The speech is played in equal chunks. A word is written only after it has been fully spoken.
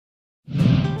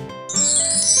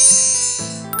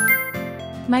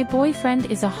My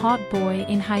boyfriend is a hot boy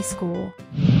in high school.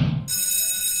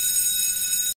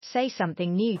 Say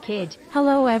something new, kid.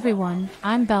 Hello everyone,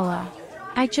 I'm Bella.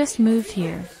 I just moved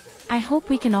here. I hope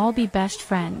we can all be best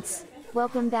friends.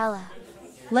 Welcome, Bella.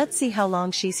 Let's see how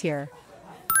long she's here.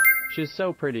 She's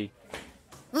so pretty.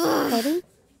 Pretty?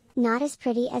 Not as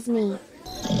pretty as me.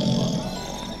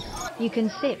 You can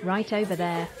sit right over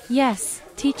there. Yes,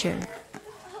 teacher.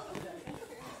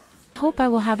 Hope I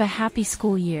will have a happy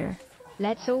school year.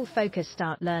 Let's all focus,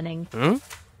 start learning.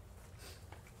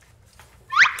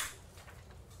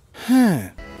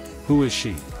 Who is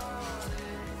she?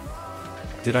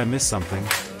 Did I miss something?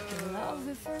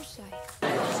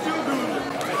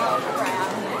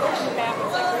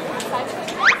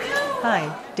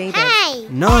 Hi, David. Hey!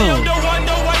 No!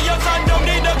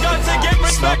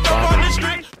 Stop bothering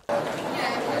me.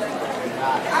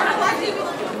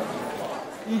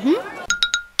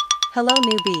 Hello,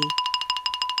 newbie.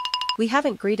 We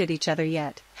haven't greeted each other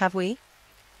yet, have we?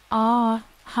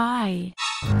 Hi.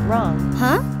 Wrong.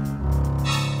 Huh?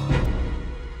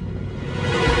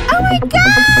 Oh my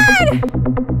god!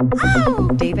 Oh!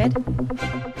 David?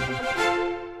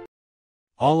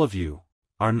 All of you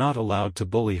are not allowed to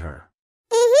bully her.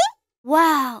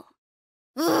 Wow.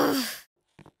 Ugh.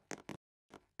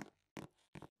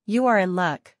 You are in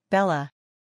luck, Bella.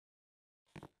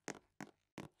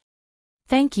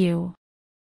 Thank you.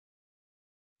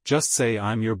 Just say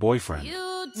I'm your boyfriend.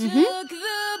 You took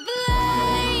the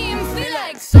blame, feel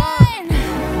like sun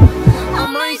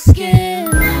on my skin.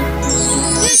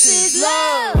 This is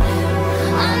love,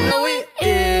 I know it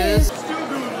is.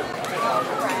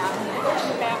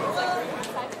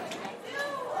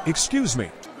 Excuse me.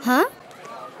 Huh?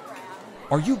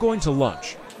 Are you going to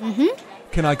lunch?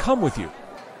 Can I come with you?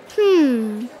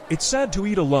 It's sad to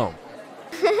eat alone.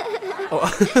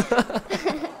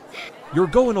 You're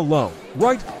going alone,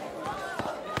 right?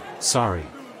 Sorry.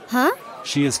 Huh?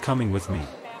 She is coming with me.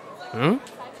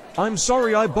 I'm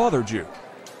sorry I bothered you.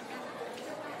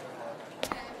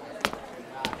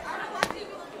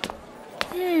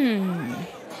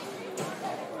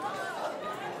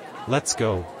 Let's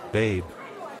go, babe.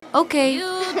 Okay.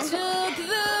 You took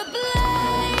the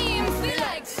blame, feel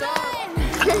like sun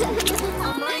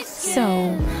on my skin.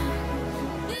 So,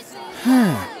 This is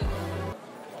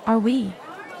are we?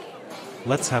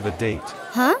 Let's have a date.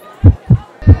 Huh?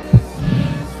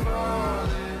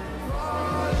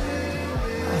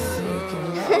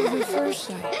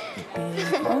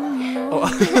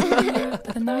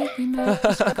 The night we met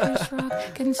was a Chris Rock,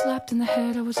 getting slapped in the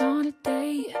head. I was on a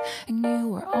date, and you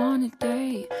were on a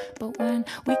date. But when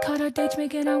we caught our dates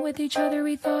making out with each other,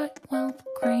 we thought, well,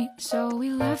 great. So we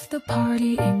left the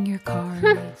party in your car.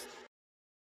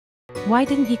 Why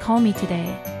didn't he call me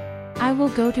today? I will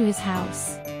go to his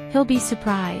house. He'll be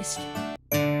surprised.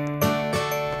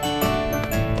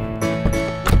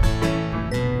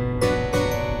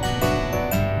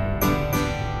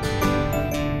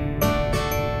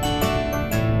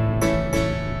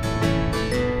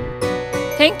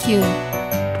 Thank you.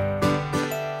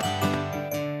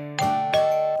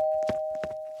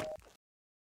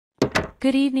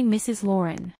 Good evening, Mrs.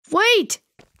 Lauren. Wait!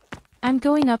 I'm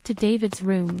going up to David's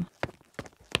room.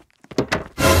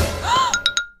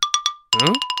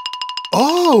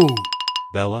 Oh!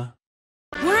 Bella?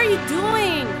 What are you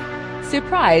doing?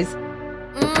 Surprise!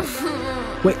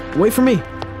 Wait for me.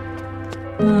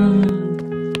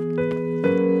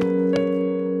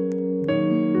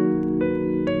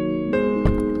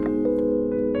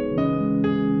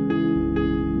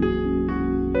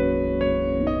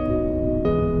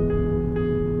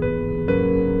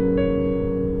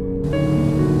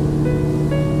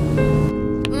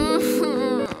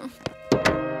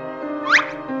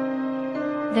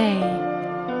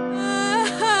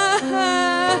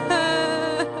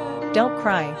 Don't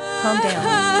cry. Calm down.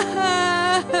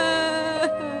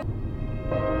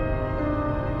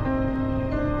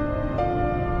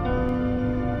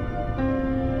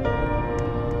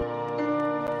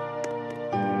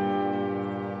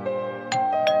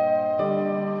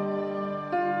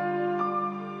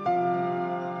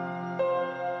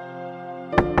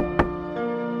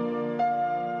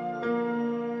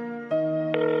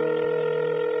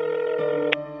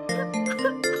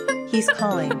 He's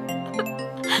calling.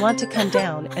 Want to come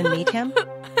down and meet him?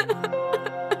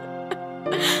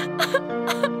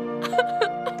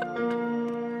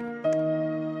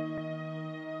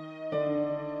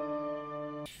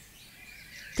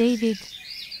 David,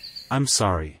 I'm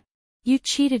sorry. you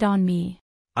cheated on me.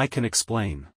 I can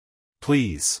explain.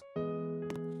 Please.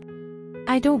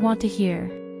 I don't want to hear.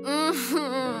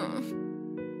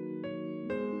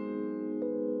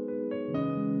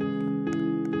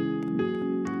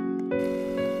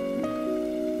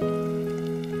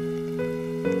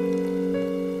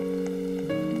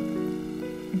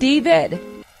 David,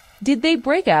 did they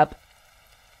break up?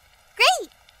 Great!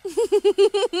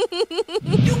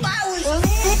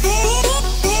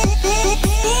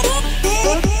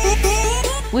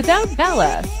 Without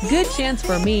Bella, good chance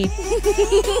for me.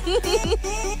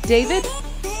 David,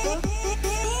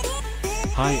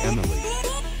 Hi, Emily.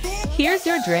 here's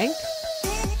your drink.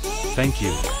 Thank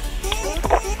you.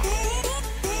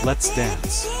 Let's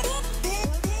dance.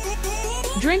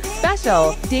 Drink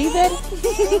special, David.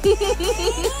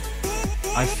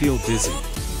 I feel dizzy.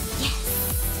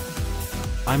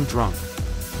 I'm drunk.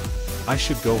 I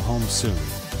should go home soon.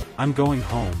 I'm going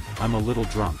home, I'm a little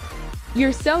drunk.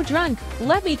 You're so drunk,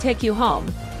 let me take you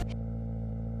home.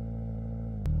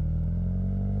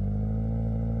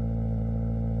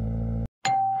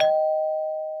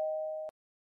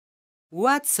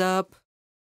 What's up?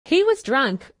 He was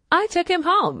drunk. I took him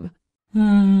home.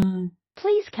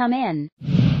 Please come in.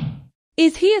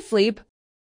 Is he asleep?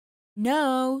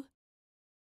 No.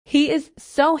 He is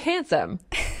so handsome.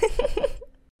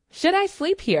 Should I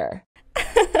sleep here?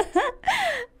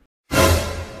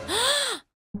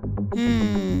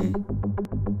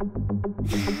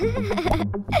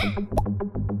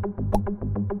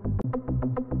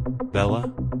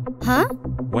 Bella? Huh?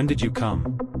 When did you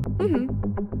come?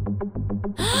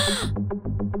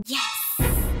 Yes.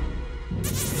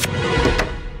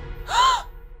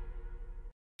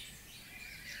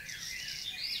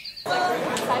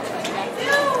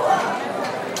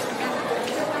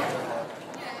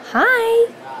 Hi.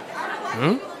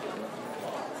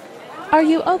 Are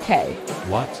you okay?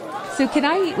 What? So can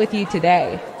I eat with you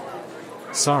today?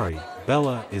 Sorry,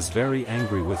 Bella is very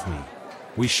angry with me.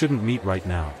 We shouldn't meet right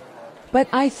now. But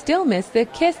I still miss the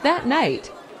kiss that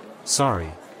night.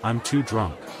 Sorry, I'm too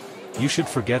drunk. You should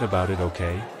forget about it,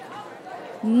 okay?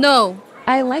 No.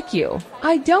 I like you.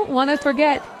 I don't want to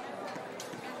forget.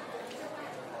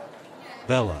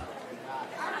 Bella.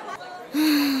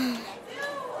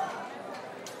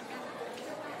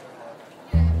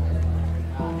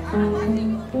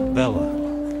 Bella.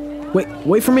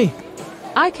 Wait for me.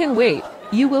 I can wait.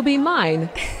 You will be mine.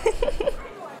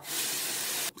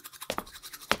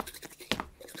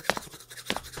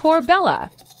 Poor Bella.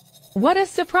 What a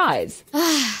surprise.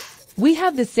 We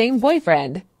have the same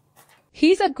boyfriend.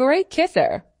 He's a great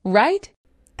kisser, right?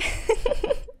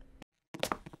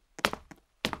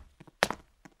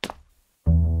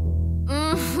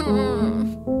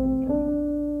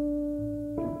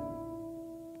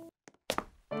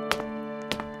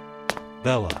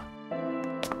 Bella.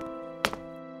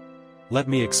 Let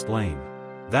me explain.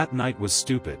 That night was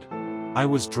stupid. I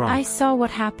was drunk. I saw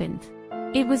what happened.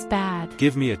 It was bad.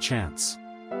 Give me a chance.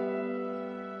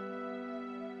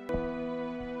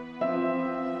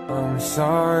 I'm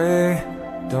sorry,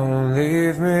 don't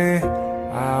leave me.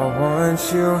 I want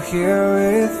you here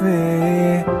with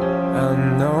me. I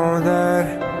know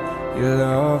that your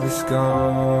love is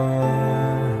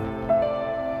gone.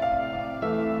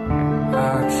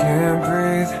 I can't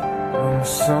breathe, I'm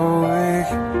so weak.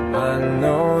 I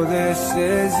know this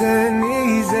isn't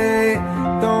easy.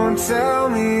 Don't tell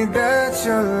me that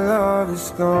your love is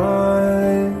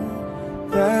gone.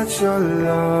 That your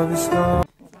love is gone.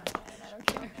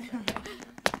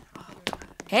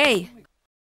 Hey.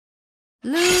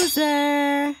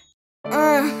 Loser.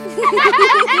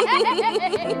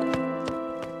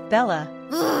 Bella.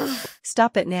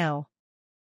 Stop it now.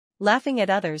 Laughing at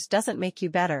others doesn't make you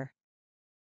better.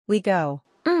 We go.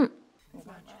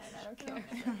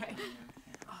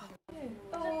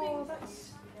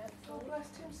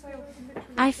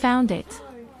 I found it.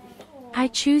 I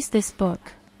choose this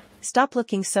book. Stop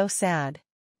looking so sad.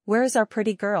 Where's our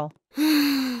pretty girl?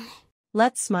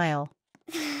 Let's smile.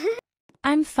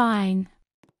 I'm fine.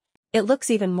 It looks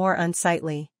even more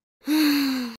unsightly.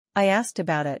 I asked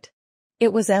about it.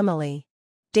 It was Emily.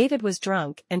 David was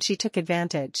drunk and she took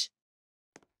advantage.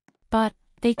 But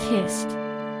they kissed.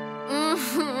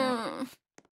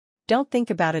 Don't think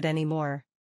about it anymore.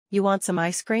 You want some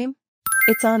ice cream?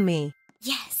 It's on me.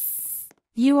 Yes.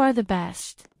 You are the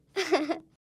best.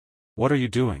 What are you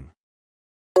doing?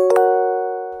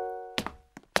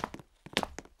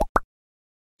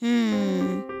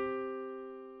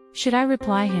 Should I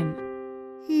reply him?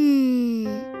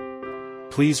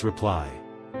 Please reply.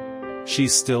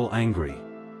 She's still angry.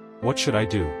 What should I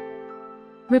do?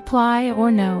 Reply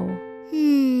or no?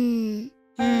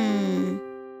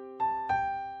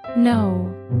 No.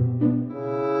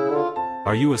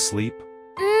 Are you asleep?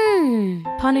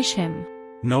 Punish him.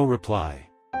 No reply.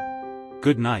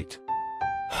 Good night.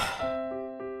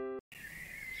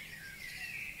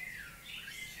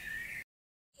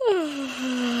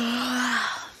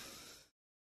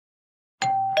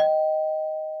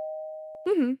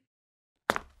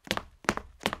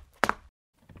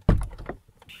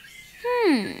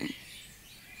 Oh.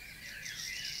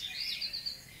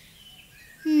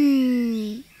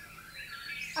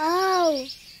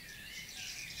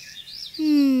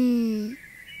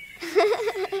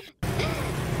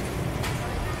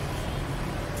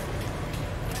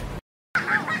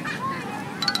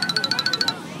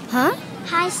 Huh?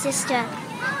 Hi, sister.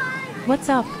 What's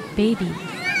up, baby?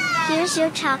 Here's your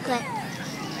chocolate.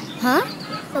 Huh?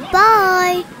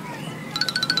 Bye-bye.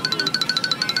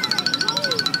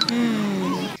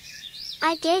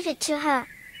 I gave it to her.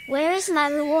 Where is my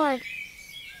reward?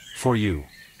 For you.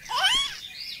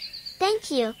 Thank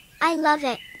you. I love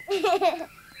it.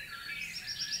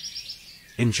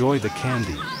 Enjoy the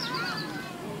candy.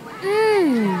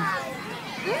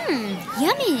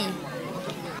 Yummy.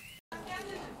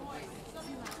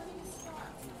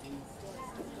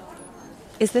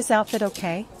 Is this outfit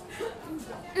okay?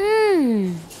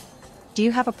 Do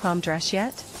you have a prom dress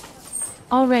yet?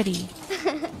 Already.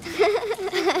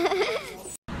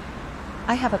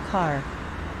 I have a car.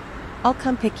 I'll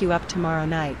come pick you up tomorrow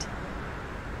night.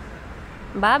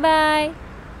 Bye-bye.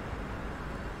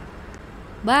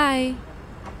 Bye.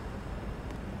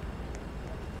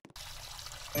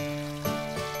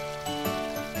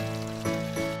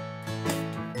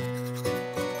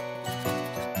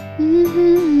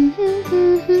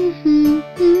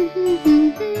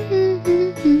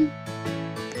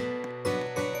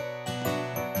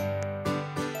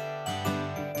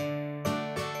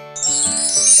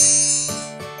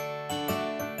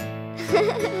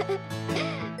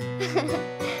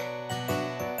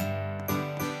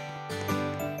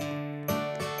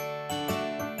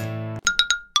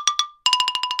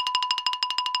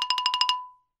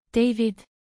 David.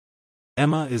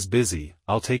 Emma is busy.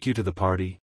 I'll take you to the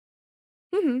party.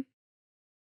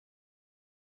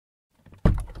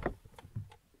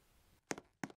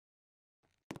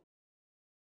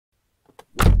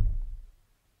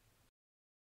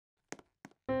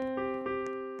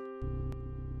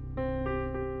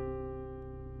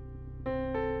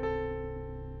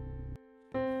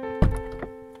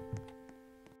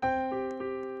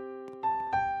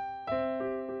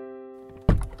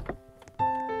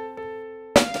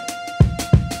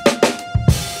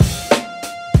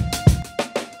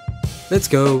 Let's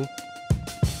go.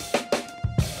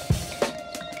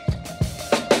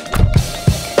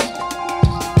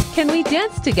 Can we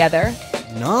dance together?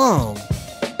 No.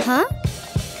 Huh?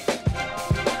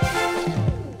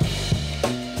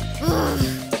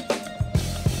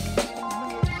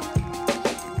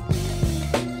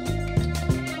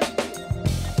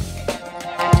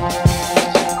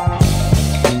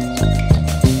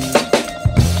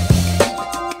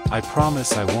 I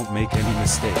promise I won't make any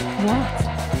mistake. What?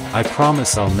 I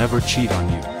promise I'll never cheat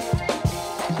on you.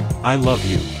 I love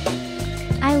you.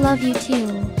 I love you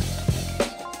too.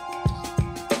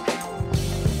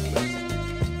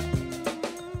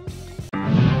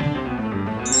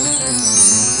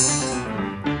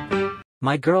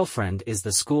 My girlfriend is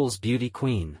the school's beauty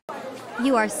queen.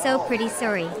 You are so pretty,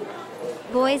 Suri.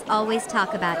 Boys always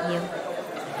talk about you.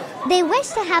 They wish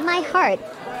to have my heart.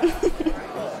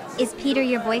 Is Peter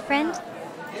your boyfriend?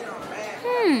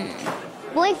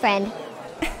 Boyfriend.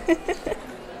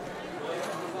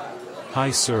 Hi,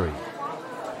 Suri.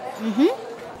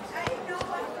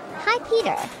 Hi,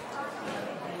 Peter.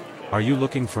 Are you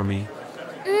looking for me?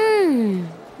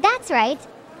 That's right.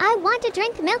 I want to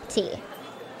drink milk tea.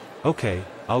 Okay,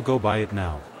 I'll go buy it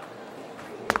now.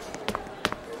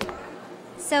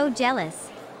 So jealous.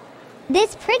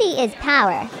 This pretty is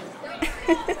power.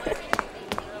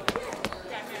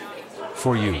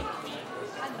 For you.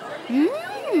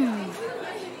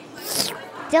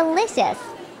 Delicious.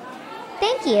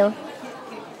 Thank you.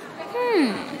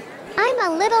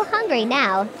 I'm a little hungry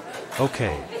now.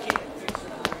 Okay.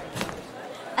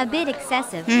 A bit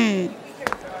excessive.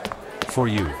 For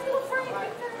you.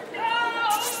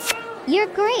 You're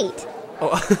great.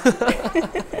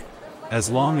 As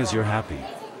long as you're happy.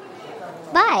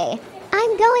 Bye.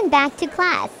 I'm going back to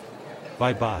class.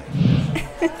 Bye-bye.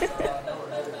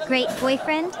 Great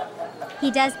boyfriend?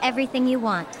 He does everything you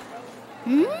want.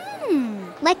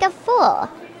 Like a fool.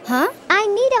 Huh? I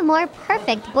need a more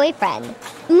perfect boyfriend.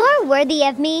 More worthy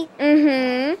of me.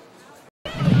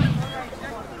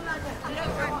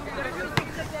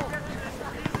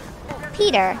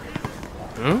 Peter.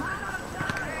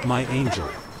 My angel.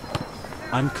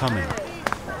 I'm coming.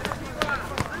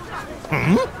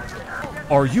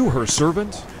 Are you her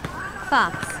servant?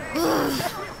 Fox.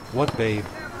 What, babe?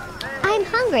 I'm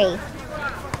hungry.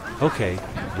 Okay,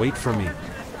 wait for me.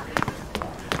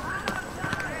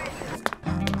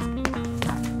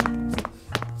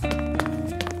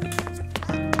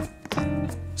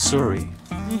 Suri.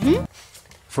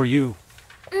 For you.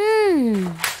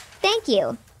 Thank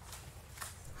you.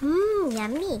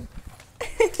 Yummy.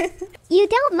 You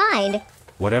don't mind.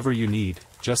 Whatever you need,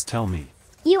 just tell me.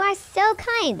 You are so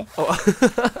kind.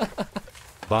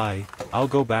 Bye, I'll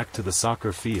go back to the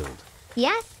soccer field.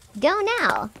 Yes, go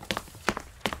now.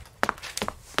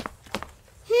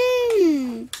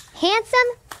 Handsome,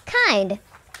 kind,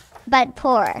 but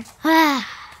poor.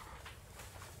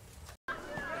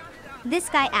 This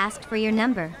guy asked for your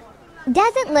number.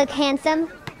 Doesn't look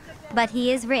handsome. But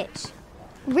he is rich.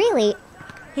 Really?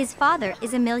 His father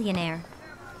is a millionaire.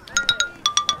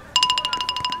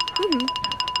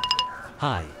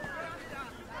 Hi.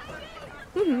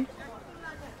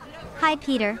 Hi,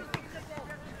 Peter.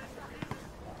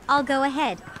 I'll go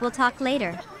ahead. We'll talk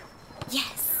later.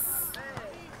 Yes.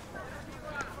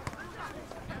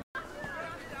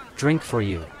 Drink for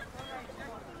you.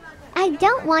 I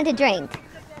don't want to drink.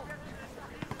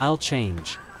 I'll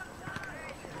change.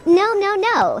 No, no,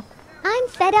 no. I'm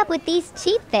fed up with these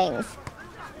cheap things.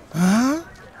 Huh?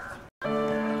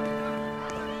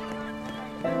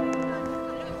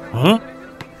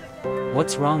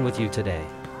 What's wrong with you today?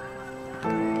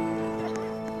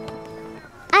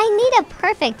 I need a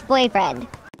perfect boyfriend.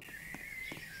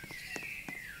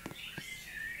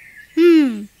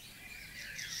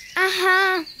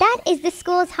 That is the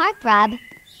school's heartthrob.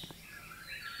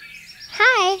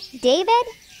 Hi, David?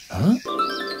 Huh?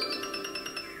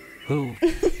 Who?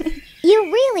 You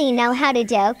really know how to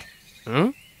joke.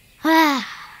 Huh?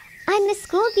 I'm the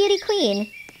school beauty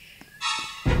queen.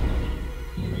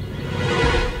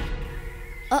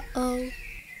 Uh-oh.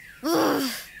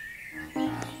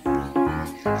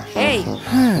 Hey.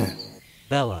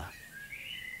 Bella.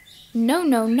 No,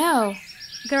 no, no.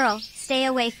 Girl, stay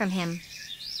away from him.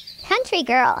 Country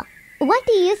girl, what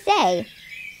do you say?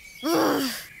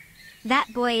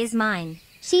 That boy is mine.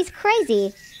 She's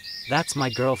crazy. That's my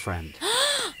girlfriend.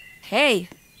 Hey.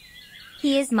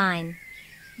 He is mine.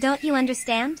 Don't you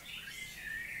understand?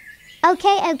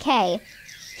 Okay, okay.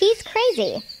 He's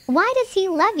crazy. Why does he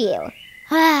love you?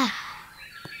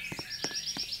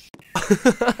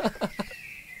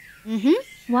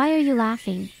 Why are you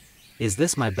laughing? Is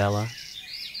this my Bella?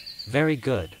 Very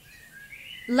good.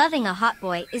 Loving a hot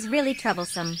boy is really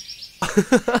troublesome.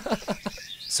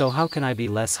 So how can I be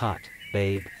less hot,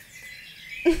 babe?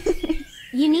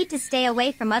 You need to stay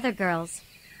away from other girls.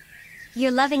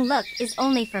 Your loving look is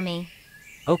only for me.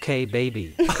 Okay,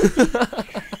 baby.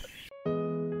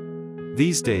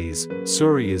 These days,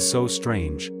 Suri is so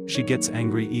strange, she gets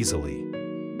angry easily.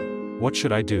 What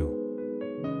should I do?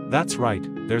 That's right,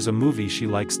 there's a movie she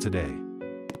likes today.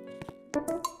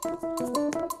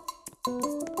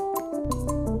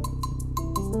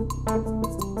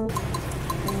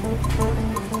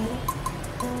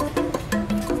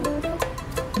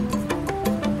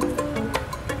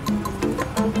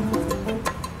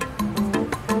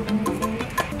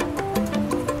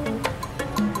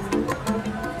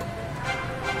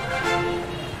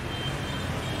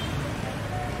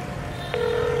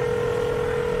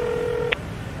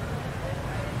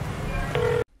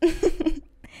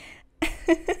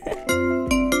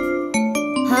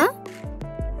 Huh?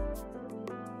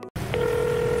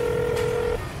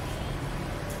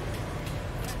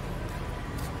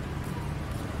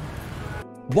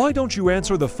 Why don't you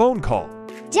answer the phone call?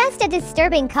 Just a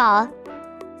disturbing call.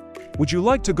 Would you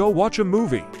like to go watch a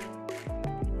movie?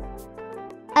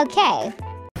 Okay.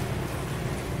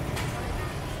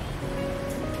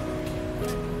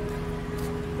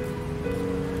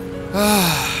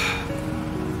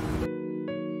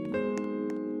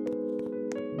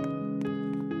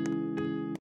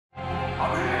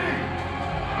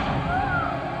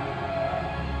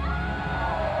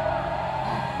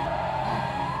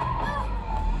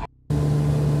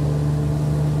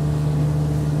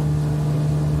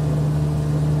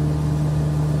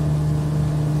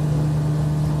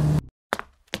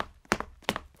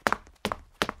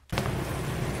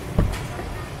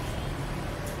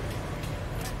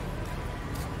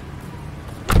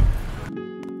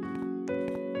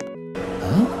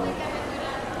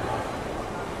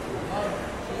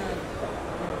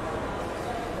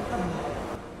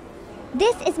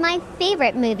 This is my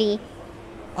favorite movie.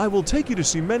 I will take you to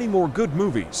see many more good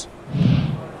movies.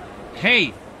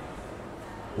 Hey!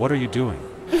 What are you doing?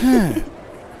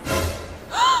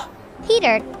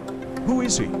 Peter, Who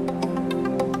is he?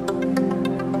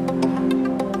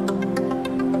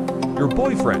 Your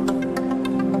boyfriend?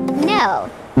 no.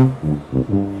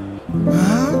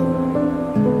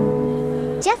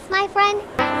 Just my friend.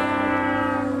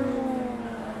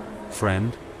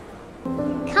 Friend?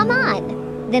 Come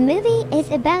on. The movie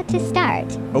is about to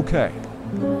start. Okay.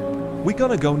 We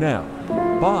gonna go now.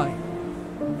 Bye.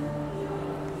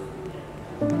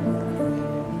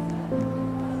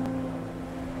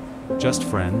 Just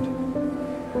friend?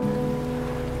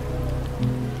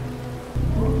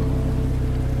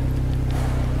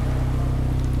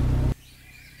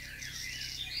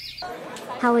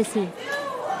 How is he?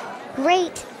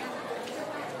 Great.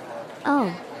 Oh,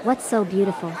 what's so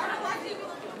beautiful?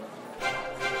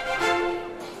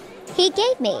 He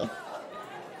gave me.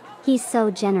 He's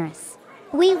so generous.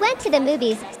 We went to the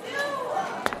movies.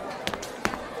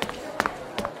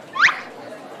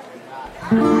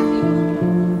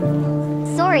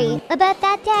 Sorry about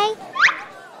that day.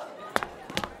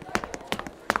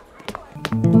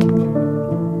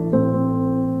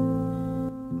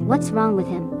 What's wrong with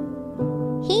him?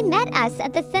 He met us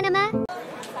at the cinema.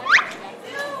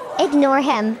 Ignore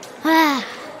him.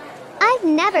 I've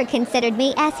never considered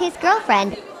me as his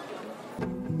girlfriend.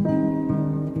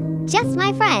 Just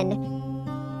my friend.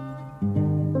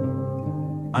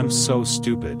 I'm so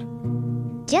stupid.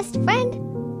 Just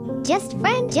friend. Just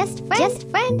friend. Just friend. Just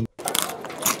friend.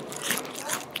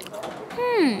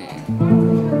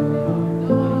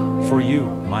 For you,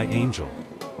 my angel.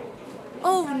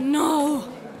 Oh no!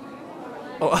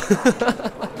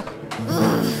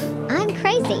 I'm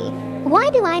crazy. Why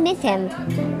do I miss him?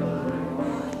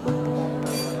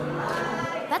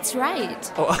 That's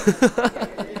right.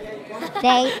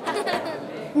 They...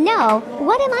 No,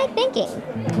 what am I thinking?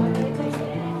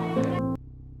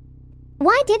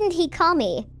 Why didn't he call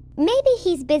me? Maybe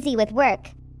he's busy with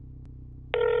work.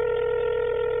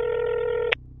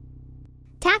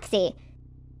 Taxi.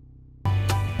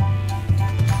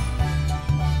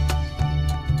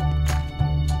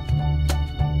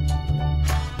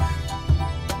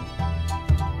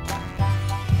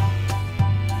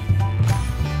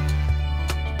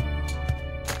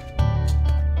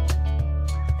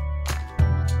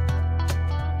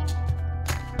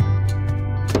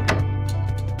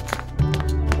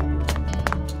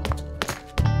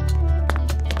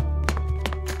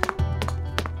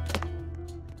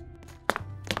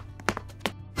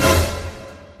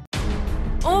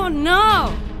 Oh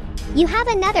no! You have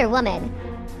another woman.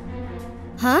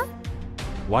 Huh?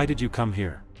 Why did you come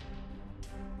here?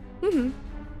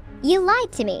 You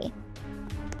lied to me.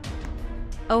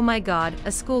 Oh my god,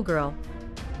 a schoolgirl.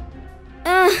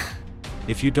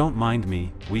 If you don't mind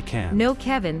me, we can. No,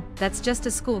 Kevin, that's just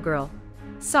a schoolgirl.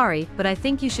 Sorry, but I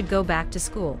think you should go back to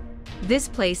school. This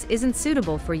place isn't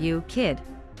suitable for you, kid.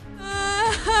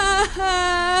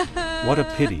 What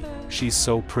a pity, she's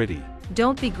so pretty.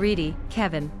 Don't be greedy,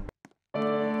 Kevin.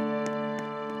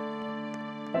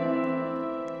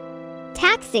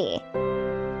 Taxi.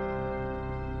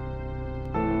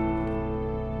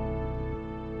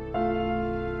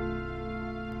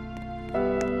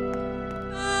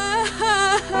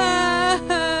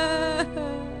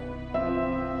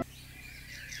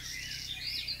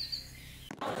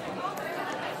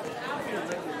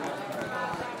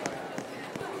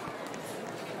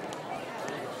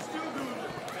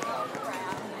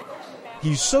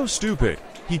 He's so stupid.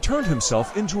 He turned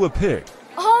himself into a pig.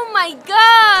 Oh my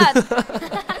god!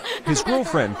 His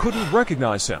girlfriend couldn't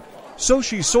recognize him, so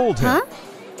she sold him.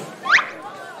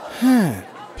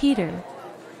 Peter.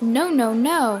 No, no,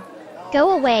 no.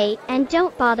 Go away and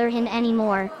don't bother him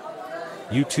anymore.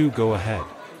 You two go ahead.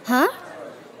 Huh?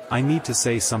 I need to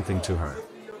say something to her.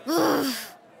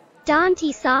 Don't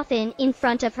soften in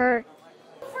front of her.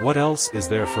 What else is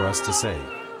there for us to say?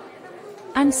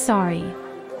 I'm sorry.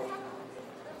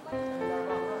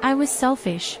 I was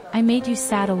selfish. I made you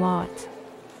sad a lot.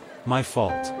 My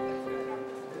fault.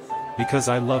 Because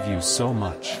I love you so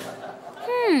much.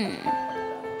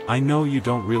 I know you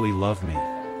don't really love me.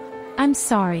 I'm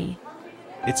sorry.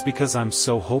 It's because I'm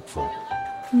so hopeful.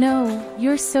 No,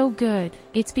 you're so good.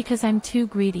 It's because I'm too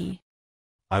greedy.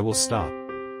 I will stop.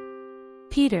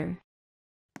 Peter.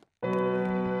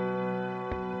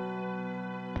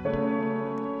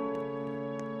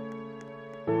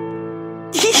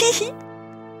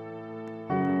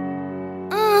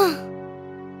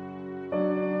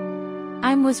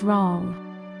 I was wrong.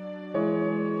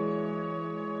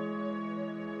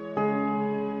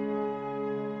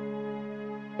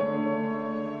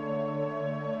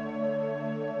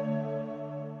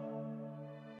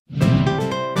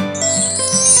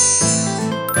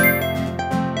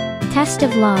 Test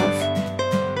of love.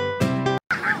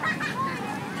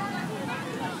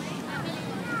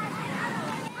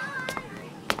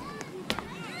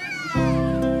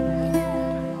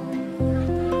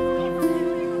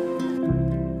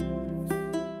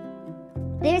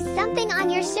 There's something on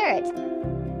your shirt.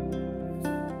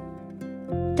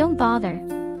 Don't bother.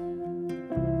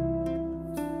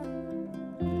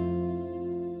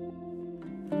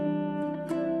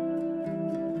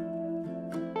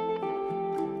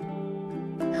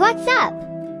 What's up?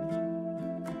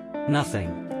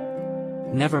 Nothing.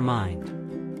 Never mind.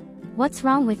 What's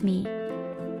wrong with me?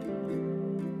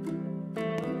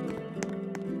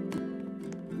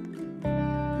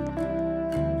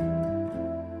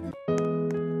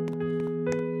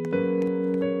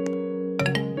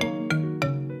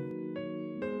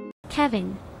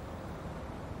 Kevin,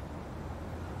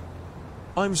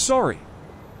 I'm sorry.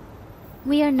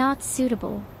 we are not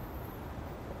suitable.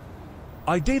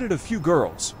 I dated a few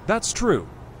girls, that's true.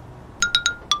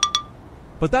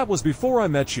 But that was before I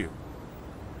met you.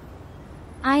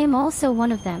 I am also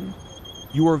one of them.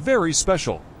 You are very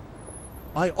special.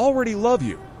 I already love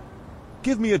you.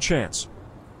 Give me a chance.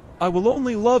 I will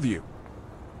only love you.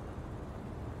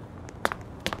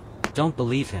 Don't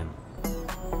believe him.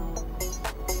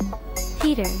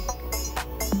 Peter,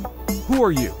 Who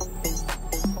are you?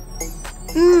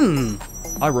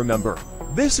 I remember.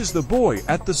 This is the boy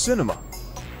at the cinema.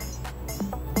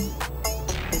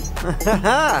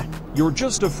 You're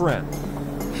just a friend.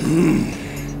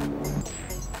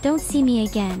 don't see me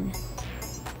again.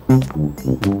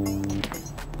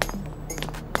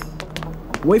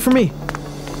 Wait for me.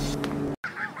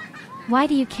 Why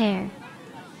do you care?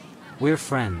 We're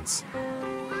friends.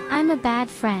 I'm a bad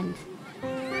friend.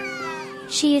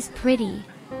 She is pretty.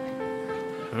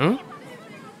 Huh?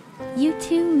 You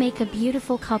two make a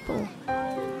beautiful couple.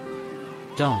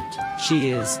 Don't.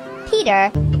 She is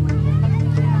Peter,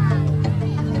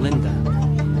 Linda.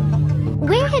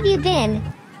 where have you been?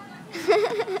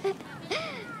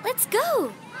 Let's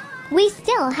go. We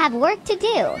still have work to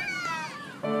do.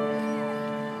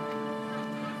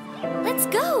 Let's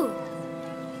go.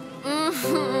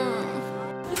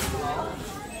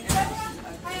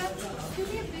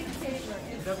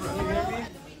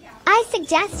 I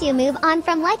suggest you move on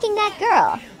from liking that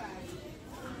girl.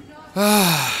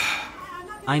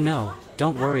 I know.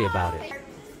 Don't worry about it.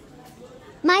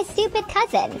 My stupid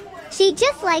cousin. She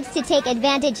just likes to take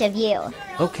advantage of you.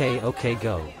 Okay,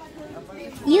 go.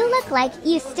 You look like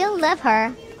you still love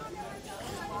her.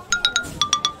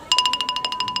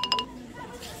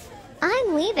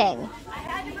 I'm leaving.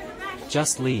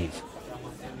 Just leave.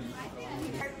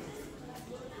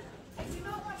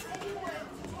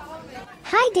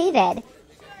 Hi, David.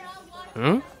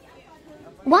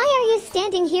 Why are you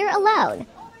standing here alone?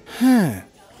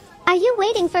 Are you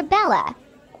waiting for Bella?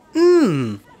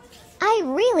 I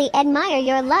really admire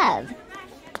your love.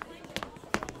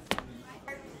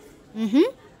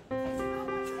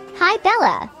 Hi,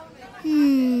 Bella.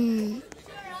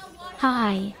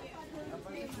 Hi.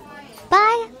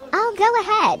 Bye. I'll go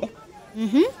ahead.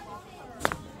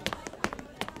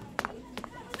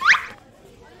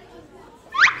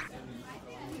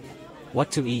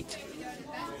 What to eat?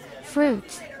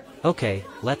 Fruit. Okay,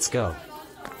 let's go.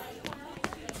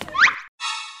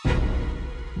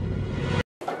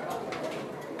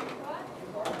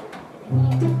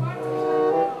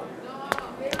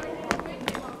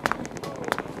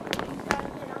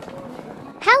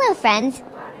 Hello, friends.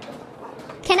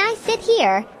 Can I sit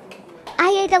here? I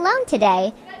ate alone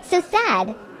today. So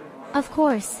sad. Of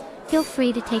course, feel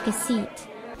free to take a seat.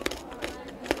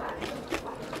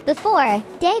 Before,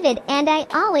 David and I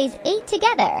always ate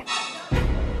together.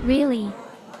 Really?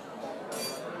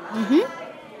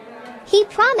 He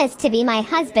promised to be my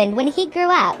husband when he grew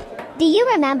up. Do you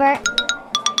remember?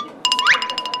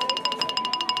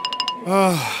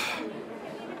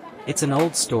 It's an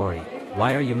old story.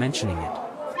 Why are you mentioning it?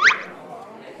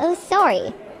 Oh,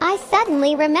 sorry. I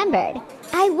suddenly remembered.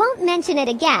 I won't mention it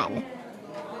again.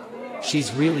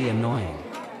 She's really annoying.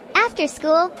 After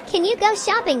school, can you go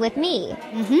shopping with me?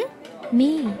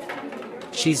 Me?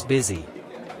 She's busy.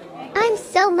 I'm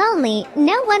so lonely.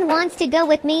 No one wants to go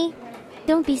with me.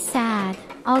 Don't be sad.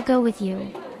 I'll go with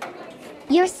you.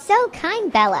 You're so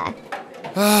kind, Bella.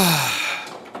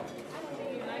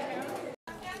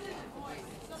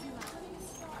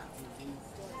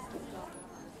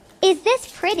 Is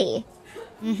this pretty?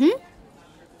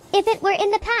 If it were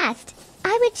in the past,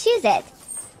 I would choose it.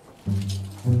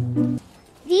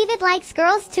 David likes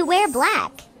girls to wear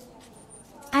black.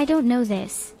 I don't know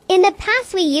this. In the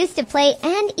past, we used to play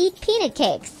and eat peanut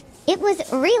cakes. It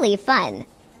was really fun.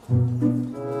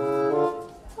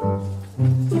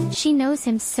 She knows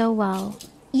him so well.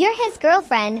 You're his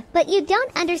girlfriend, but you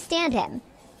don't understand him.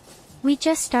 We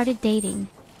just started dating.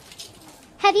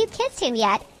 Have you kissed him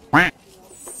yet?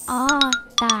 Ah,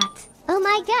 that. Oh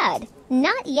my god,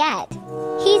 not yet.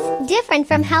 He's different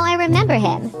from how I remember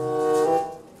him.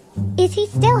 Is he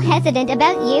still hesitant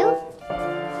about you?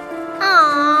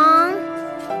 Aww.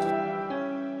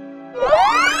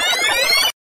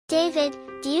 David,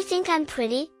 do you think I'm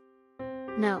pretty?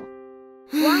 No.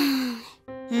 Why?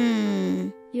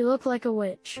 You look like a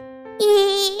witch.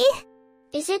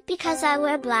 Is it because I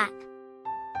wear black?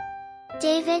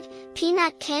 David,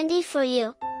 peanut candy for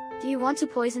you. Do you want to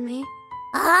poison me?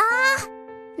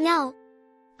 No.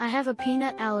 I have a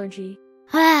peanut allergy.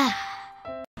 Bye-bye!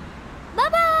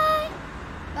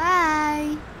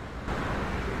 Bye!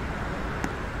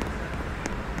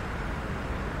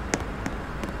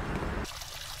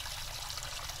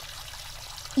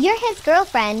 You're his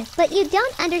girlfriend, but you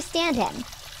don't understand him.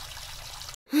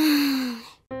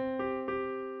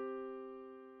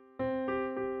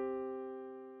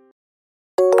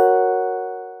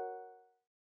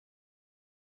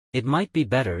 It might be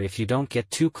better if you don't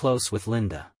get too close with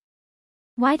Linda.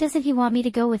 Why doesn't he want me to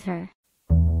go with her?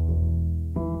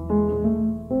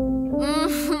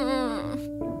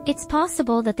 It's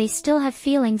possible that they still have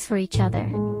feelings for each other.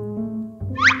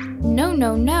 No,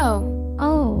 no, no.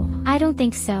 Oh, I don't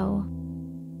think so.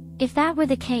 If that were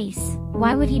the case,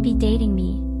 why would he be dating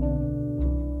me?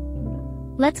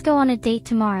 Let's go on a date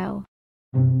tomorrow.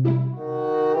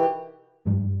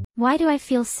 Why do I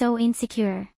feel so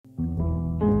insecure?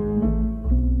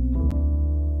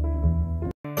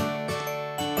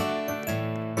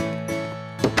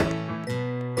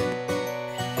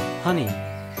 Honey.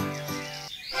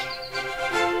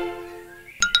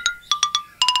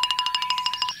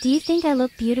 Do you think I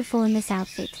look beautiful in this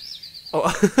outfit?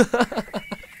 Oh.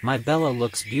 My Bella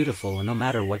looks beautiful no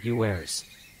matter what you wears.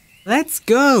 Let's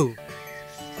go!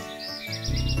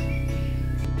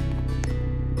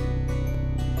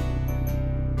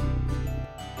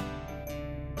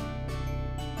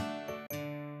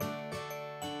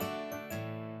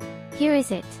 Here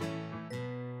is it.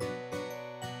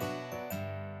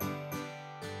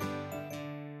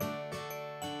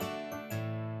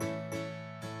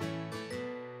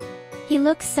 He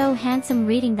looks so handsome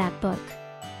reading that book.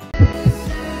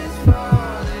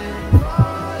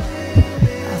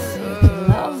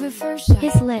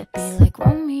 His lips. Like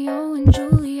Romeo and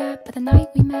Juliet, but the night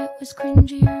we met was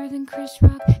cringier than Chris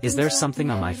Rock. Is there something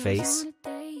on my face?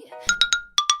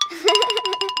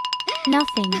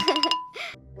 Nothing.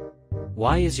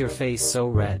 Why is your face so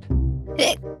red?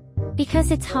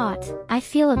 Because it's hot. I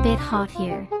feel a bit hot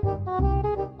here.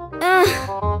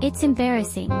 It's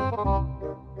embarrassing.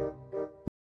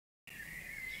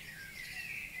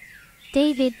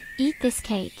 David, eat this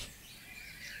cake.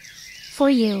 For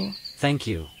you. Thank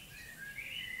you.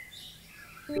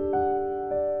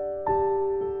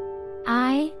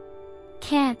 I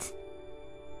can't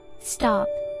stop.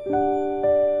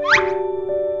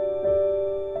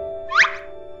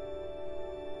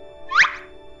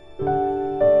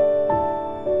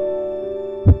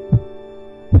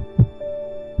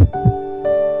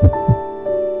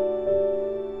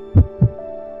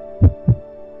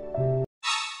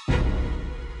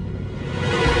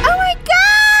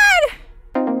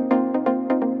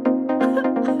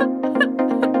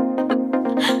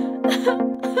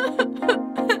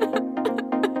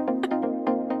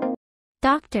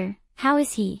 Doctor, how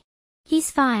is he?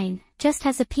 He's fine, just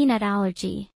has a peanut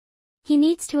allergy. He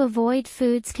needs to avoid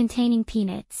foods containing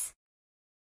peanuts.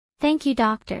 Thank you,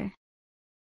 doctor.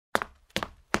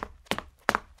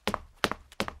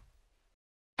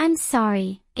 I'm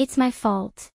sorry, it's my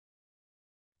fault.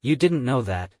 You didn't know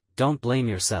that, don't blame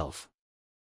yourself.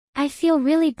 I feel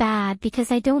really bad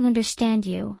because I don't understand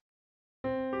you.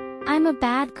 I'm a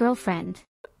bad girlfriend.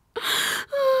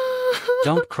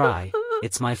 Don't cry,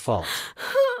 it's my fault.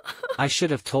 I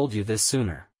should have told you this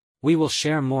sooner. We will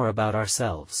share more about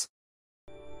ourselves.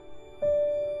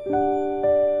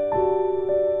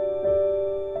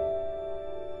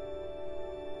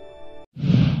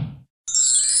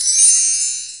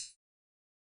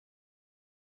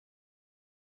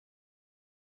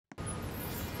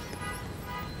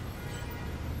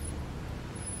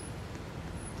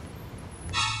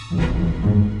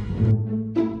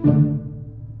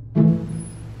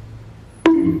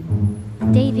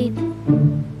 David.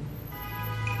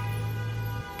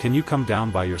 Can you come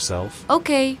down by yourself?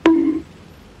 Okay.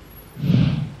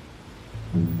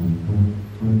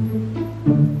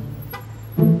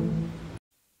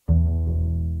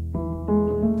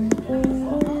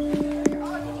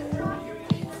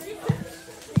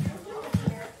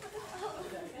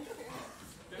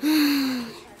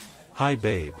 Hi,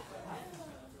 babe.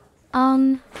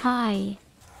 Hi.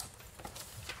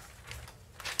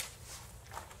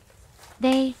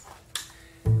 They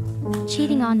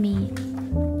cheating on me.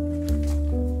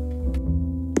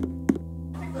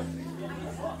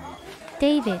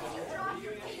 David.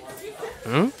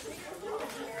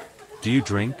 Do you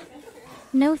drink?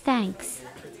 No thanks.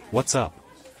 What's up?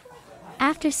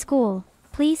 After school,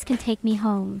 please can take me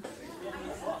home.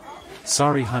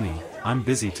 Sorry honey, I'm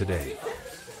busy today.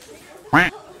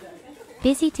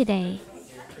 Busy today.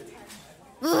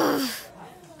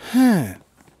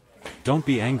 Don't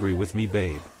be angry with me,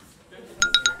 babe.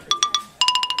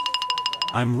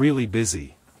 I'm really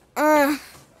busy.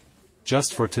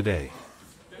 Just for today.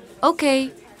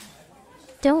 Okay.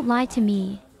 Don't lie to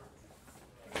me.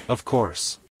 Of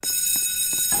course.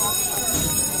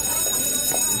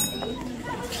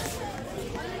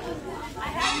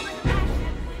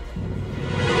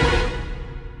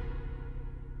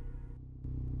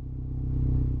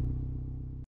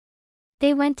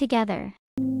 They went together.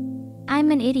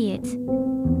 I'm an idiot.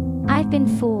 I've been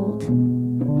fooled.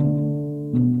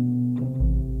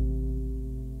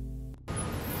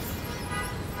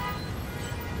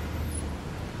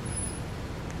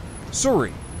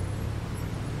 Sorry.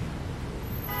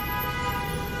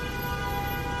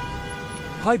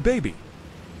 Hi, baby.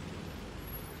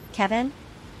 Kevin?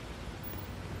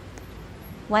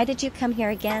 Why did you come here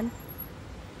again?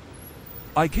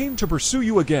 I came to pursue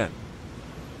you again.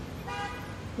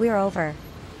 We're over.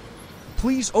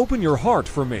 Please open your heart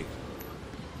for me.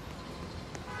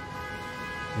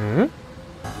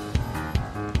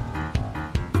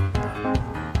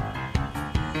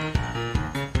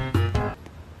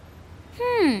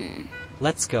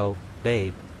 Let's go,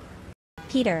 babe.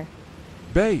 Peter.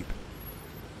 Babe,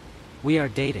 We are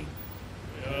dating.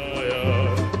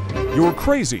 you're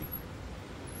crazy.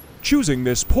 Choosing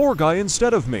this poor guy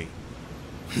instead of me.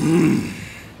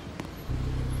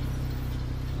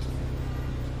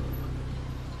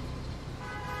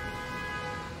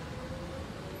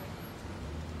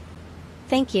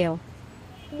 Thank you.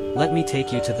 Let me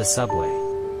take you to the subway.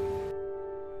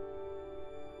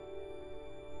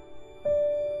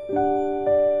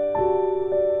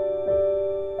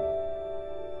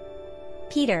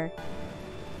 Peter,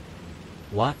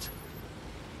 What?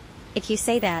 if you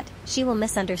say that, she will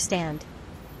misunderstand.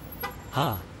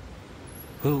 Huh?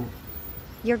 Who?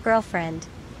 Your girlfriend.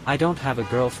 I don't have a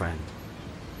girlfriend.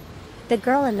 The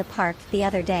girl in the park the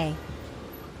other day.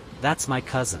 That's my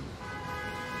cousin.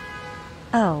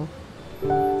 Oh.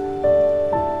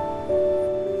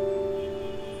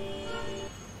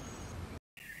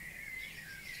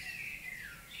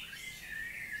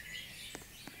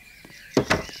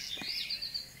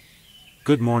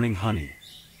 Good morning, honey.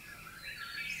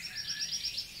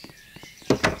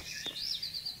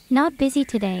 Not busy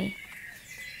today.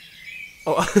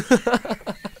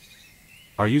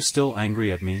 Are you still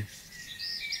angry at me?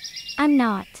 I'm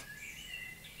not.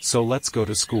 So let's go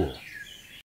to school.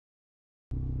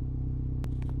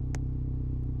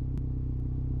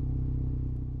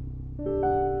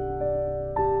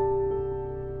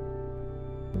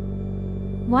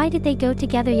 Why did they go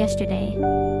together yesterday?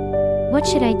 What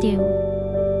should I do?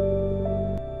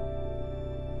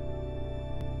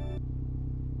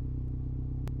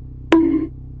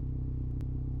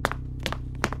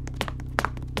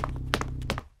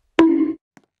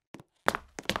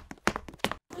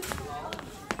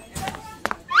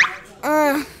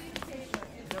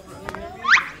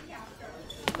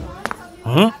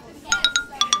 Huh?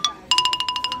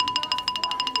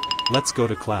 Let's go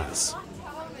to class.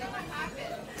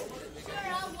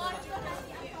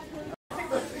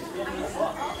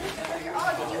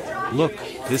 Look,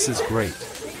 this is great.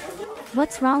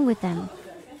 What's wrong with them?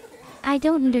 I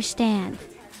don't understand.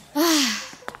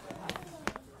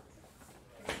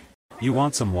 You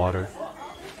want some water?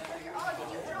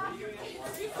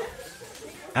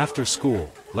 After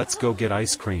school, let's go get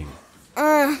ice cream.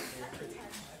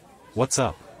 What's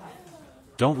up?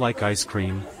 Don't like ice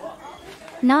cream?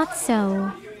 Not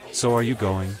so. So are you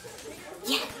going?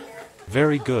 Yeah.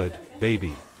 Very good,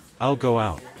 baby. I'll go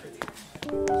out.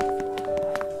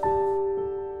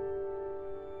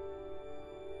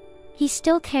 He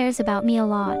still cares about me a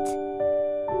lot.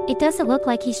 It doesn't look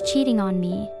like he's cheating on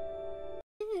me.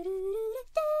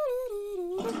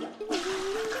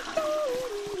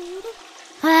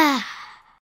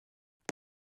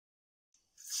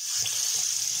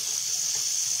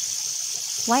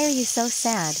 Why are you so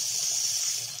sad?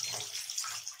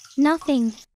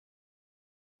 Nothing.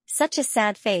 Such a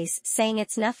sad face, saying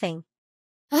it's nothing.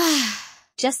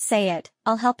 Just say it,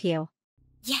 I'll help you.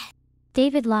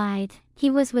 David lied. He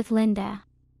was with Linda.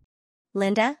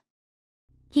 Linda?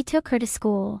 He took her to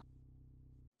school.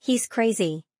 He's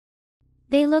crazy.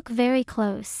 They look very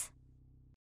close.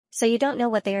 So you don't know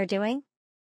what they are doing?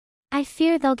 I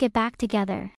fear they'll get back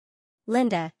together.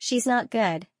 Linda, she's not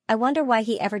good. I wonder why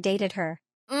he ever dated her.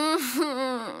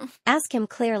 Ask him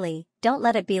clearly, don't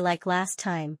let it be like last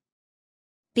time.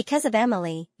 Because of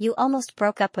Emily, you almost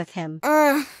broke up with him.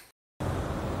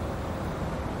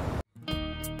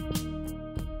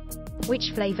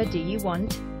 Which flavor do you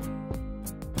want?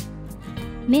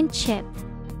 Mint chip.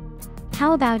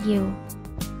 How about you?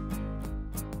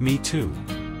 Me too.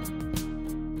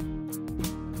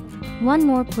 One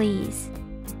more please.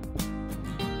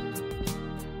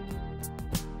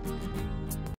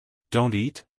 Don't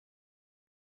eat?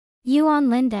 You on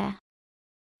Linda?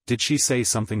 Did she say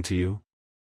something to you?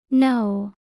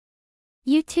 No.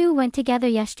 You two went together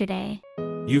yesterday.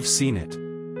 You've seen it.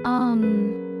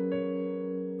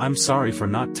 I'm sorry for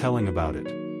not telling about it.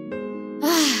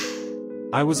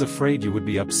 I was afraid you would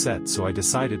be upset, so I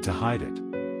decided to hide it.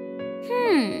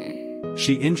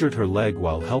 She injured her leg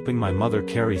while helping my mother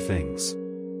carry things.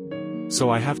 So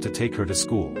I have to take her to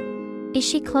school. Is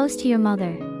she close to your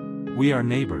mother? We are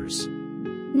neighbors.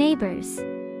 Neighbors.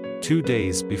 2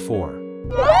 days before.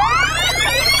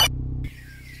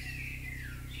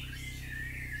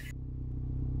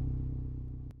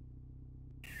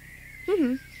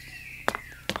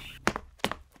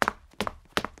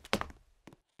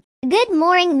 Good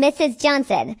morning, Mrs.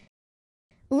 Johnson.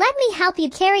 Let me help you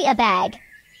carry a bag.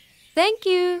 Thank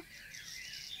you.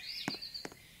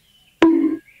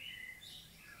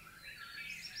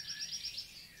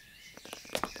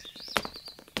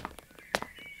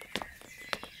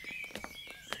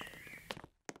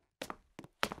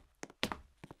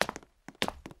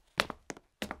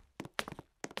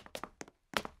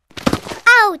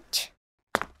 Ouch!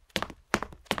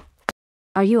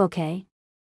 Are you okay?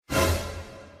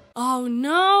 Oh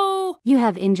no! You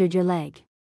have injured your leg.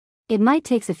 It might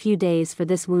take a few days for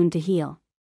this wound to heal.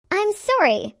 I'm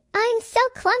sorry. I'm so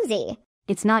clumsy.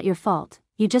 It's not your fault.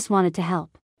 You just wanted to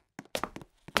help.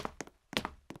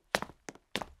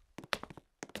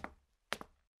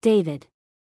 David.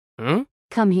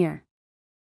 Come here.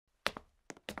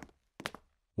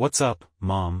 What's up,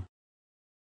 Mom?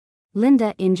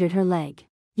 Linda injured her leg.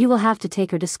 You will have to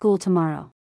take her to school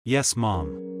tomorrow. Yes,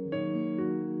 Mom.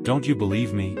 Don't you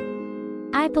believe me?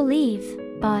 I believe,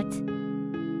 but...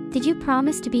 Did you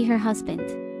promise to be her husband?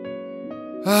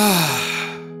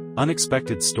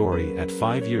 Unexpected story at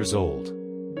 5 years old.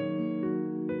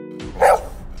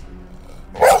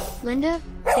 Linda,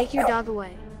 take your dog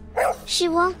away. She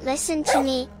won't listen to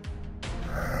me.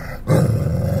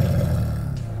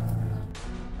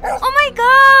 Oh my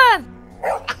god!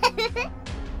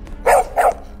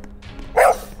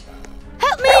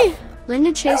 Help me!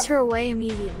 Linda chased her away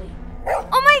immediately.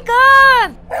 Oh my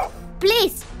god!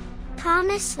 Please,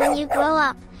 promise when you grow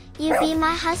up, you be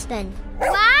my husband.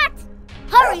 What?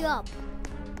 Hurry up!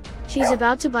 She's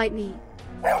about to bite me.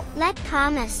 Let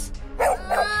promise.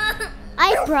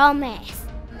 I promise.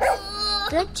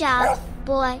 Good job,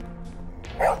 boy.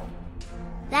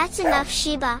 That's enough,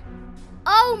 Sheba.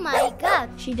 Oh my god.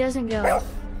 She doesn't go.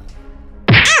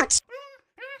 Ouch!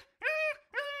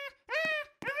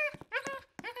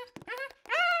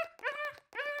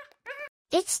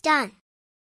 It's done.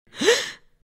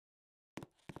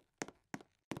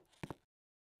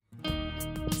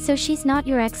 So she's not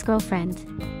your ex-girlfriend.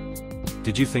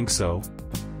 Did you think so?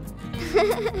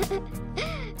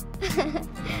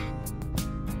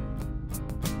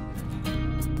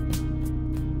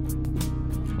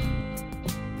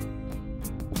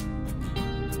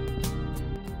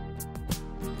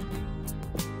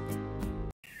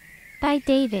 Bye,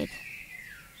 David.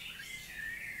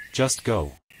 Just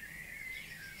go.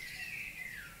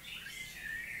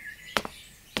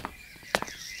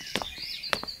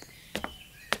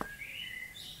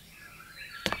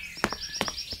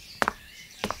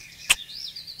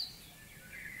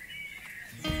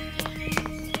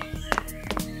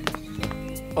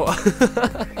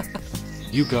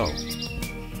 You go.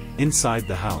 Inside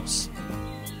the house.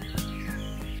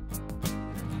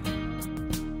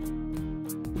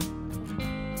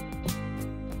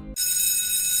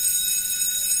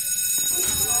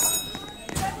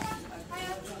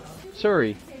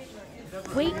 Suri.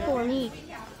 Wait for me.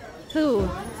 Who?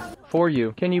 For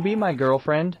you. Can you be my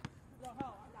girlfriend?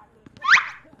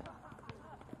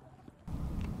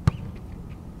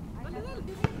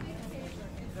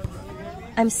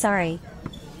 I'm sorry.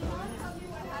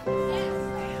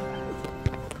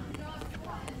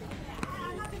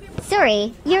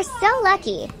 Suri, you're so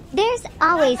lucky. There's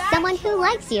always someone who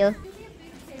likes you.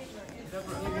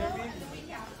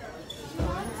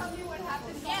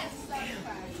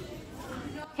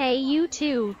 Hey, you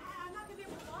too.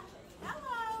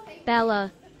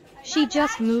 Bella. She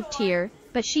just moved here,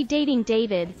 but she dating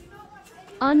David.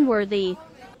 Unworthy.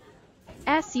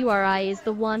 Suri is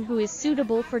the one who is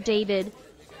suitable for David.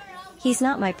 He's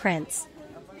not my prince.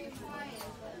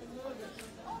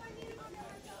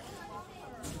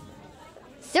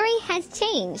 Suri has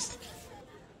changed.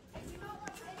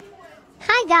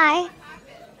 Hi, Hi, guy.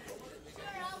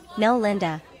 No,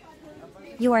 Linda.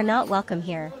 You are not welcome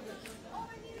here.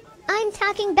 I'm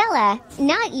talking Bella,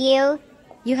 not you.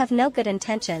 You have no good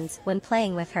intentions when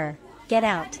playing with her. Get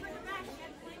out.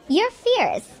 You're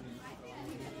fierce.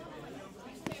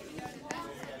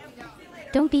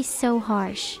 Don't be so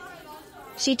harsh.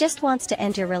 She just wants to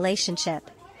end your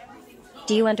relationship.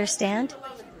 Do you understand?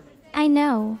 I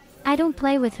know. I don't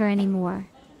play with her anymore.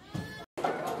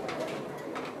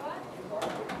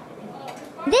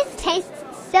 This tastes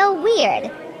so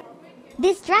weird.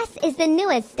 This dress is the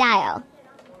newest style.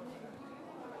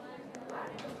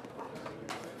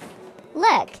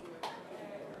 Look.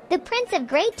 The Prince of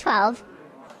Grade 12.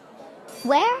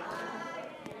 Where?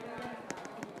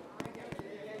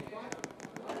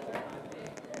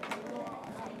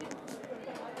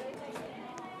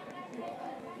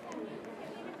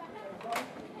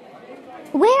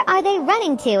 Where are they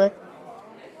running to?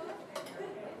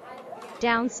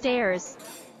 Downstairs.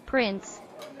 Prince.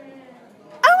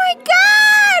 Oh my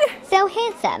god! So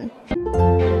handsome.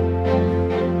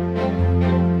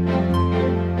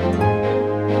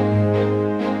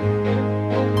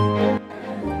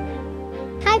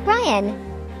 Hi, Brian.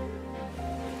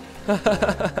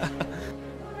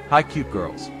 Hi, cute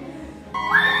girls.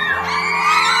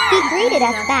 He greeted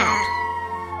us back.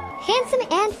 Handsome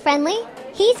and friendly.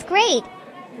 He's great.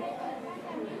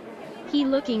 He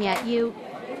looking at you.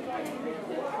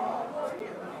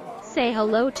 Say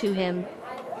hello to him.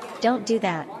 Don't do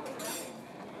that.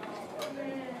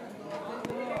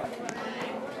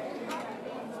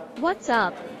 What's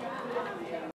up?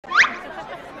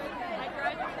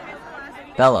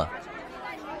 Bella.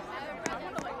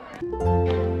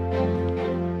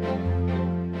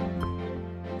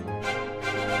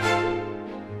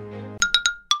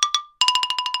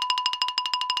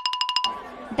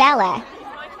 Bella.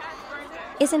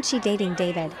 Isn't she dating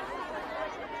David?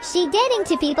 She dating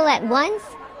two people at once?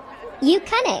 You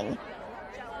cunning.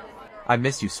 I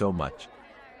miss you so much.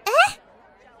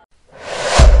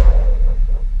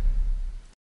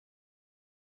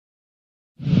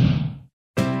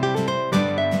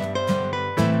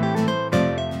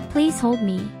 Please hold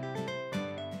me.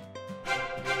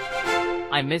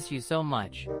 I miss you so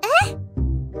much.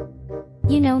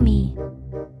 You know me.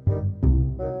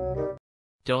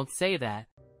 Don't say that.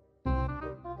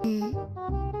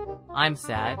 I'm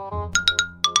sad.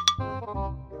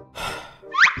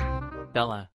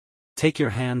 Bella. Take your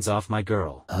hands off my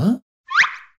girl. Huh?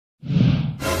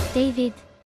 David.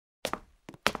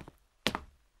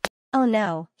 Oh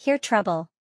no, here trouble.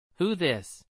 Who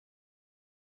this?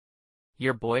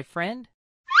 Your boyfriend?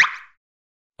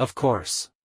 Of course.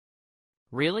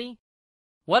 Really?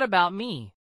 What about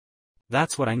me?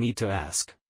 That's what I need to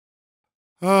ask.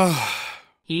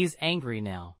 He's angry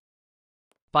now.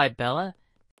 Bye, Bella.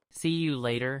 See you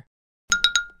later.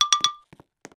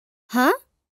 Huh?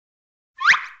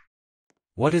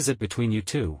 What is it between you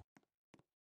two?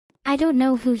 I don't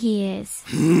know who he is.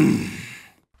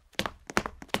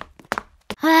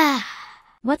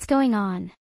 What's going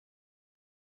on?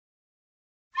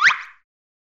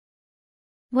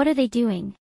 What are they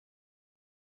doing?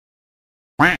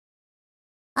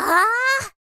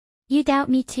 You doubt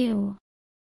me too.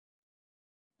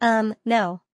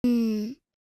 No.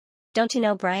 Don't you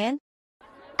know Brian?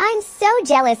 I'm so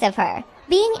jealous of her.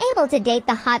 Being able to date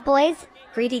the hot boys.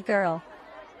 Greedy girl.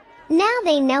 Now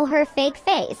they know her fake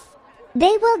face.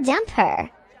 They will dump her.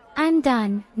 I'm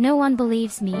done. No one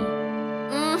believes me.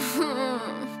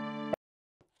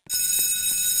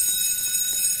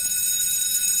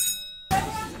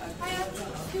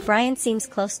 Brian seems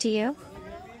close to you?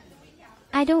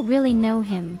 I don't really know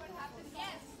him.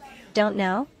 Don't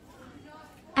know?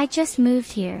 I just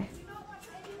moved here.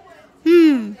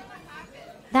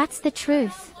 That's the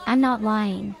truth. I'm not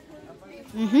lying.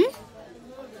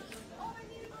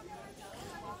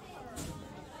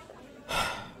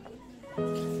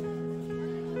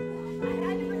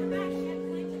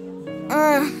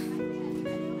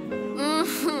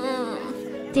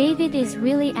 David is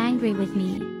really angry with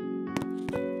me.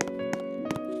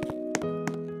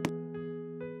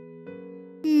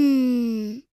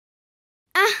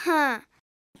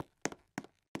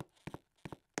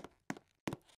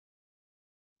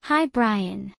 Hi,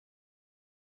 Brian.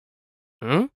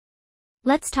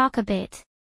 Let's talk a bit.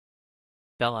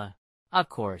 Bella. Of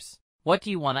course. What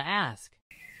do you want to ask?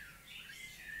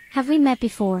 Have we met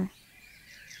before?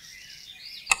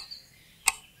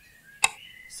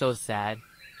 So sad.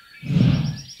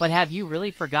 But have you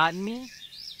really forgotten me?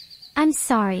 I'm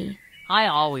sorry. I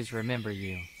always remember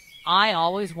you. I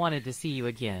always wanted to see you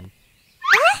again.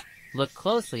 Look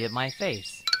closely at my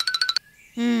face.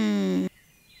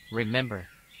 Remember.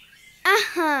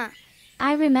 Uh-huh.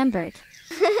 I remembered.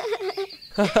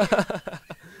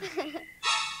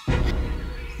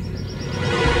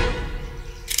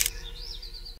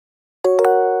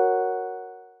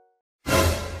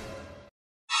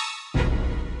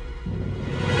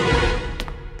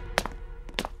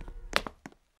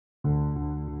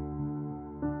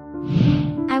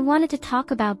 I wanted to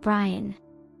talk about Brian.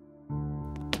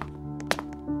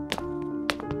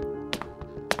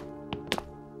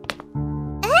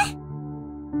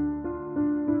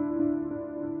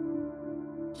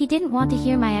 He didn't want to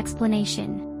hear my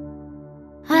explanation.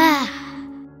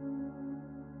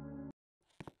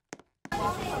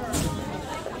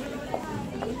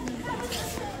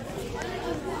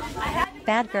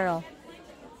 Bad girl.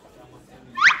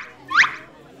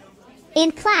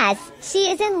 In class,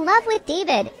 she is in love with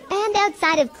David, and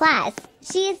outside of class,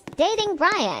 she is dating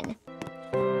Brian.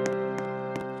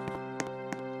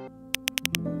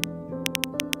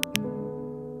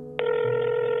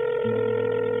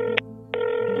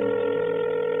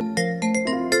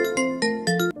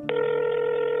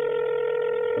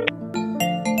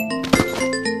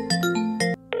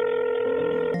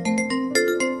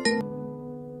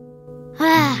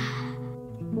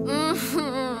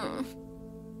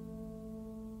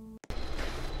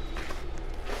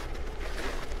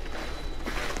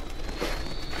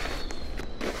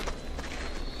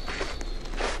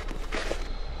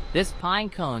 This pine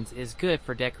cones is good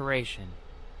for decoration.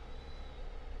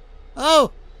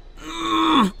 Oh!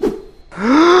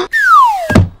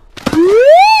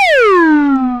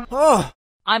 Oh!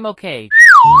 I'm okay.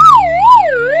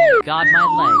 God, my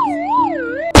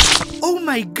legs. Oh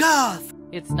my god!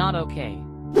 It's not okay.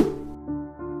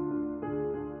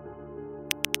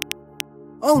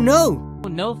 Oh no!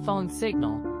 No phone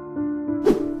signal.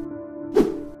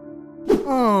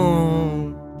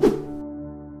 Oh.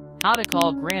 How to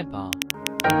call Grandpa.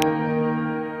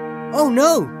 Oh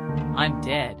no! I'm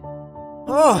dead.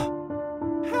 Oh!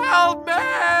 Help me!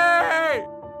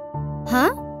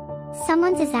 Huh?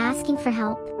 Someone is asking for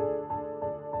help.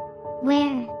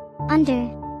 Where? Under.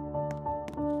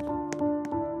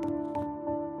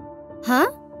 Huh?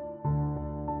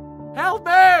 Help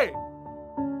me!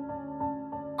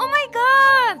 Oh my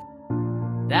god!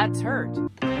 That's hurt.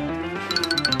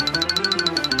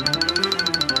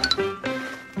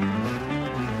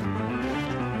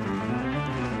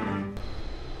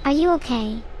 Are you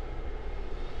okay?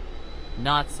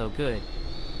 Not so good.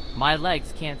 My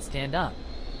legs can't stand up.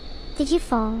 Did you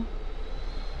fall?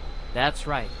 That's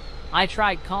right. I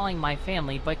tried calling my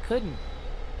family but couldn't.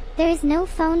 There is no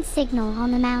phone signal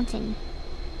on the mountain.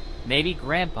 Maybe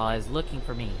Grandpa is looking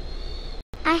for me.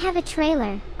 I have a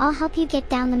trailer. I'll help you get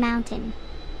down the mountain.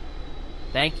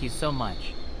 Thank you so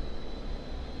much.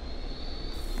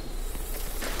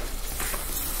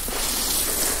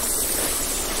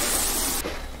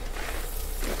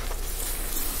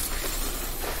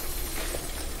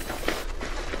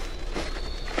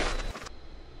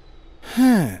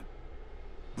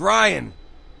 Brian!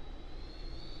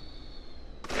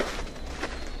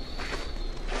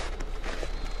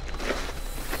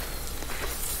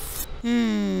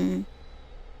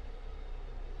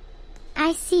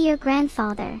 I see your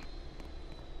grandfather.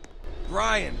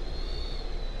 Brian!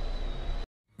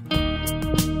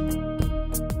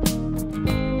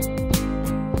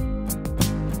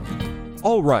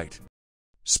 All right.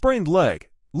 Sprained leg.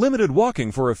 Limited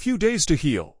walking for a few days to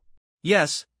heal.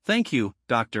 Yes, thank you,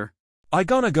 doctor. I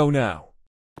gonna go now.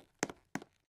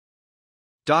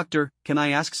 Doctor, can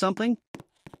I ask something?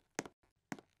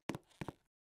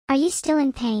 Are you still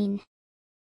in pain?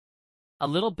 A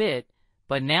little bit,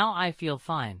 but now I feel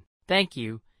fine. Thank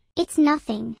you. It's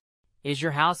nothing. Is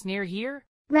your house near here?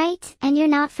 Right, and you're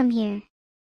not from here.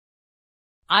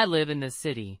 I live in the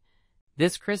city.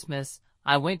 This Christmas,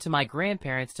 I went to my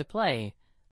grandparents to play.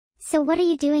 So what are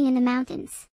you doing in the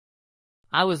mountains?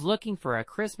 I was looking for a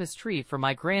Christmas tree for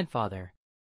my grandfather.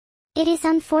 It is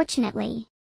unfortunately.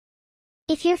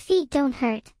 If your feet don't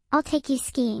hurt, I'll take you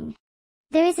skiing.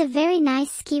 There is a very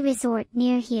nice ski resort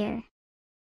near here.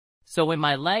 So when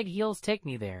my leg heals, take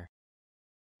me there.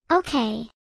 Okay.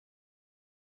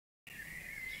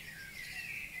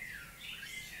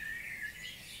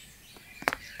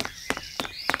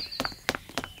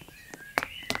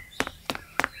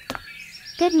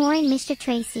 Good morning, Mr.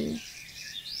 Tracy.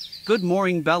 Good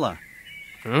morning, Bella.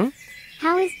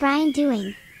 How is Brian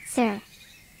doing, sir?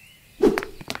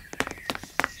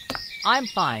 I'm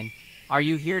fine. Are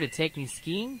you here to take me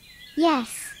skiing? Yes.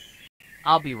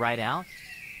 I'll be right out.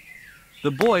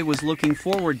 The boy was looking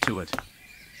forward to it.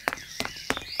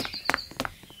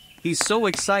 He's so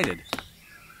excited.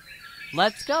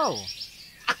 Let's go.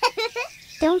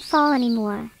 Don't fall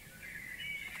anymore.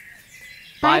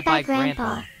 Bye-bye,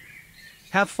 Grandpa.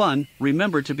 Have fun,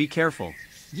 remember to be careful.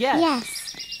 Yes. Yes.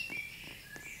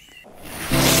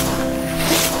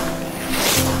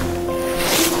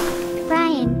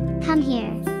 Brian, come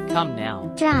here. Come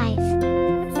now. Drive.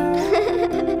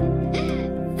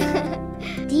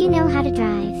 Do you know how to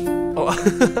drive? Oh.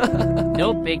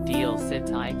 No big deal, sit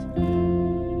tight.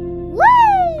 Woo!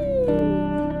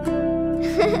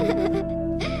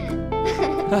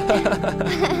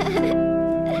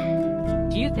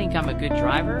 Do you think I'm a good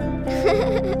driver?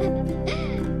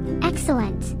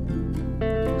 Excellent.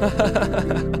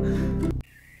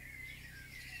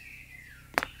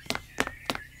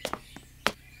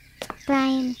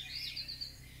 Brian.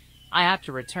 I have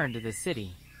to return to the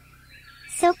city.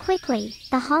 So quickly,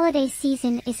 the holiday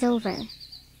season is over.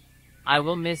 I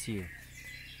will miss you.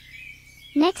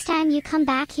 Next time you come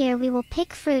back here, we will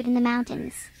pick fruit in the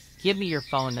mountains. Give me your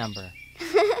phone number.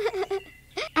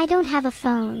 I don't have a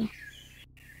phone.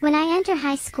 When I enter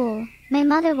high school, my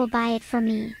mother will buy it for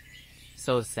me.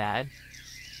 So sad.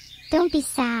 Don't be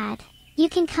sad. You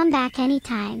can come back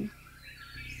anytime.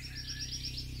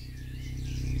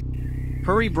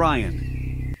 Hurry,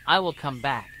 Brian. I will come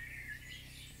back.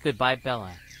 Goodbye,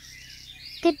 Bella.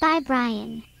 Goodbye,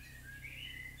 Brian.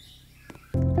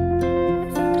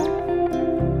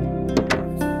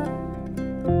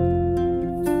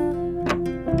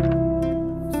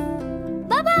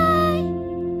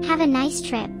 Bye-bye! Have a nice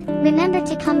trip. Remember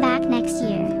to come back next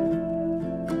year.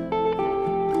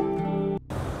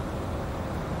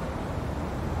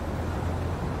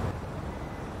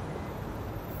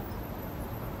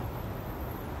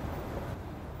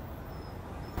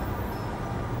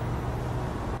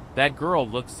 That girl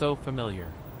looks so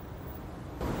familiar.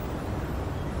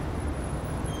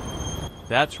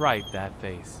 That's right, that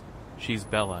face. She's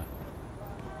Bella.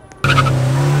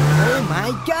 Oh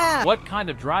my God! What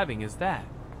kind of driving is that?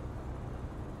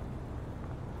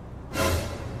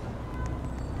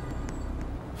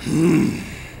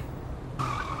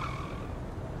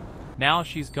 Now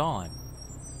she's gone.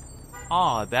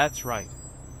 Ah, that's right.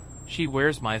 She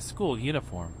wears my school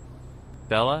uniform.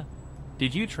 Bella,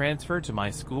 did you transfer to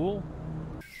my school?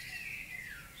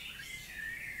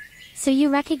 So you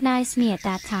recognized me at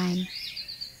that time.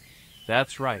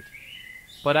 That's right.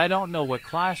 But I don't know what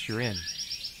class you're in.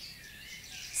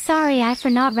 Sorry I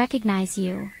for not recognize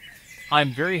you.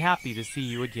 I'm very happy to see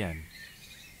you again.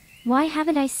 Why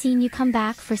haven't I seen you come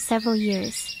back for several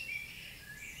years?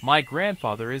 My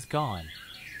grandfather is gone.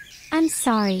 I'm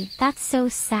sorry, that's so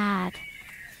sad.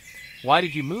 Why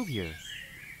did you move here?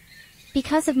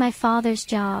 Because of my father's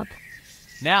job.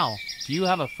 Now, do you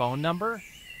have a phone number?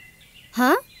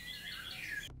 Huh?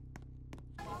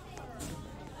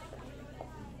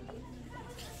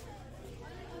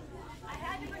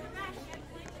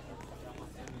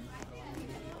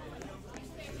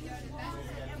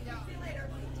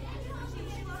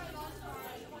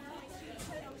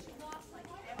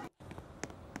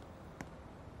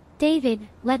 David,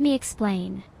 let me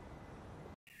explain.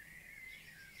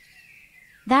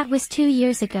 That was 2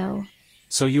 years ago.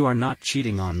 So you are not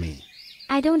cheating on me.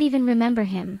 I don't even remember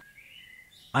him.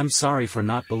 I'm sorry for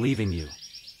not believing you.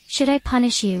 Should I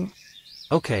punish you?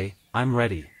 Okay, I'm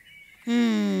ready.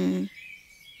 Give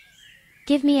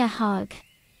me a hug.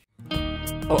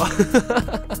 Oh.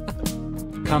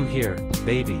 Come here,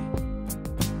 baby.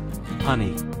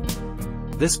 Honey.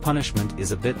 This punishment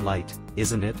is a bit light,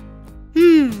 isn't it?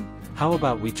 How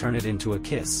about we turn it into a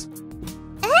kiss?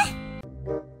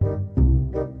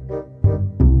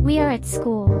 We are at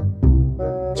school.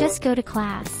 Just go to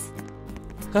class.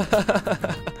 Huh?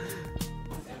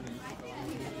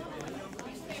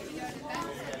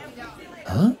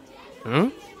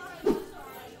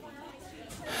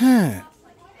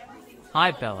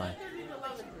 Hi, Bella.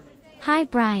 Hi,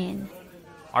 Brian.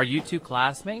 Are you two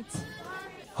classmates?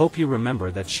 Hope you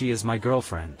remember that she is my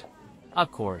girlfriend.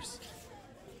 Of course.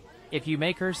 If you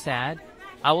make her sad,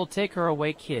 I will take her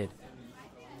away, kid.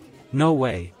 No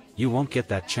way, you won't get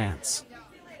that chance.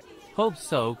 Hope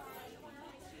so.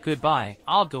 Goodbye,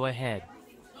 I'll go ahead.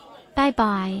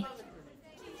 Bye-bye.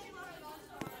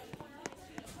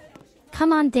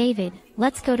 Come on, David,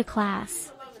 let's go to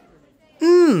class.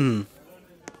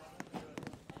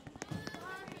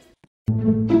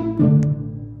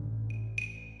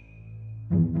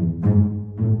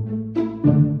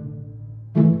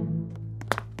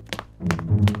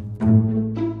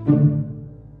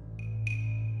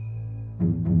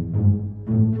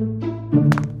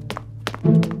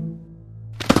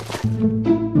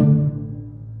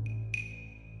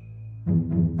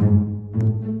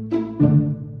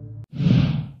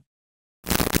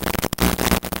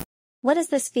 What is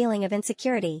this feeling of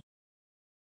insecurity?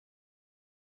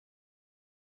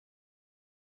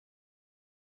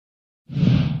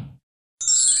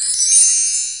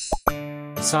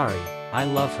 Sorry, I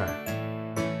love her.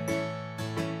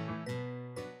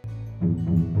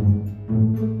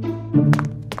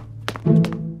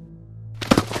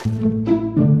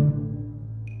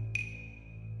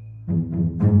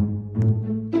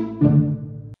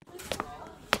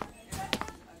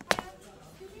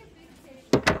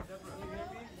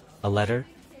 A letter?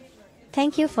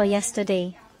 Thank you for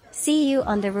yesterday. See you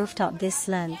on the rooftop this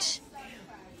lunch.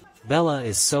 Bella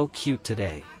is so cute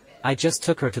today. I just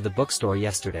took her to the bookstore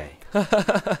yesterday.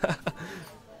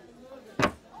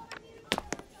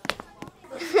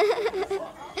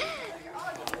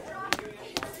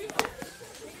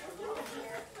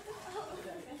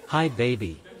 Hi,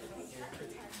 baby.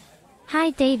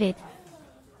 Hi, David.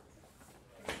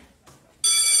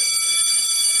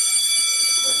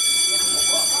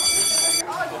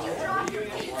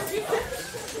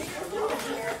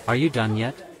 Are you done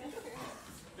yet?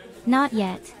 Not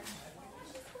yet.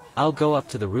 I'll go up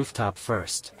to the rooftop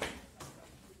first.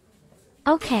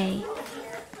 Okay.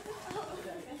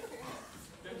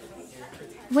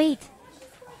 Wait.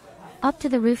 Up to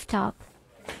the rooftop.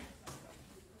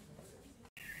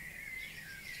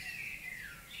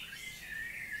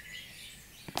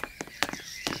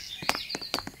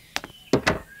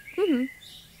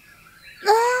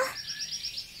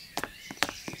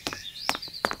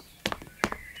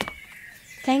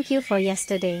 Thank you for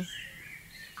yesterday.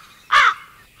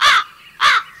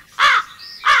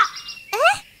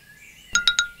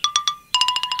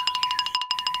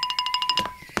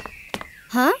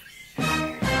 Huh?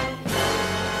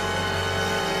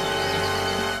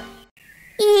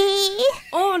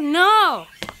 Oh no!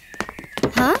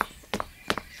 Huh?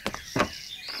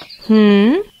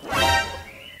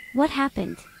 What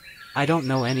happened? I don't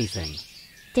know anything.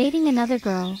 Dating another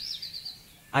girl.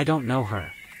 I don't know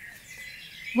her.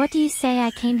 What do you say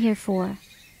I came here for?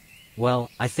 Well,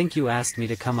 I think you asked me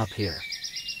to come up here.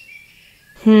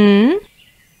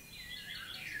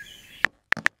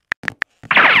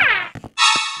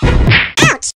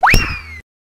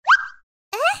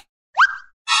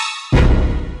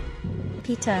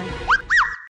 Peter.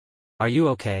 Are you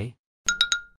okay?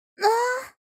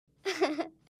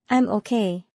 I'm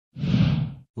okay.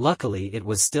 Luckily it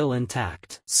was still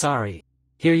intact. Sorry.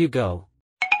 Here you go.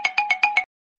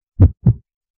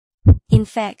 In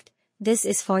fact, this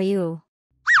is for you.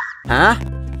 Huh?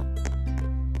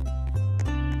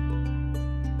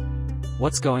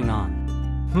 What's going on?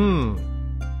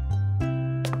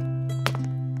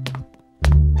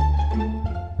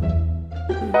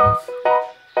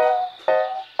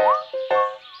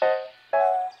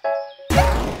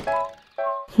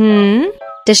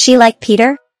 Does she like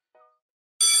Peter?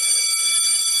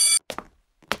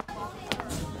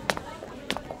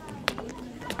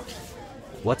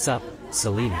 What's up,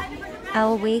 Selena?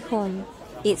 Our way home.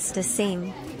 It's the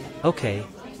same. Okay.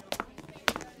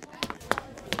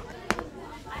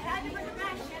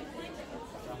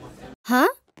 Huh?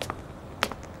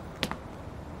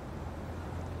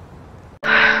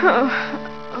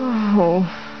 Oh.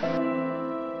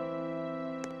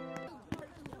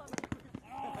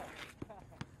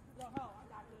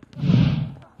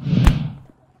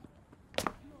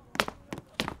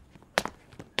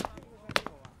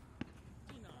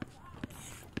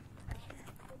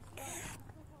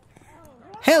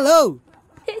 Hello!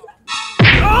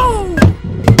 Oh!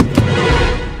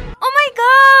 Oh my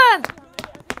god!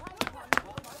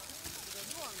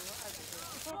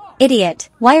 Idiot,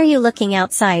 why are you looking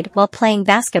outside while playing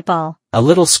basketball? A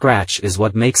little scratch is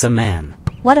what makes a man.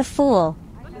 What a fool.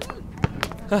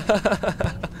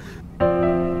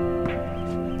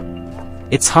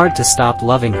 It's hard to stop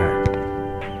loving her.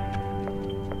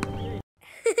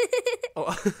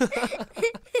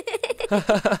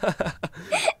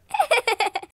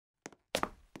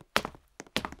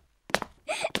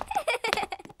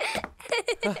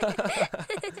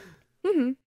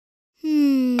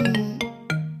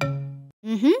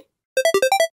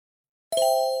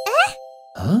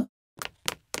 Huh?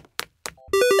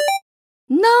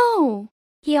 No!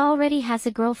 He already has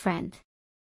a girlfriend.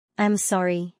 I'm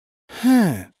sorry.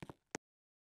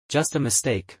 Just a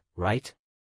mistake, right?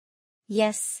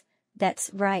 Yes, that's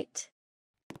right.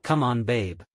 Come on,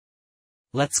 babe.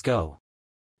 Let's go.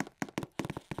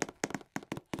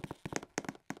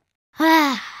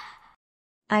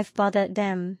 I've bothered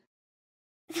them.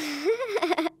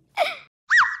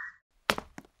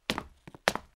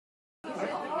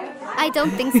 I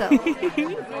don't think so.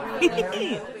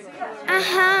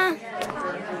 Uh-huh.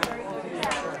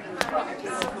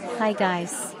 Hi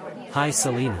guys. Hi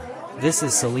Selena. This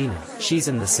is Selena. She's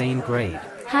in the same grade.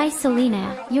 Hi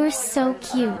Selena, you're so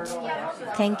cute.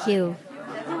 Thank you.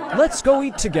 Let's go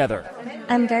eat together.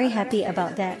 I'm very happy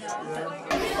about that.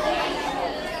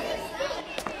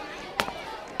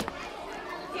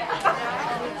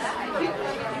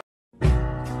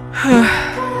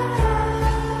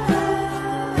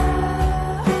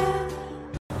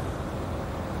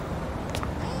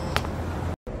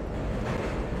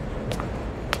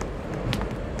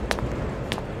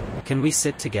 Can we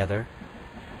sit together?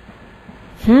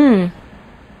 Ooh!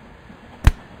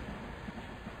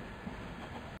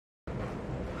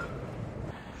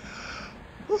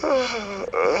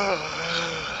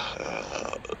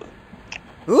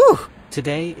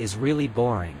 Today is really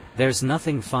boring. There's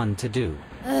nothing fun to do.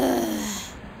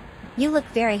 You look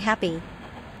very happy.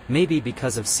 Maybe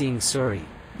because of seeing Suri.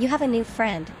 You have a new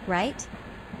friend, right?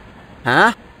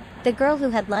 Huh? The girl who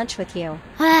had lunch with you.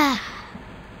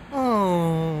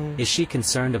 Oh. Is she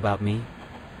concerned about me?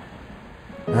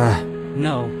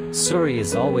 No, Suri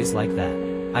is always like that.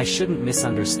 I shouldn't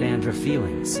misunderstand her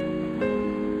feelings.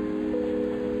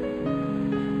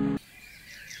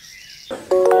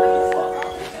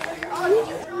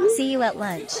 See you at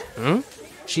lunch.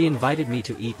 She invited me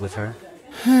to eat with her.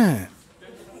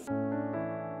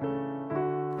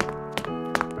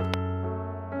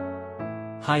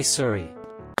 Hi Suri.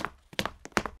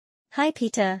 Hi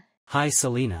Peter. Hi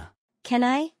Selena. Can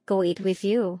I go eat with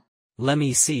you? Let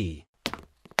me see.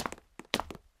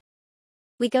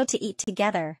 We go to eat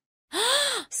together.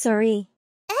 Sorry.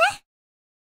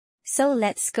 So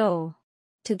let's go.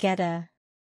 Together.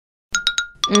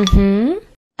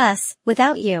 Us,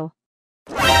 without you.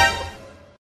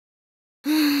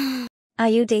 Are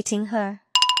you dating her?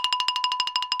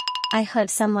 I heard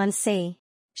someone say,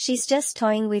 she's just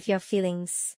toying with your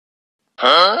feelings.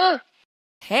 Huh?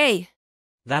 Hey.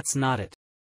 That's not it.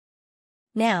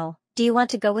 Now, do you want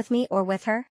to go with me or with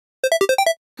her?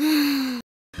 I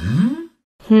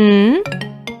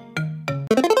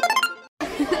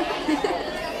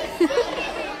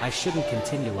shouldn't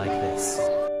continue like this.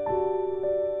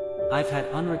 I've had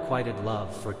unrequited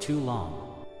love for too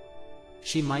long.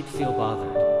 She might feel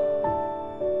bothered.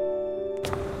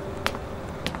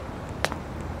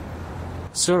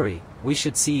 Suri, we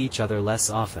should see each other less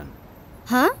often.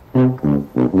 Huh?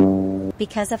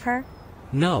 Because of her?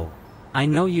 No. I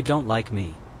know you don't like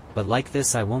me, but like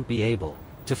this I won't be able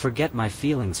to forget my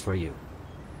feelings for you.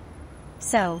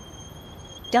 So,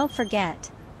 don't forget.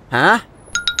 Huh?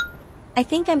 I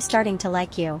think I'm starting to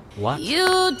like you. What?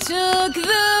 You took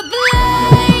the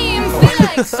blame. Feel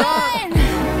like sun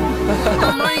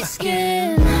on my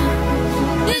skin.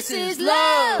 This is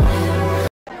love.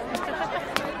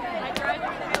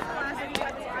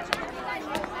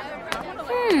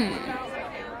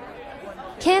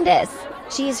 Candace.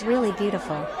 She is really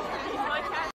beautiful.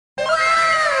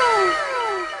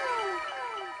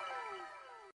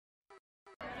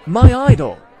 My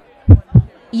idol.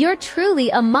 You're truly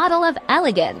a model of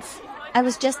elegance. I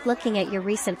was just looking at your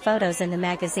recent photos in the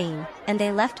magazine, and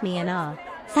they left me in awe.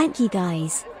 Thank you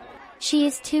guys. She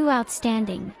is too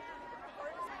outstanding.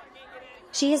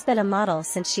 She has been a model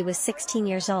since she was 16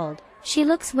 years old. She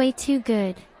looks way too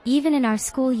good, even in our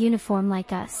school uniform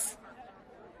like us.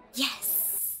 Yes.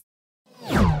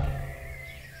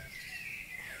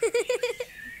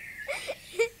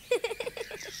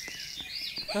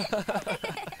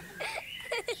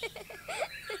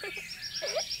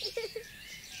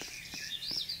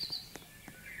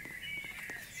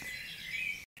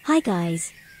 Hi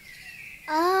guys.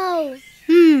 Oh.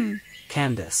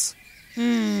 Candace.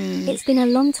 It's been a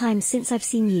long time since I've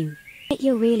seen you.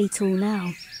 You're really tall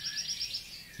now.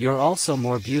 You're also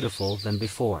more beautiful than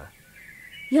before.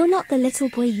 You're not the little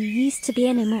boy you used to be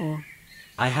anymore.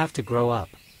 I have to grow up.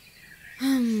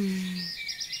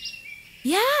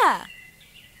 Yeah.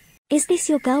 Is this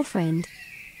your girlfriend?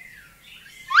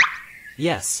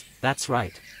 Yes, that's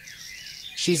right.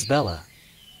 She's Bella.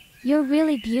 You're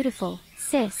really beautiful,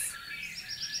 sis.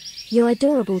 You're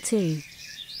adorable too.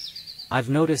 I've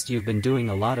noticed you've been doing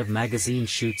a lot of magazine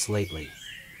shoots lately.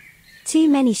 Too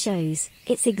many shows,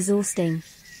 it's exhausting.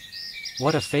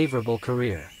 What a favorable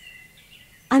career.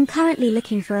 I'm currently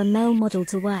looking for a male model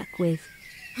to work with.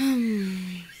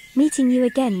 Meeting you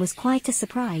again was quite a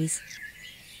surprise.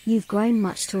 You've grown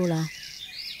much taller.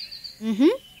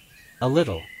 A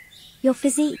little. Your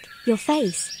physique, your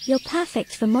face, you're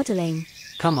perfect for modeling.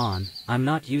 Come on, I'm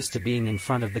not used to being in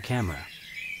front of the camera.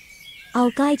 I'll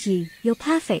guide you, you're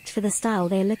perfect for the style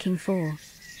they're looking for.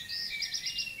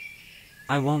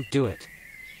 I won't do it.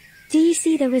 Do you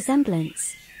see the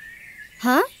resemblance?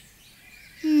 Huh?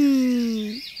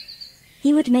 He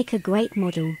would make a great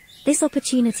model. This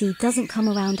opportunity doesn't come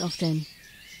around often.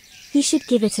 He should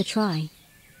give it a try.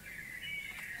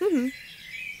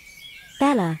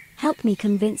 Bella, help me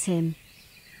convince him.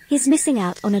 He's missing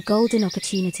out on a golden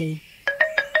opportunity.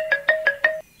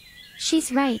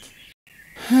 She's right.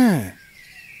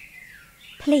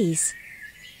 Please.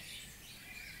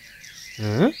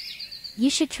 You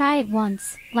should try it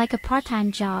once, like a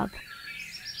part-time job.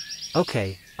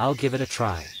 Okay, I'll give it a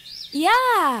try.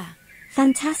 Yeah!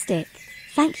 Fantastic.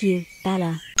 Thank you,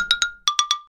 Bella.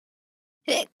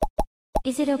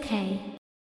 Is it okay?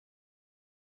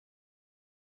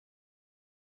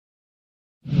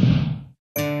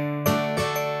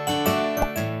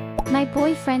 My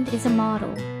boyfriend is a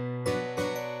model.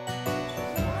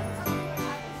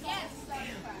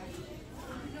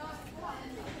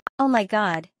 Oh my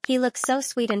god, he looks so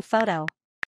sweet in photo.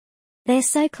 They're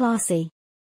so classy.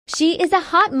 She is a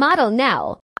hot model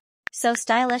now. So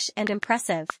stylish and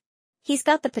impressive. He's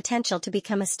got the potential to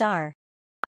become a star.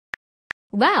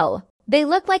 Wow, they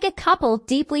look like a couple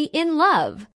deeply in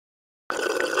love.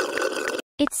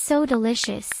 It's so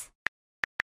delicious.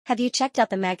 Have you checked out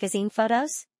the magazine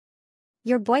photos?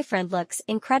 Your boyfriend looks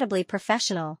incredibly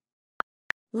professional.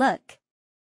 Look.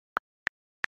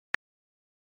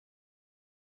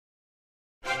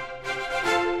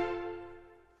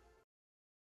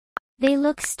 They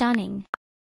look stunning.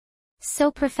 So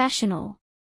professional.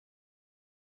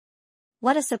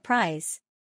 What a surprise.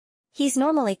 He's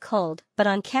normally cold, but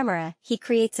on camera, he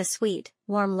creates a sweet,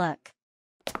 warm look.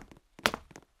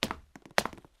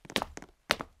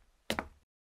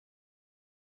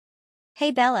 Hey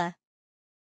Bella.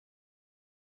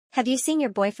 Have you seen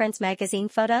your boyfriend's magazine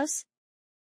photos?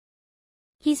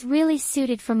 He's really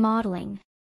suited for modeling.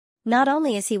 Not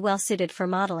only is he well suited for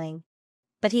modeling,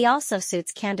 but he also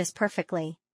suits Candace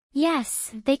perfectly.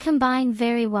 Yes, they combine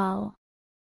very well.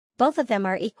 Both of them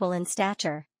are equal in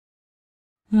stature.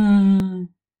 Hmm.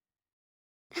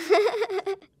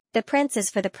 The prince is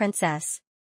for the princess.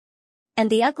 And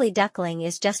the ugly duckling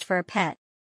is just for a pet.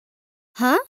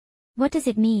 Huh? What does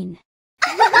it mean?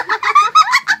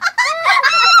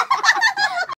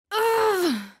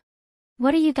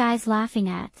 What are you guys laughing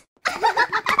at?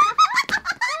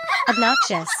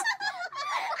 Obnoxious.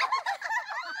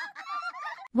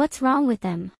 What's wrong with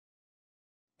them?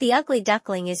 The ugly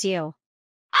duckling is you.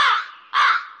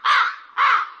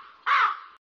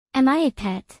 Am I a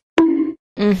pet?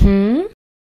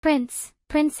 Prince,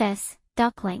 princess,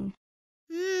 duckling.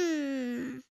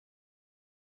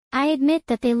 I admit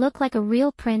that they look like a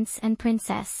real prince and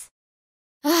princess.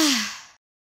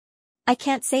 I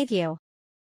can't save you.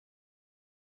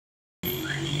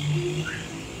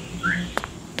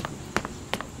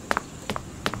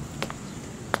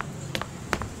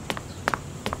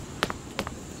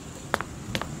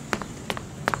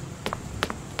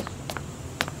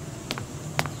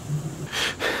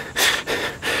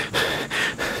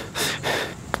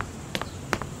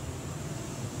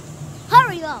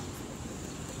 Hurry up!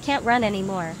 Can't run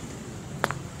anymore.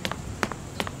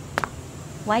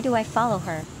 Why do I follow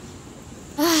her?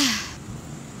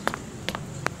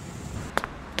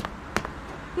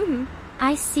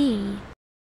 I see.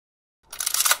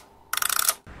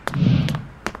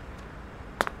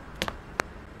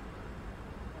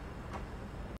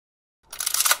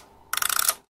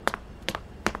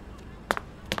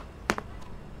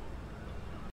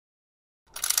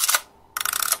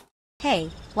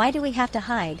 Hey, why do we have to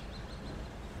hide?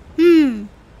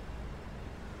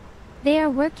 They are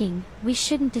working, we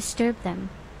shouldn't disturb them.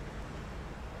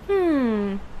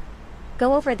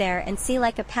 Go over there and see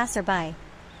like a passerby.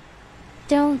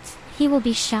 Don't, he will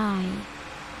be shy.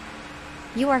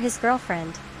 You are his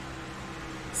girlfriend.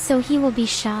 So he will be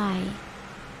shy.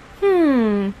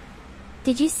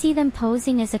 Did you see them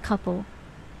posing as a couple?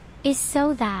 Is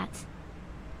so that.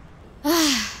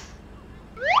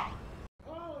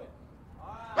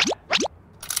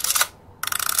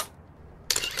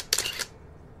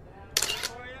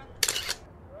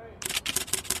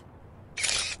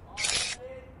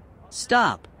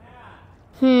 Stop.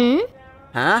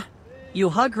 Huh? You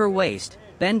hug her waist,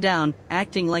 bend down,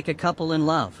 acting like a couple in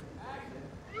love.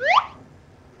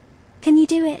 Can you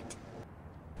do it?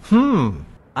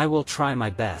 I will try my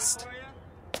best.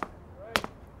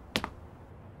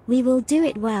 We will do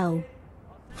it well.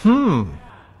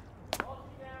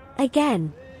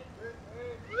 Again.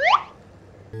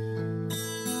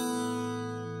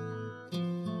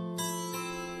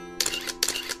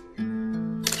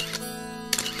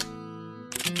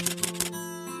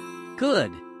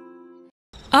 Good.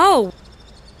 Oh!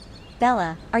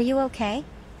 Bella, are you okay?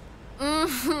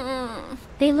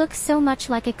 They look so much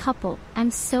like a couple,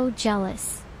 I'm so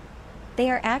jealous.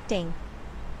 They are acting.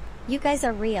 You guys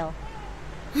are real.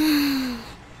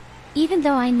 Even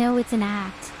though I know it's an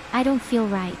act, I don't feel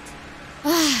right.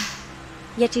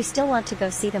 Yet you still want to go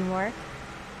see them work?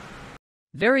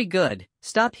 Very good.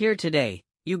 Stop here today.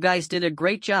 You guys did a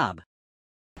great job.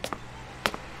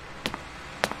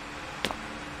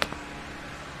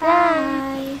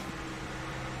 Bye.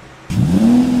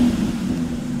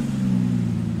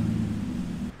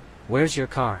 Where's your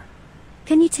car?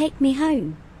 Can you take me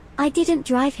home? I didn't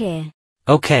drive here.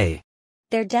 Okay.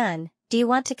 They're done. Do you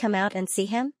want to come out and see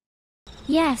him?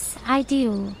 Yes, I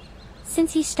do.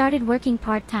 Since he started working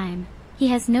part-time, he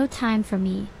has no time for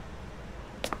me.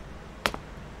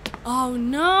 Oh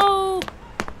no!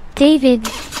 David.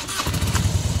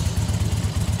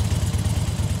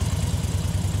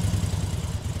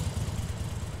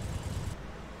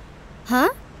 Huh?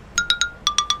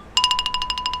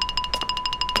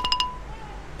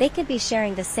 They could be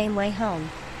sharing the same way home.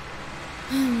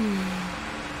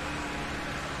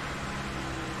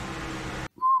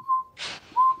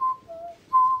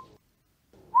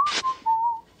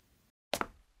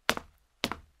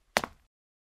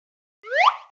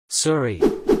 Sorry.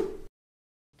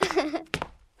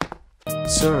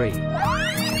 Sorry.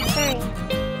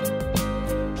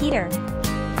 Peter.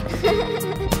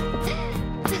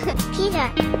 Peter.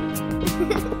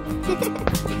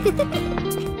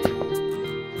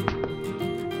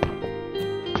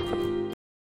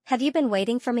 Have you been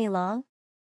waiting for me long?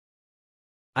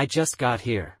 I just got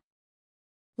here.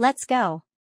 Let's go.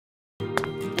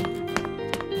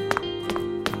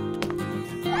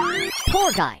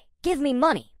 Poor guy. Give me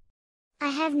money. I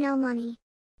have no money.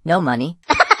 No money?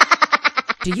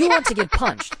 Do you want to get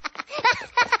punched?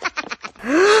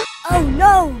 Oh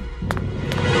no!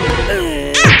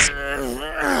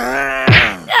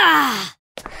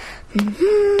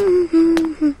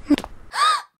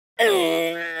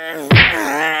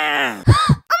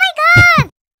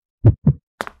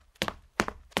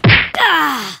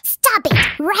 Ah! Stop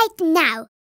it right now.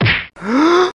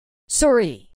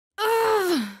 Sorry.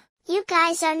 You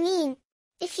guys are mean.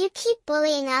 If you keep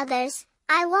bullying others,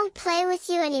 I won't play with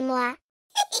you anymore.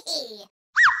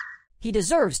 He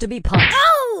deserves to be punched.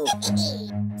 Oh!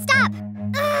 Stop!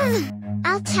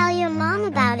 I'll tell your mom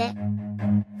about it.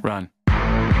 Run.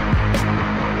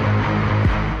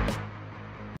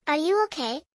 Are you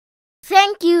okay?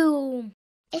 Thank you.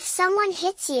 If someone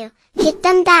hits you, hit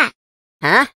them back.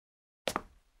 Huh?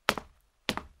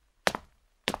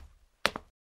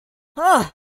 Oh!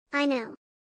 I know.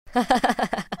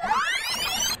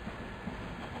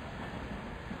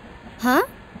 Huh?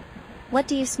 What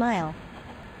do you smile?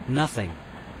 Nothing.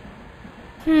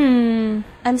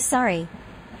 I'm sorry.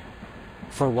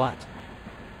 For what?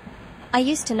 I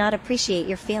used to not appreciate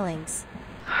your feelings.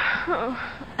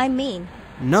 I mean.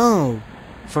 No!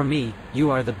 For me, you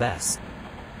are the best.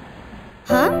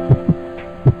 Huh?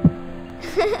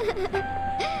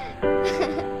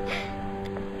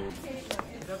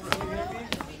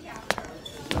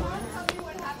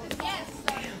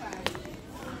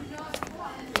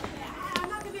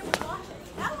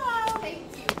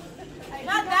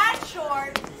 Not that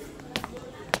short.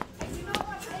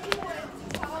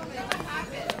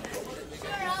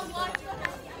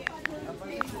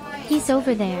 He's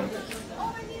over there.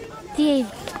 D.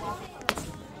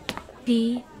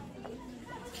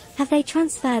 Have they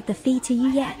transferred the fee to you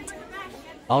yet?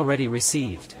 Already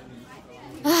received.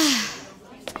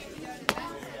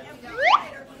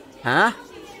 Huh?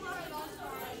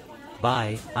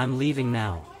 Bye, I'm leaving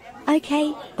now.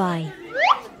 Okay, bye.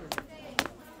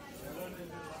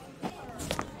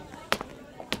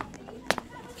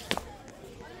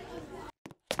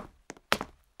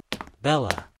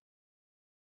 Bella.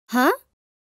 Huh?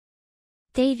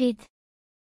 David.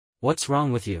 What's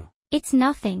wrong with you? It's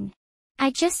nothing. I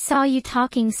just saw you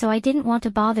talking, so I didn't want to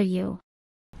bother you.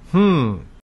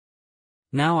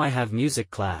 Now I have music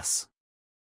class.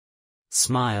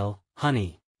 Smile,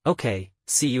 honey. Okay,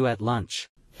 see you at lunch.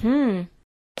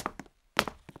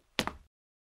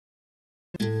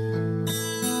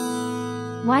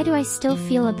 Why do I still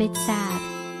feel a bit sad?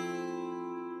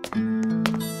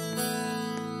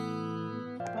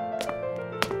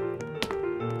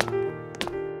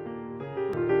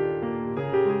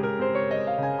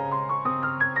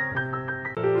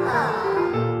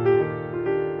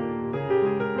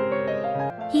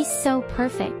 He's so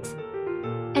perfect.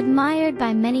 Admired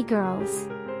by many girls.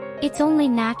 It's only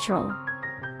natural.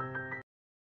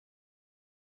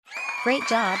 Great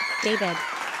job, David.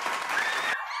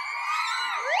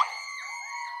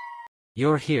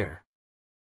 You're here.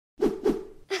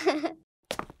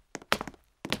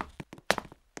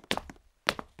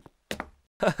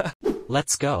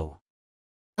 Let's go.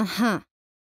 Uh-huh.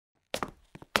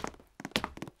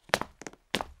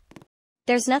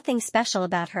 There's nothing special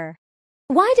about her.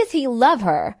 Why does he love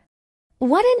her?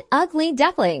 What an ugly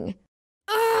duckling.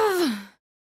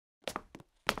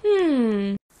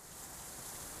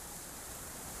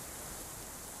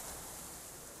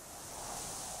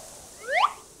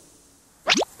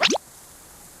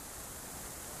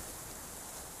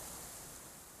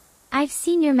 I've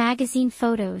seen your magazine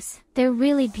photos. They're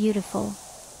really beautiful.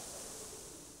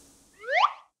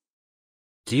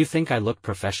 Do you think I look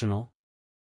professional?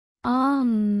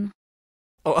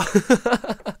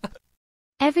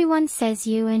 Everyone says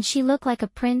you and she look like a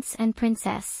prince and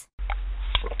princess.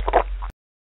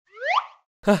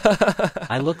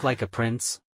 I look like a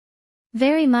prince?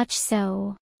 Very much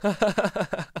so.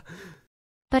 But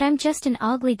I'm just an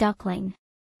ugly duckling.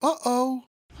 Uh-oh.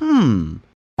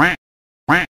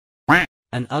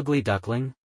 An ugly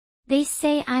duckling? They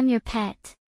say I'm your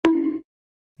pet.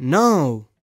 No.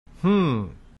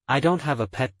 I don't have a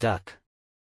pet duck.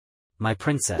 My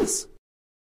princess.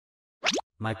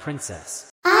 My princess.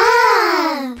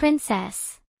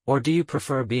 Princess. Or do you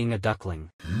prefer being a duckling?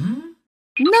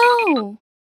 No!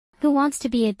 Who wants to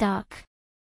be a duck?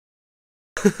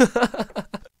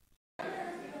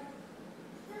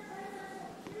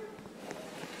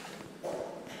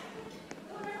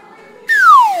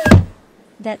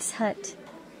 That's hot.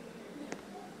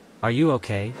 Are you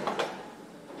okay?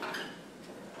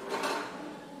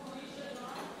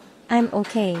 I'm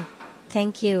okay.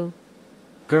 Thank you.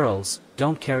 Girls,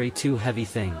 don't carry too heavy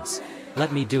things.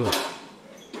 Let me do it.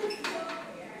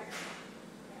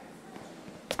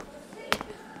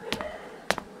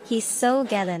 He's so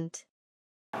gallant.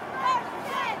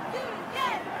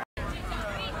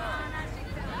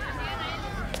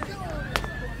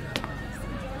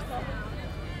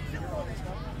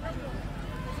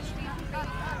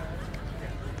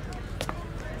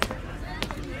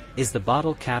 Is the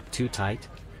bottle cap too tight?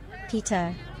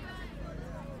 Peter.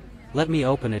 Let me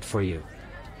open it for you.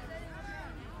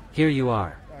 Here you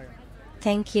are.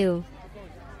 Thank you.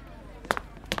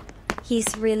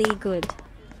 He's really good.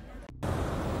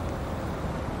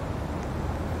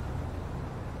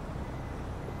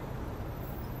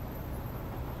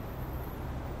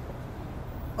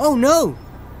 Oh no!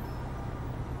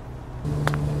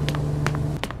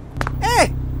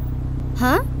 Hey!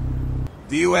 Huh?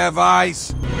 Do you have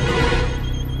eyes?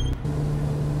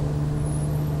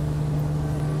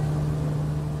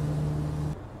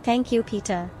 Thank you,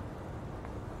 Peter.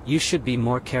 You should be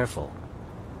more careful.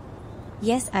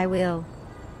 Yes, I will.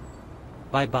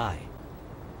 Bye-bye.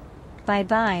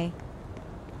 Bye-bye.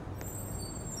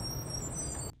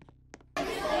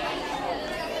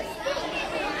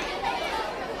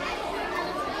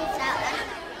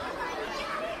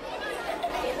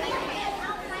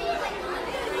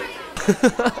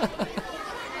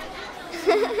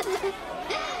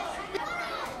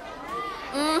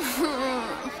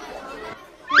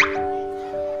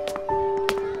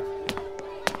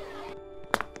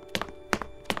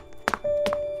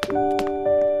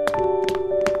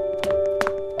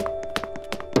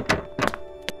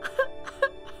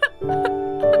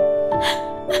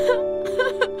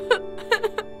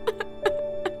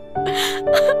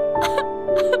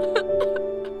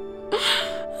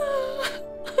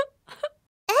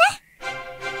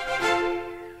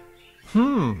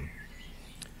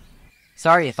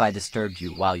 Sorry if I disturbed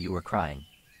you while you were crying.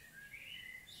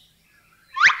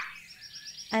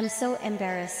 I'm so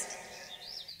embarrassed.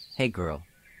 Hey girl,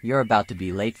 you're about to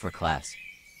be late for class.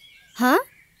 Huh?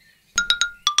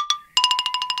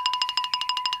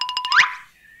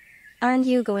 Aren't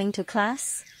you going to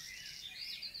class?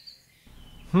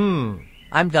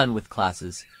 I'm done with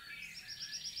classes.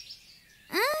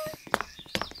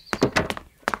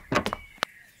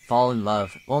 Fall in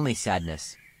love, only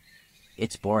sadness.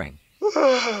 It's boring.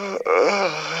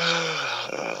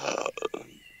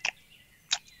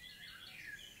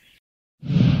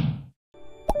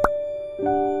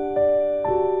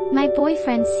 My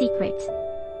boyfriend's secret.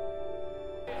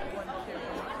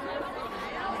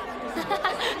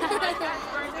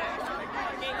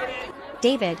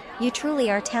 David, you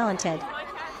truly are talented.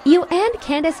 You and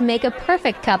Candace make a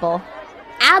perfect couple.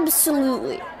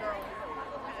 Absolutely.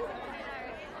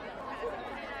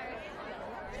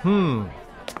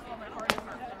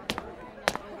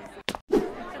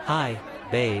 Hi,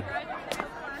 babe.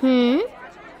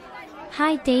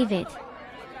 Hi, David.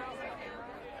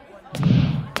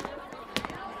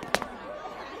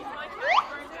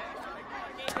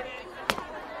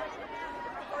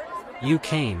 You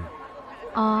came.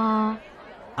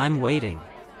 I'm waiting.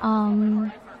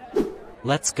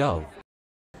 Let's go.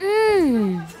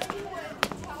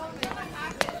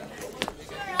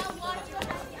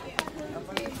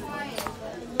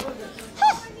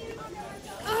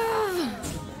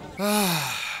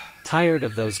 Tired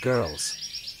of those girls.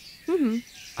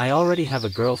 I already have a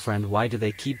girlfriend, why do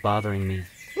they keep bothering me?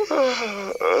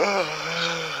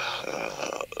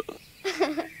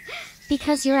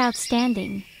 Because you're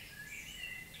outstanding.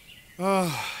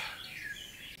 Why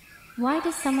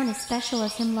does someone as special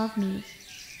as him love me?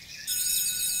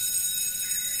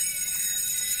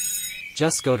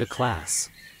 Just go to class.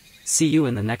 See you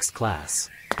in the next class.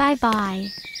 Bye-bye.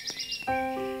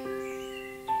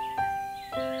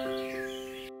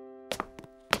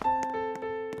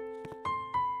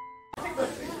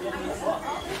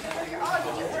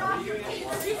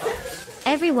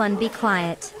 Everyone be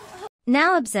quiet.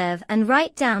 Now observe and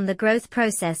write down the growth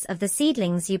process of the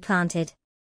seedlings you planted.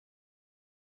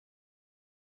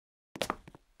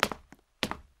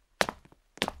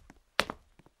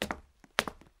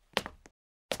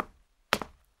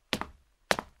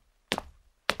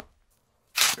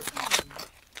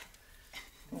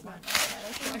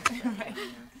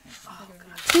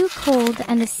 Too cold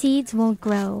and the seeds won't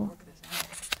grow.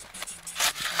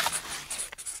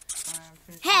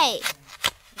 Hey!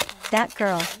 That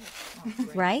girl,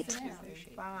 right?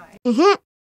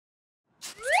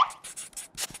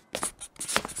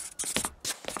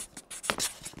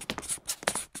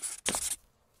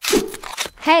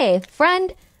 Hey,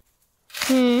 friend.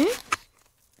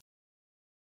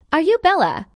 Are you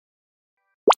Bella?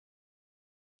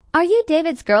 Are you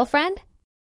David's girlfriend?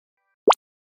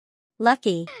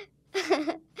 Lucky.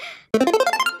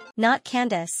 Not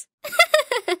Candace.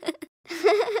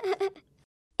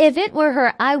 If it were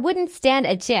her, I wouldn't stand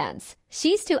a chance.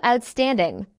 She's too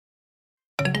outstanding.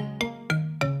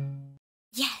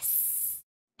 Yes!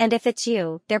 And if it's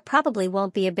you, there probably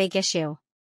won't be a big issue.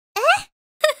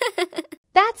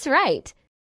 That's right.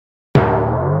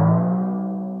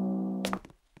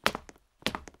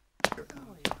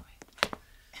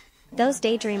 Those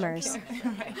daydreamers.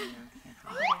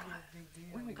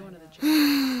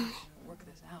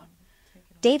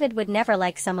 David would never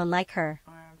like someone like her.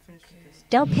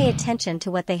 Don't pay attention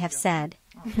to what they have said.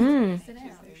 Am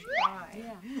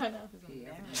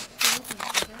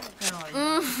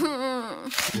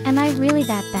I really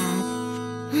that bad?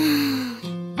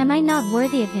 Am I not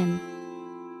worthy of him?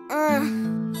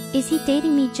 Is he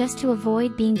dating me just to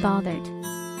avoid being bothered?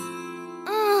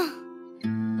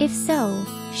 If so,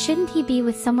 shouldn't he be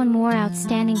with someone more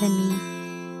outstanding than me?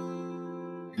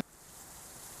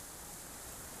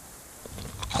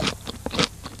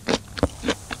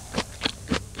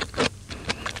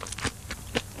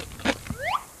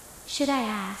 Should I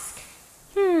ask?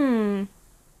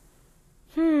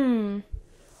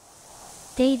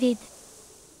 David.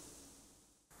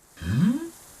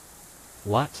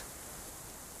 What?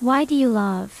 Why do you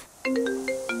love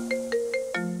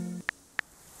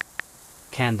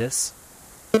Candace?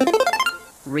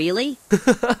 Really?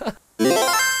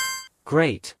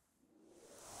 Great.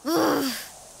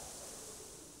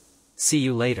 See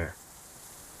you later.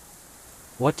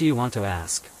 What do you want to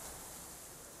ask?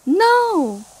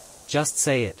 No! Just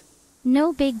say it.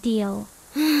 No big deal.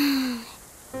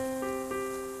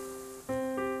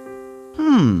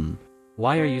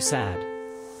 Why are you sad?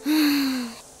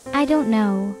 I don't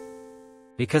know.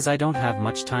 Because I don't have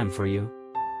much time for you.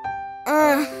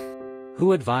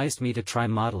 Who advised me to try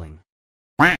modeling?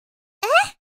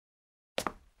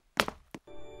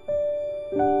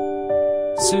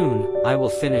 Soon, I will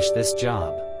finish this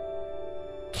job.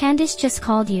 Candace just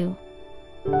called you.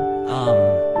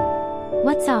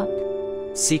 What's up?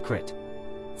 Secret.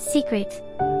 Secret.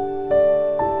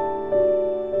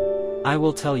 I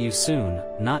will tell you soon,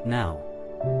 not now.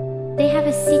 They have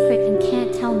a secret and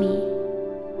can't tell me.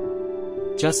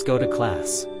 Just go to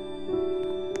class.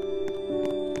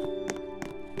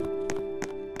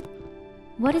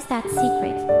 What is that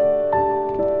secret?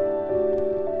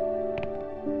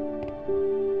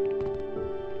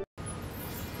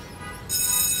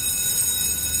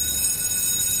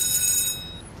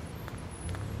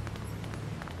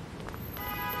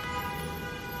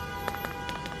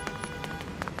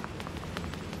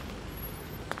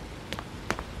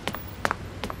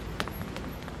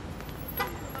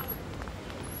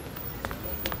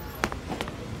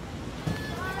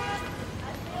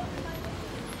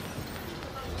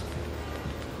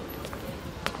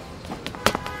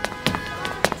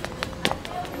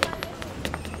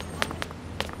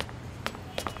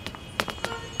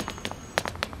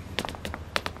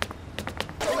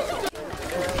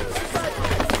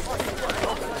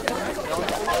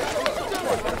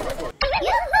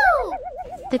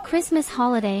 The Christmas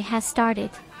holiday has started.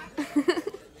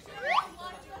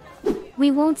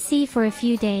 We won't see for a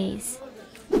few days.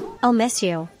 I'll miss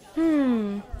you.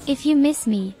 If you miss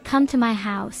me, come to my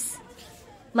house.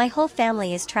 My whole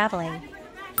family is traveling.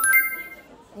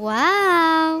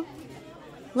 Wow.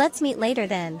 Let's meet later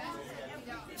then.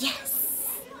 Yes.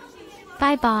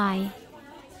 Bye-bye.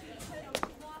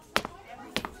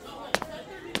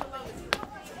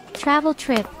 Travel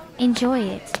trip, enjoy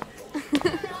it.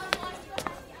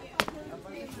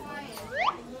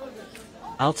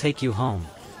 I'll take you home.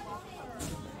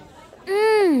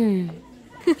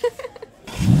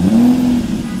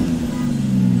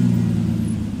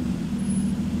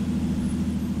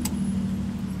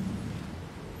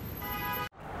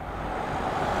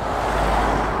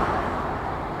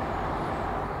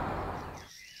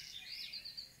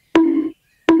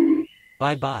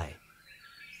 Bye-bye.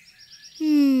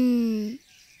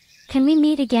 Can we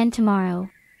meet again tomorrow?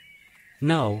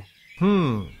 No.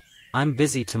 I'm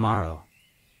busy tomorrow.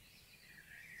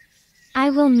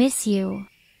 I will miss you.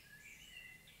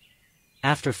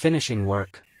 After finishing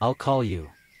work, I'll call you.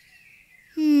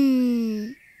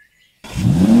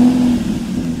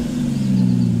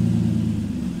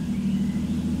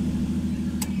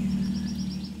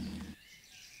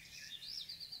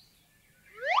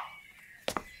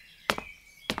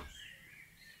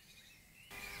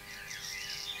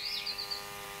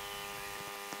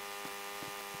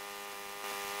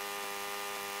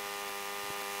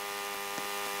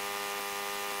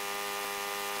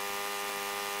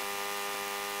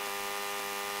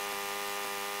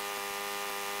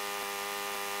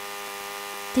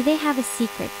 Do they have a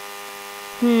secret?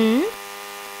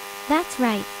 That's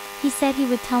right. He said he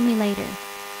would tell me later.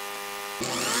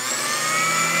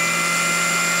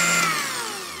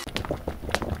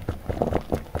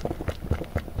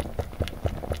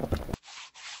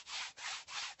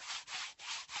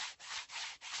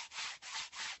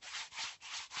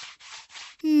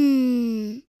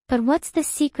 But what's the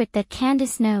secret that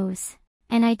Candace knows,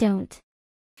 and I don't?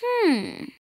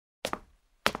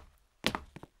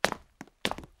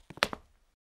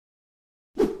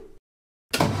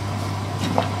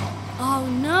 Oh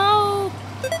no!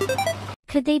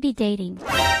 Could they be dating?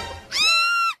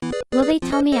 Will they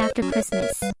tell me after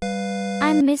Christmas?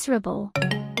 I'm miserable.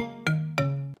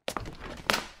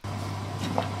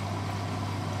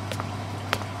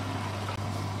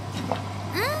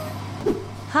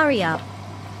 Hurry up.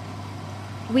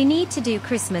 We need to do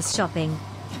Christmas shopping.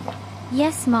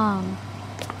 Yes, Mom.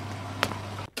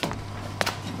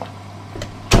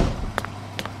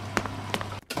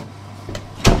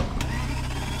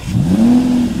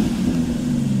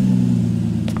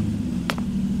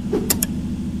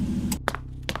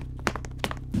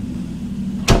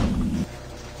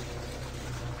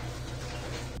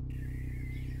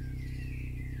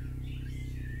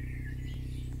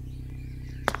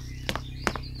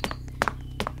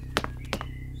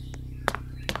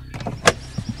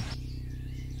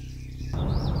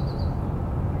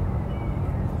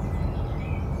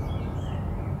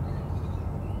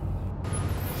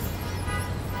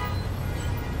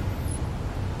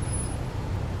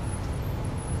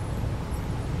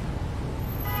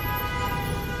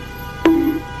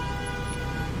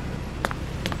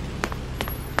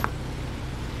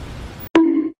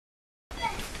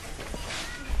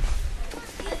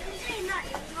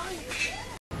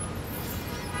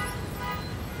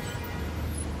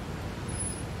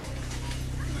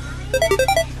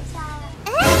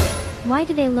 Why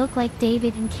do they look like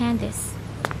David and Candace?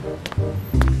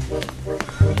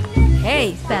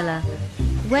 Hey, fella.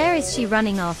 Where is she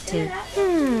running off to?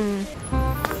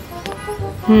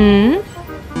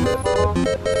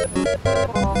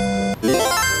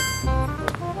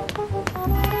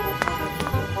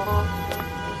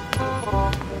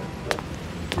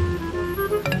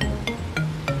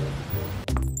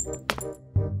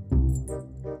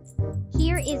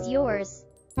 Here is yours.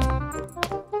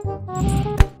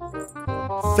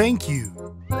 Thank you.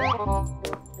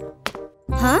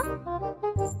 Huh?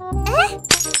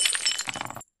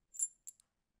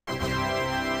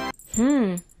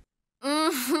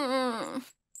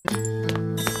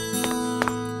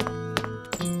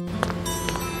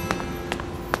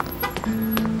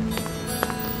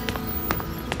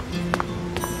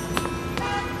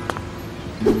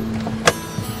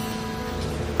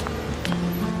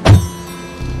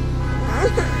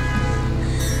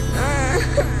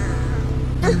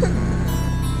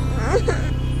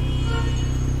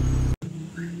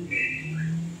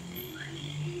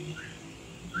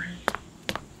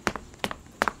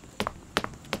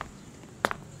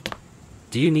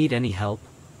 Do you need any help?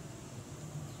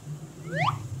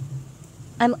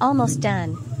 I'm almost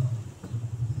done.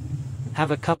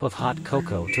 Have a cup of hot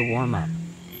cocoa to warm up.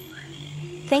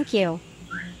 Thank you.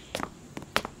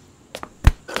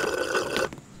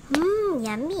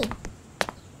 Yummy.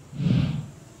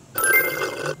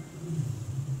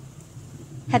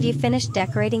 Have you finished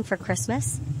decorating for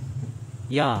Christmas?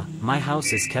 Yeah, my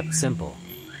house is kept simple.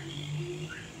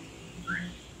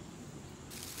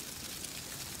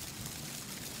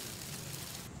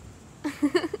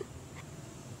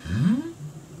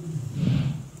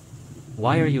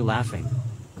 Why are you laughing?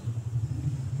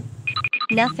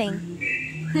 Nothing.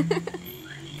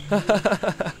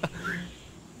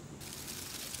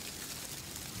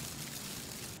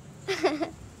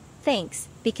 Thanks,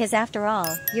 because after all,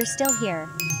 you're still here.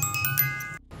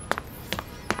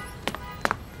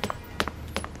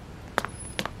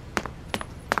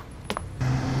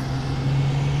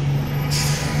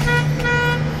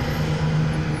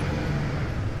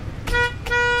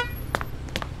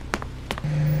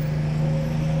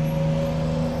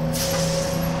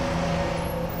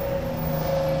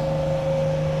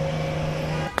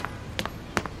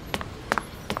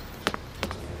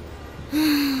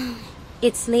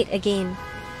 It's late again.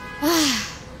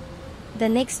 The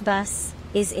next bus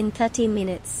is in 30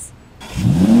 minutes.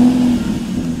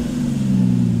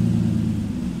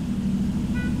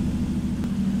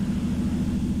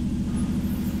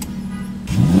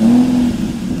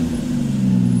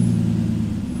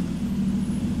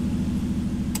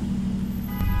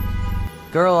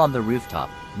 Girl on the rooftop,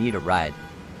 need a ride.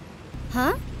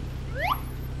 Huh?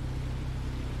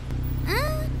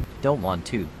 Don't want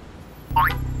to.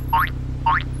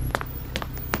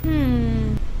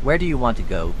 Where do you want to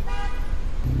go?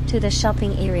 To the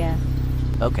shopping area.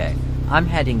 Okay, I'm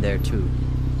heading there too.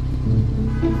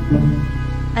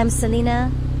 I'm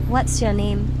Selena. What's your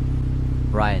name?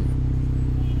 Brian.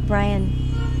 Brian.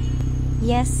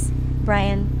 Yes,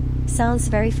 Brian. Sounds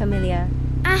very familiar.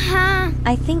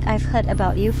 I think I've heard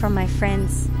about you from my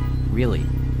friends. Really?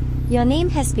 Your name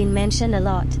has been mentioned a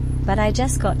lot, but I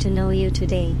just got to know you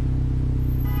today.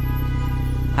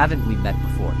 Haven't we met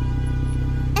before?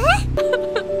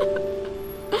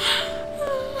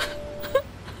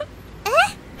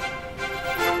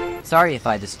 Sorry if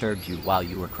I disturbed you while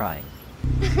you were crying.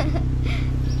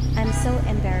 I'm so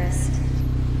embarrassed.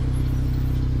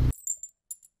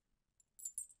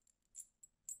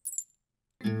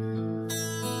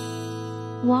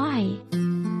 Why?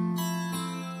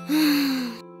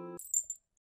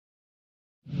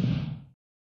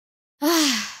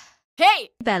 Hey!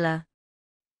 Bella.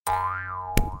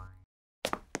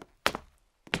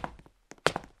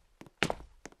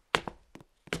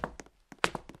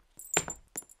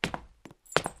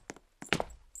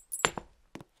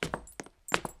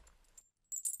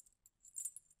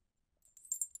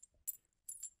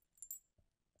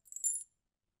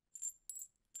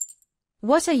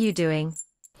 What are you doing?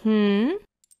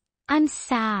 I'm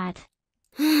sad.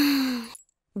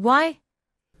 Why?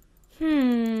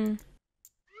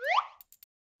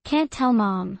 Can't tell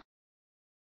Mom.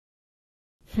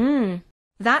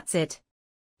 That's it.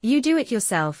 You do it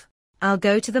yourself. I'll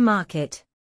go to the market.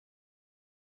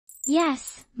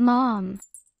 Yes, Mom.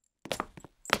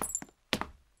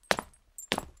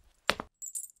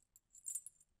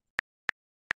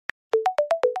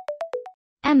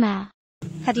 Emma.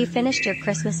 Have you finished your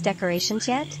Christmas decorations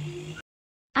yet?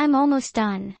 I'm almost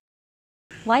done.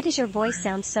 Why does your voice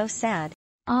sound so sad?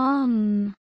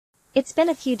 It's been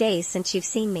a few days since you've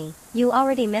seen me. You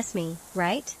already miss me,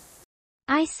 right?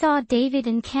 I saw David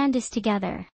and Candace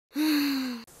together.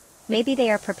 Maybe they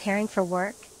are preparing for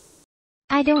work?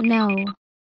 I don't know.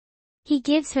 He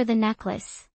gives her the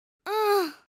necklace.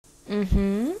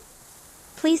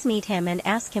 Please meet him and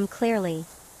ask him clearly.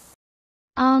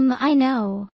 I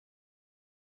know.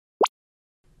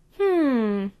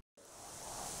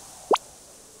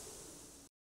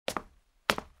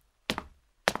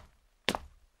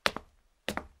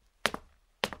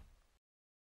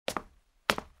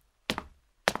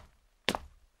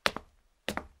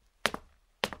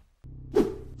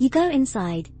 You go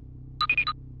inside.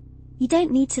 You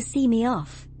don't need to see me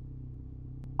off.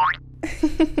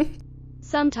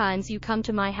 Sometimes you come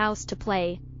to my house to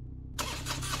play.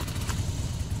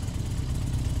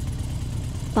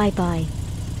 Bye-bye.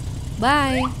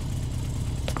 Bye.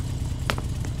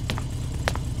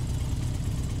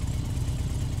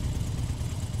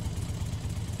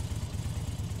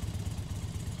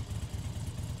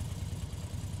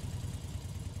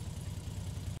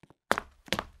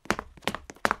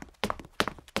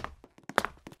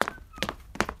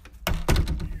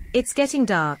 It's getting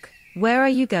dark. Where are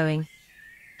you going?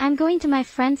 I'm going to my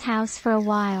friend's house for a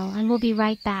while and we'll be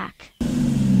right back.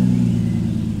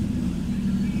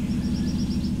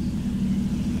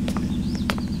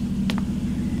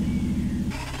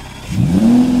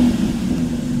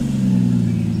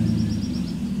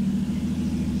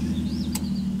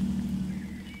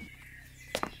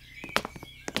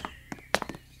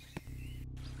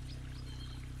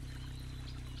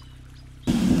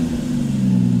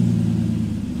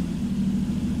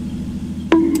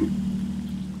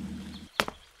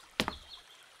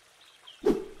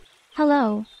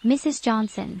 Hello, Mrs.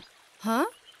 Johnson. Huh?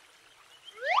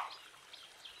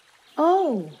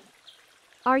 Oh.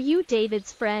 Are you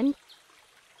David's friend?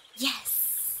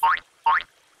 Yes.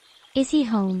 Is he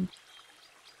home?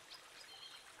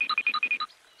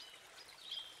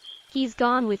 He's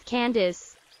gone with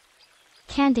Candace.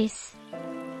 Candace.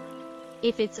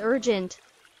 If it's urgent,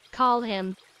 call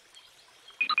him.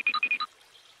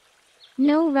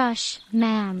 No rush,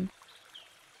 ma'am.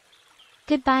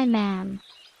 Goodbye, ma'am.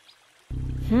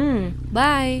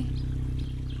 Bye.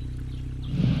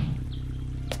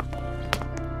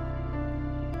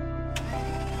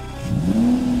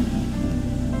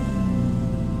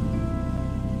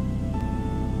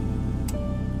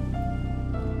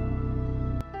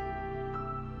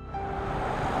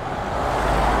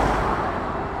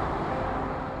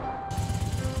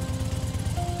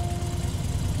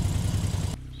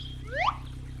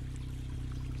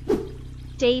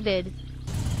 David.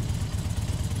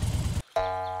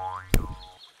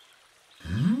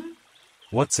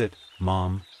 What's it,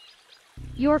 Mom?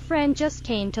 Your friend just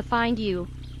came to find you.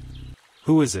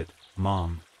 Who is it,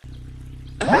 Mom?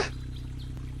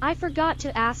 I forgot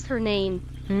to ask her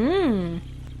name.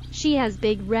 She has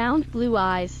big round blue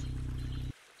eyes.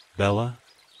 Bella?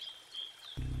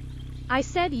 I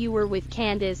said you were with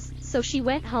Candace, so she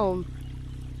went home.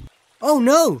 Oh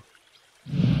no!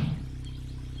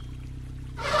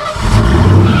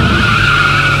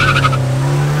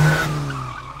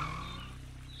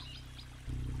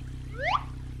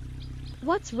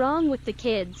 What's wrong with the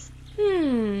kids?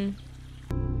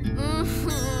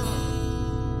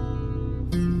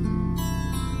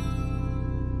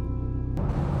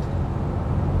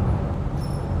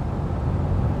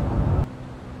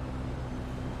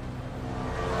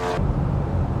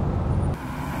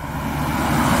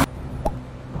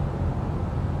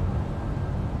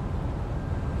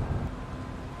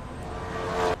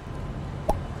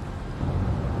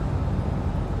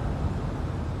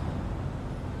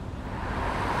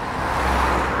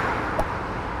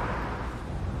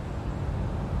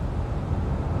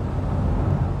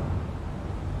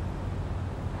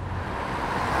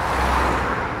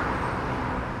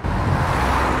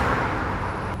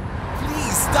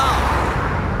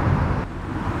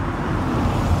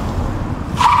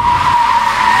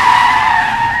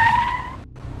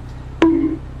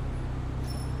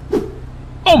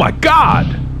 Oh my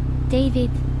God! David.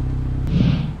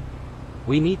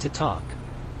 We need to talk.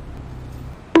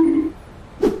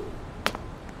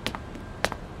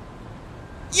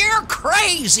 You're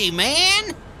crazy,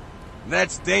 man!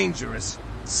 That's dangerous.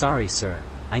 Sorry, sir.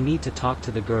 I need to talk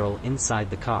to the girl inside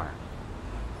the car.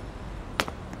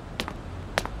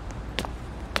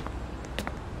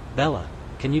 Bella,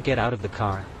 can you get out of the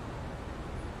car?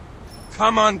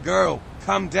 Come on, girl.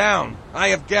 Come down. I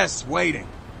have guests waiting.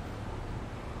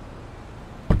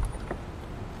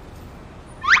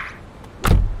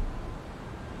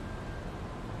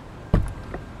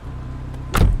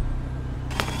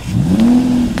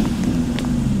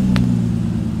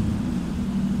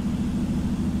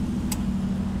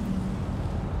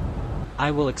 I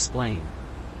will explain.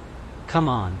 Come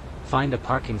on, find a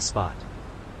parking spot.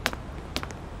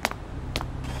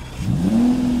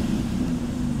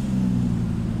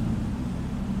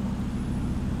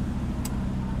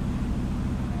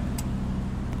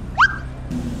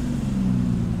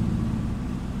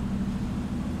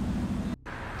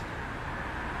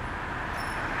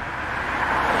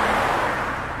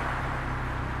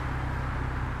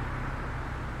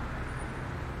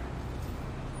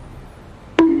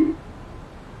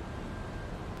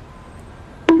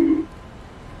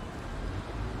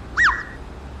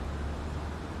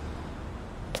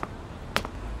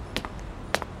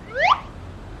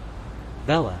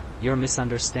 Bella, you're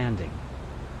misunderstanding.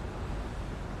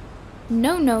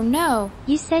 No.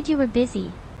 You said you were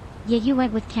busy. Yet you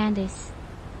went with Candace.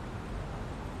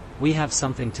 We have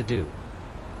something to do.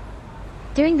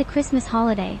 During the Christmas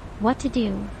holiday, what to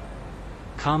do?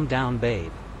 Calm down,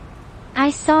 babe.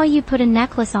 I saw you put a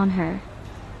necklace on her.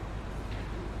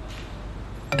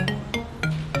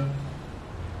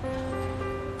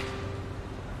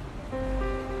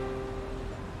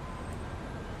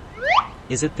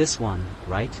 Is it this one,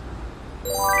 right?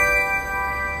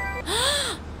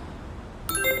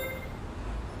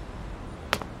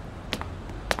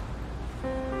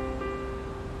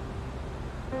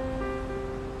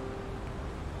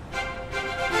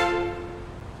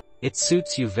 It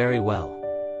suits you very well.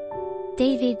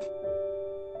 David.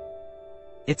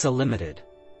 It's a limited.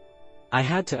 I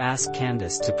had to ask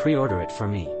Candace to pre-order it for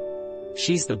me.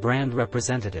 She's the brand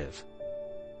representative.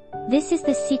 This is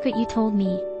the secret you told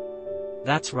me.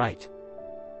 That's right.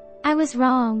 I was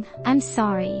wrong. I'm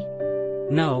sorry.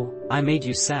 No, I made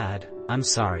you sad, I'm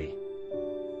sorry.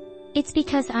 It's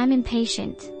because I'm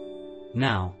impatient.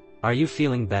 Now, are you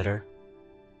feeling better?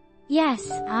 Yes,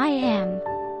 I am.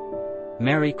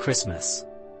 Merry Christmas.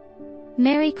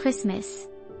 Merry Christmas.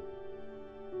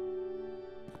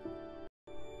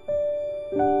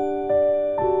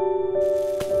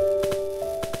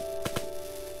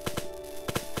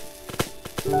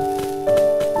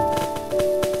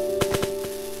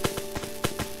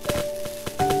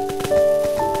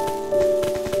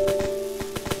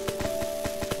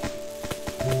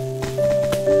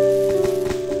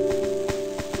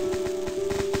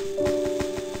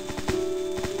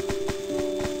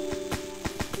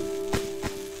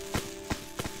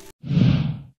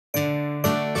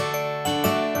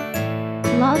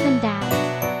 Love and Dad.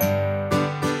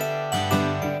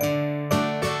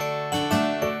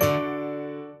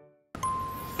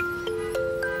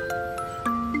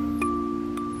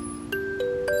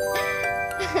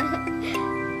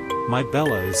 My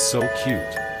Bella is so cute.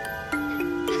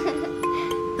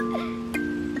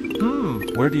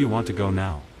 Where do you want to go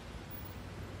now?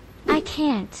 I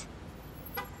can't.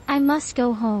 I must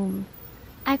go home.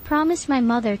 I promised my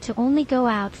mother to only go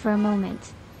out for a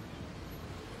moment.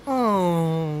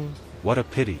 Oh. What a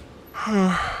pity.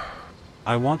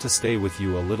 I want to stay with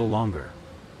you a little longer.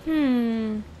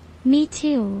 Me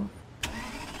too.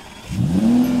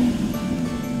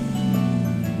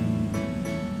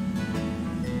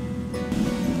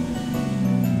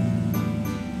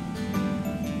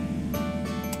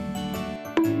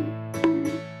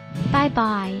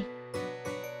 Bye-bye.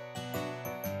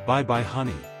 Bye-bye,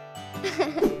 honey.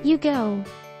 You go.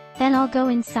 Then I'll go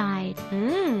inside.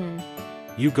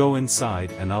 You go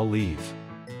inside and I'll leave.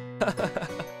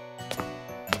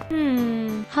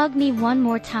 Hug me one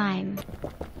more time.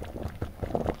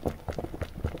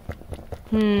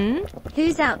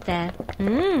 Who's out there?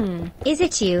 Is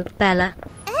it you, Bella?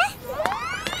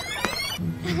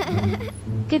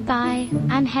 Goodbye,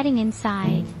 I'm heading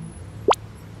inside.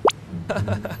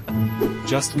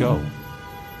 Just go.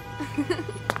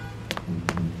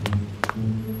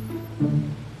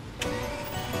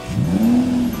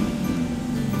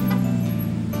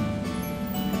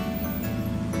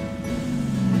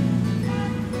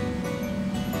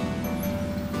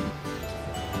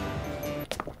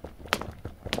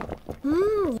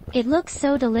 It looks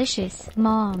so delicious,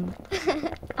 Mom.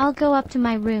 I'll go up to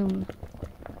my room.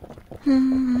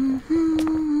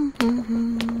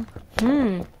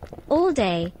 All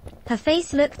day, her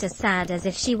face looked as sad as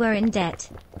if she were in debt.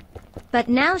 But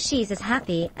now she's as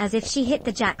happy as if she hit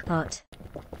the jackpot.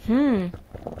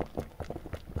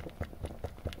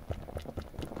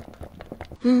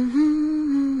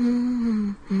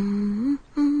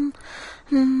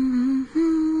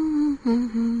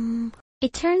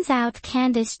 It turns out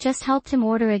Candace just helped him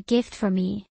order a gift for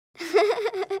me.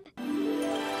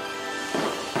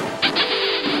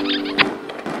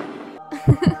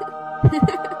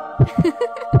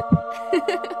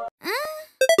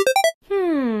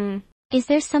 Is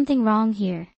there something wrong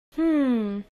here?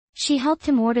 She helped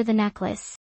him order the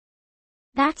necklace.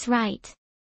 That's right.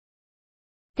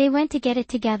 They went to get it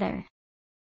together.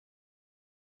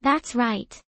 That's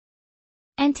right.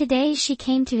 And today she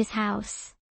came to his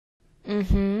house.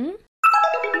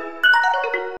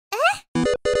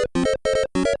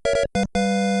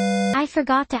 I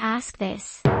forgot to ask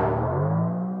this.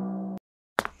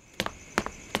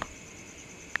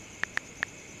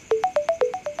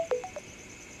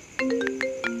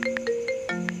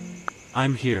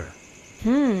 I'm here.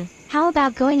 How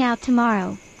about going out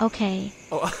tomorrow, okay?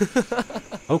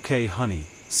 Okay, honey.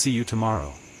 See you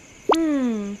tomorrow.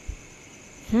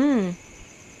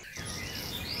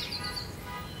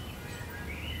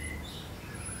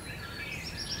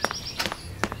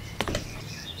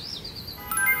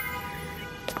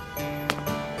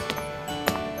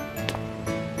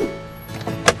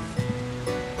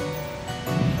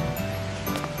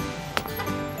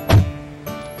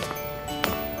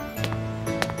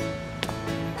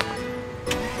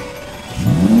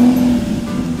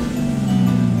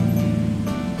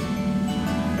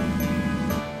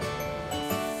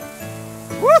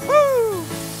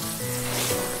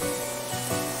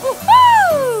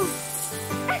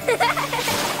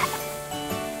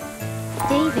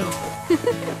 David.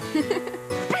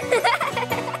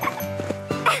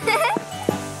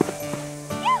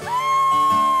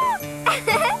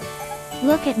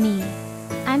 Look at me.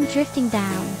 I'm drifting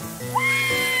down.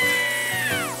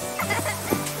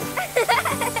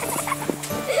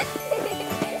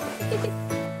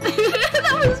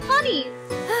 That was funny!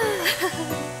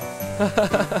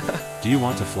 Do you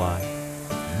want to fly?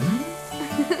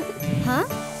 Huh?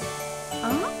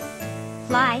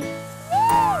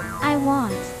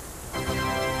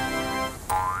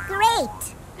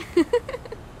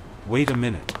 Wait a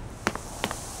minute.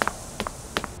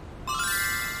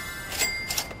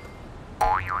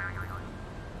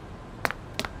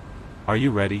 Are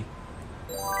you ready?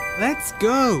 Let's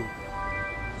go!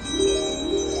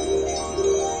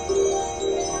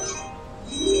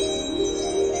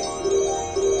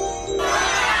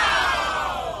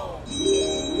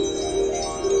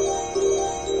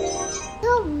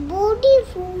 So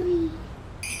beautiful.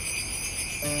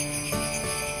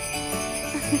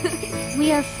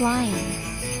 We are flying.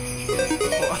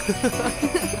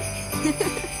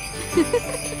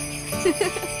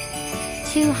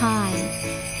 Too high.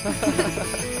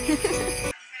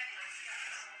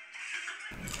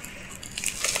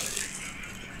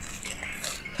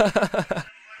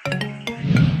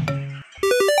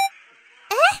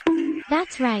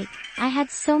 That's right. I had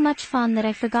so much fun that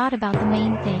I forgot about the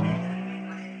main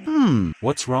thing.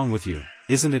 What's wrong with you?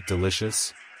 Isn't it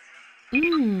delicious?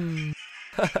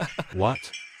 What?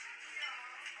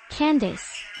 Candace,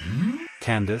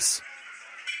 Candace?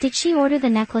 did she order the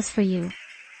necklace for you?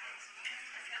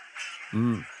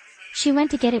 She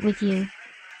went to get it with you.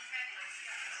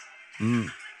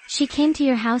 She came to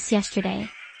your house yesterday.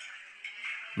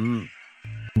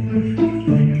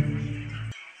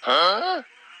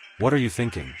 What are you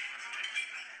thinking?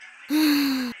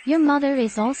 Your mother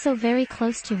is also very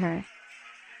close to her.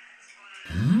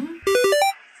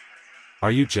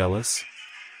 Are you jealous?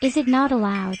 Is it not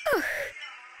allowed?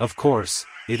 Of course,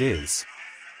 it is.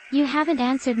 You haven't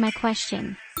answered my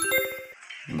question.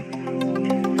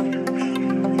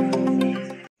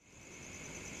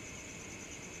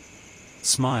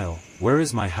 Smile, where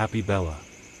is my happy Bella?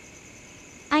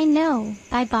 I know,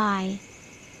 bye-bye.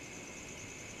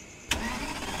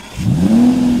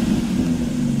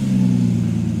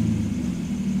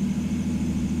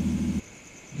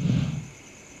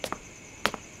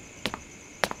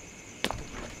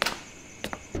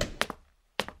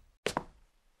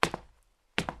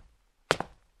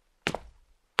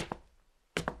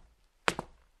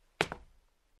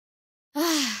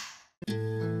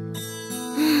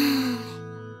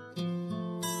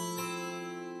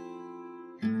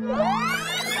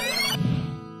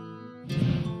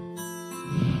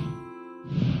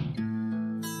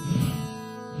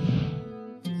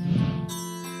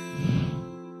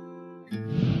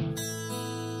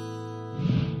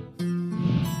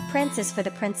 Prince is for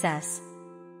the princess.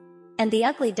 And the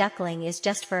ugly duckling is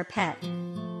just for a pet.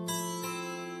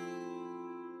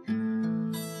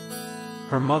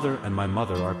 Her mother and my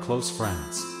mother are close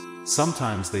friends.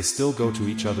 Sometimes they still go to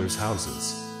each other's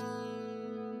houses.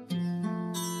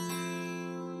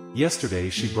 Yesterday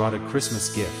she brought a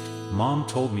Christmas gift. Mom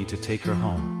told me to take her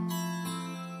home.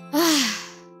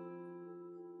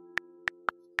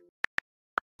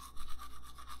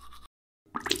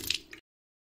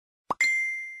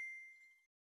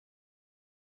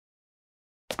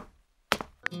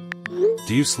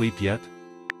 Do you sleep yet?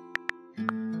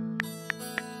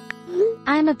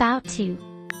 I'm about to.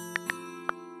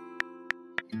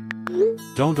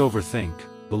 Don't overthink,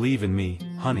 believe in me,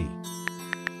 honey.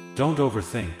 Don't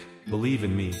overthink, believe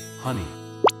in me, honey.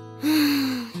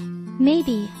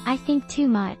 Maybe, I think too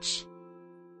much.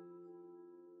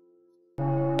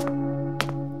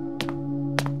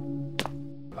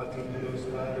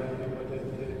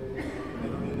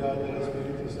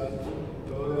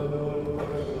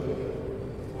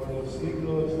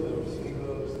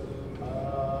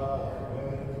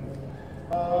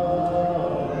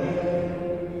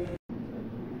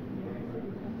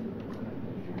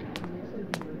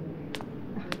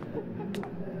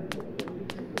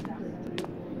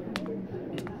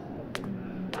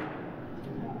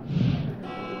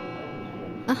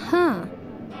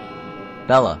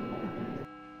 Bella.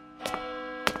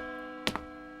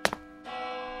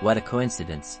 What a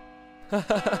coincidence.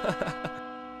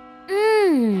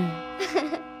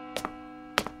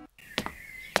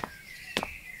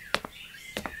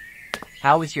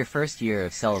 How was your first year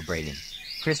of celebrating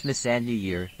Christmas and New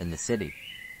Year in the city?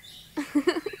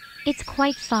 It's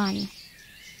quite fun.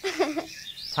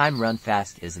 Time run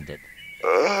fast, isn't it?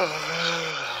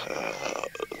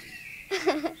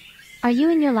 Are you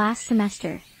in your last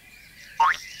semester?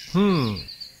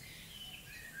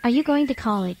 Are you going to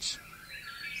college?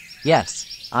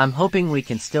 Yes, I'm hoping we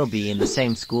can still be in the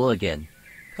same school again.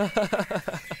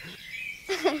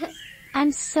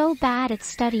 I'm so bad at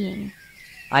studying.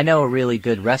 I know a really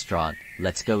good restaurant.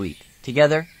 Let's go eat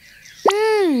together.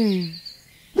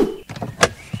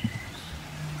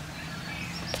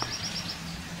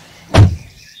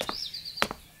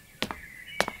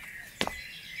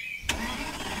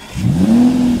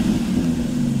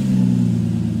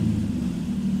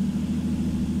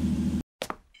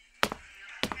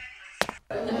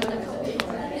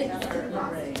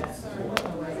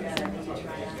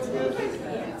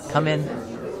 Come in.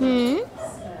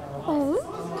 Oh.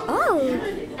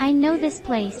 I know this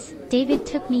place. David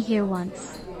took me here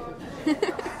once.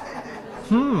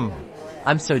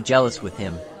 I'm so jealous with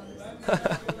him.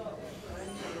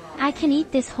 I can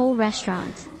eat this whole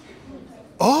restaurant.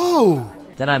 Oh!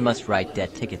 Then I must write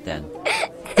that ticket then.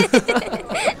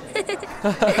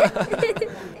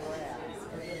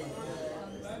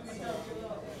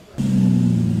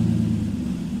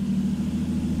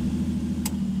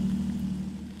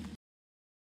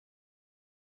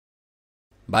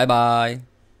 Bye-bye.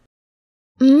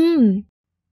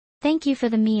 Thank you for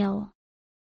the meal.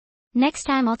 Next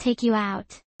time I'll take you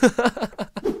out.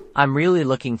 I'm really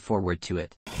looking forward to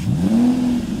it.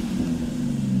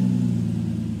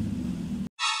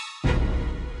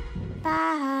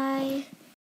 Bye.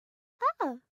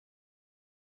 Oh.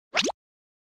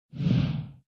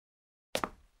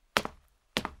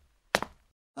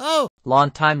 Oh!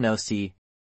 Long time no see.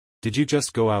 Did you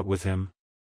just go out with him?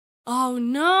 Oh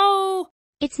no!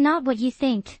 It's not what you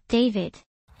think, David.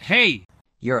 Hey!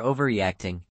 You're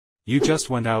overreacting. You just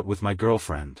went out with my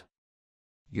girlfriend.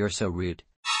 You're so rude.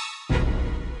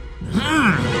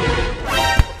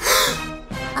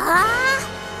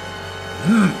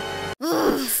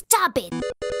 Stop it!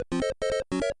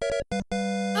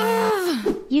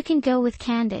 You can go with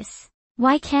Candace.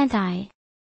 Why can't I?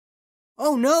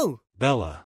 Oh no!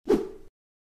 Bella.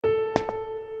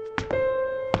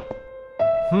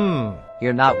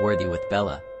 You're not worthy with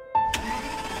Bella.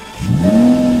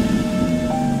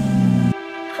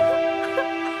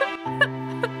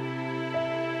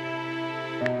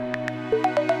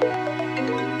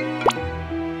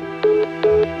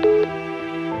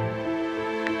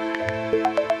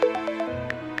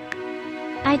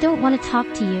 I don't want to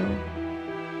talk to you.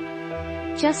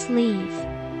 Just leave.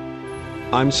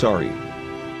 I'm sorry.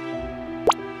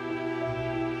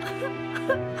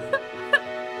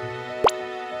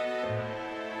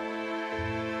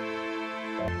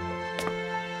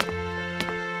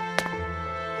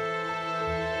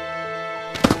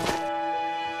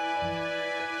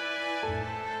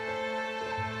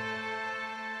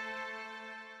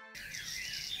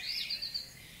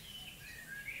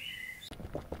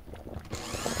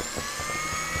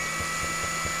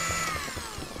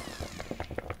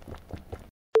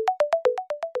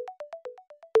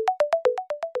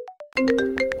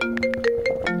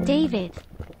 David.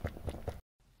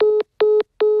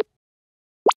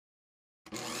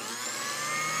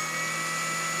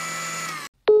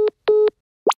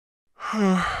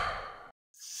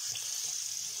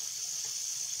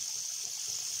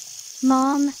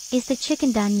 Mom, is the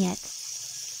chicken done yet?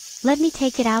 Let me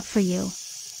take it out for you.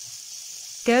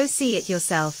 Go see it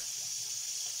yourself.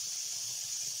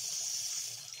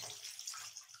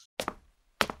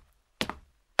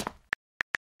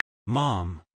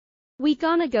 Mom. We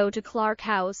gonna go to Clark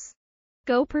house.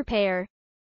 Go prepare.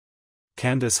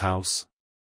 Candace house.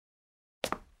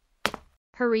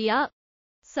 Hurry up,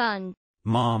 son.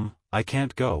 Mom, I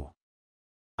can't go.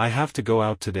 I have to go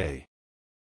out today.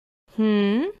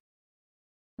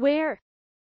 Where?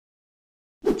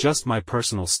 Just my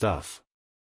personal stuff.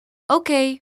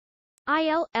 Okay.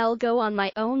 I'll go on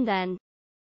my own then.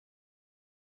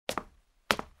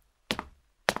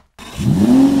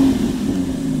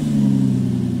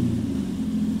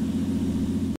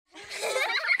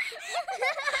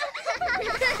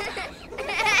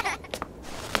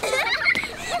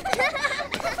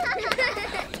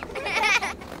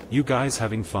 You guys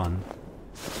having fun?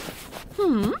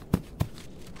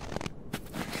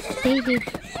 David.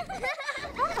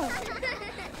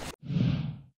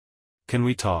 Can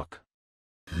we talk?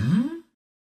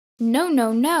 No,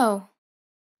 no, no.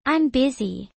 I'm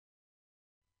busy.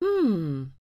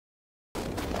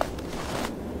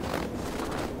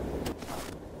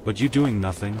 But you doing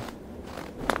nothing?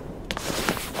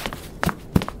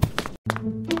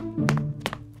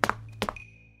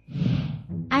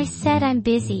 I said I'm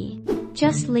busy.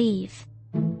 Just leave.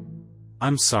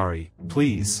 I'm sorry,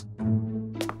 please.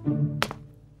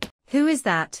 Who is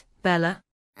that, Bella?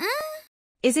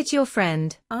 Is it your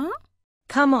friend?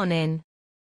 Come on in.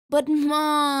 But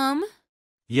Mom...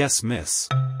 Yes, miss.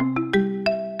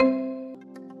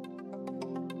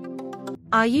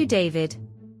 Are you David?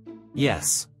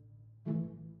 Yes.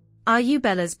 Are you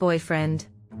Bella's boyfriend?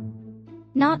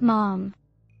 Not Mom.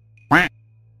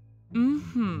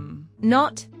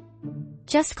 Not?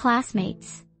 Just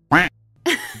classmates.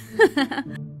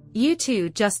 You two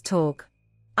just talk.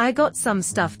 I got some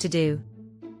stuff to do.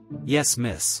 Yes,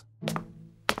 miss.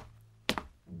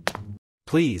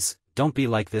 Please, don't be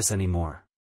like this anymore.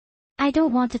 I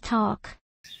don't want to talk.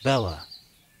 Bella.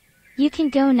 You can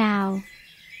go now.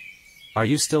 Are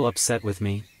you still upset with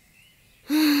me?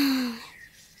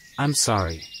 I'm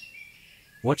sorry.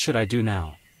 What should I do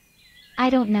now?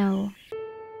 I don't know.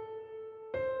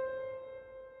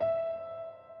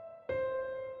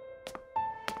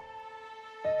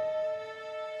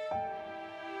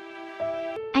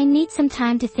 I need some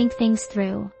time to think things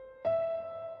through.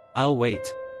 I'll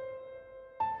wait.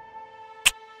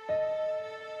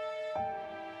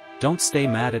 Don't stay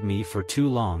mad at me for too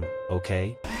long,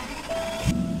 okay?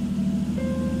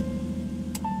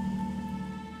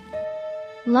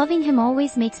 Loving him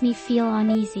always makes me feel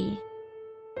uneasy.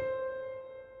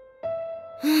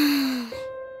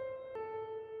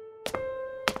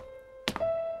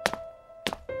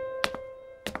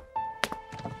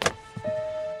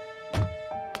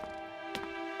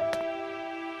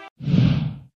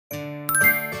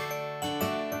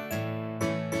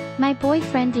 My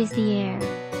boyfriend is the heir.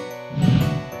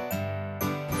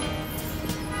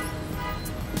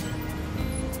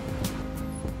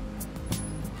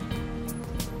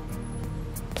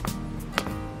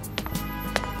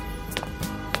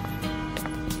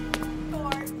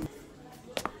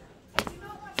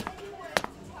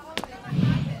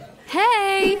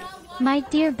 Hey! My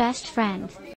dear best friend.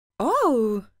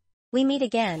 Oh! We meet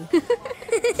again.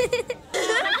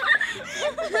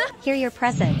 Here your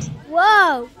present.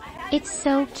 Whoa! It's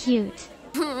so cute.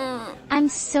 I'm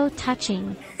so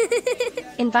touching.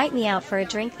 Invite me out for a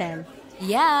drink then.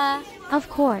 Yeah. Of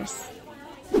course.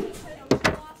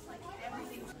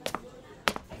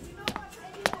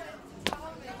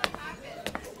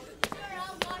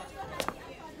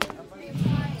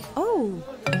 Oh!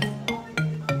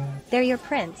 They're your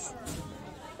prints.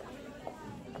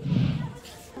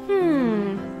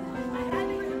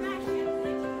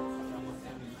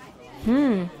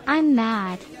 I'm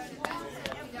mad.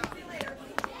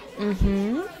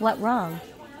 What wrong?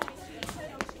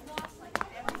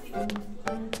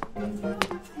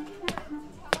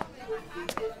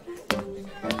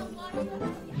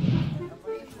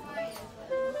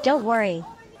 Don't worry.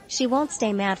 She won't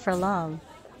stay mad for long.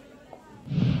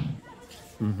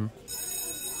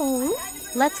 Oh?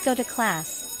 Let's go to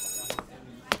class.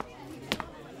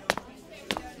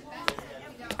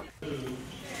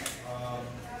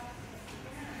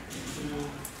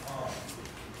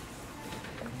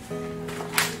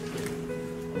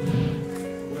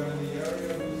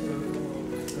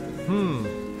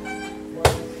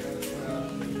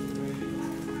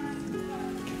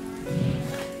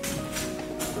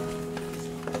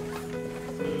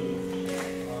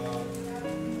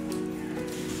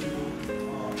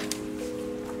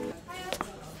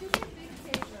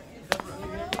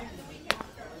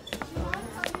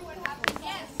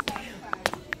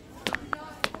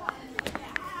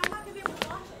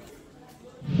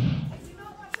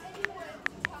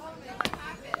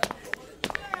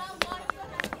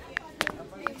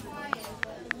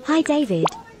 Hi, David.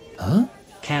 Huh?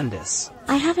 Candace.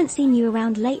 I haven't seen you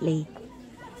around lately.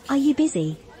 Are you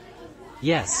busy?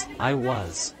 Yes, I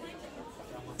was.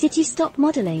 Did you stop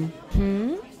modeling?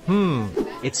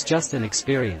 It's just an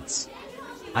experience.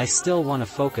 I still want to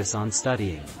focus on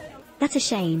studying. That's a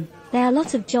shame. There are a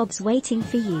lot of jobs waiting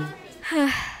for you.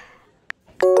 Oh!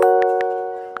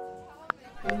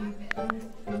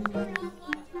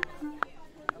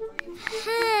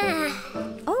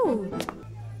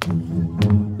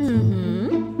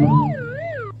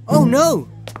 Oh no!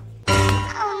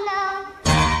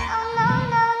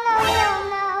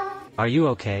 Are you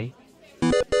okay?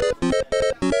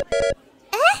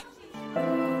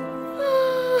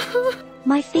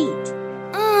 My feet.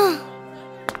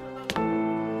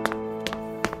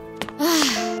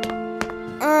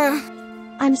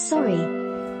 I'm sorry.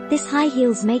 This high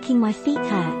heel's making my feet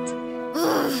hurt.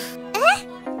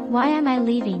 Why am I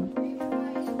leaving?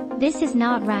 This is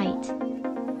not right.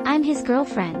 I'm his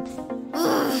girlfriend.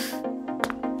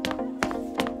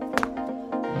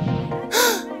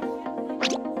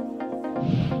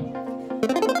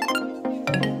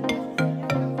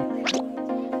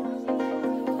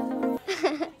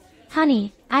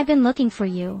 Honey, I've been looking for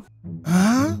you.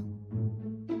 Huh?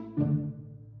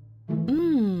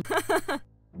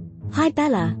 Hi,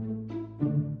 Bella.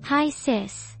 Hi,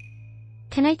 sis.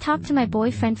 Can I talk to my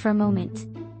boyfriend for a moment?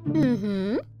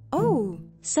 Oh,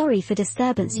 sorry for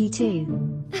disturbance, you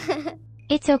two.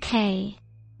 It's okay.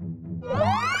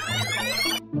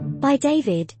 Bye,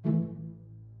 David.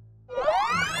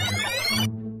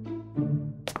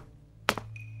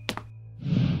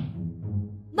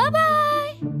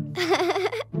 Bye-bye!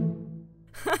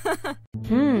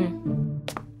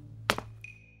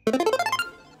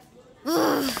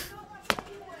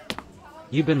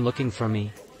 You been looking for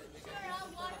me?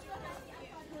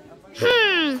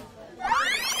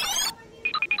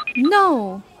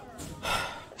 No.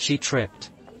 She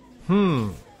tripped.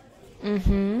 Mm-hmm.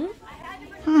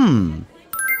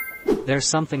 There's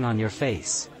something on your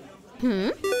face. Hmm?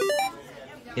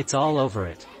 It's all over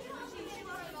it.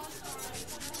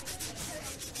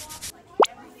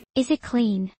 Is it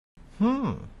clean?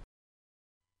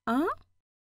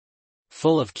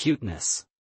 Full of cuteness.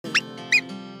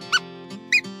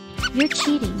 You're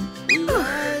cheating.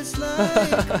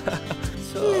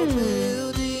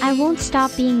 I won't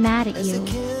stop being mad at you.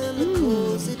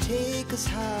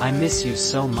 I miss you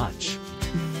so much.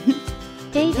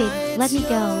 David, let me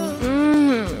go.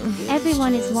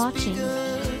 Everyone is watching.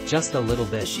 Just a little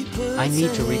bit. I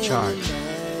need to recharge.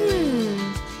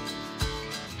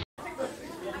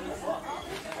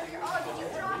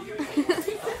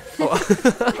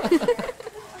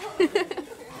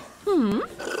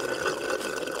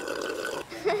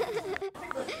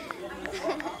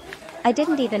 I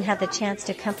didn't even have the chance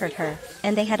to comfort her,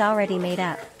 and they had already made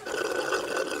up.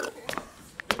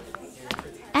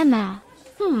 Emma.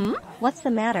 What's the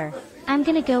matter? I'm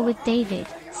gonna go with David.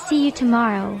 See you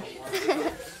tomorrow.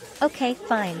 Okay,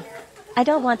 fine. I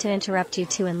don't want to interrupt you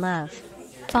two in love.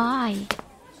 Bye.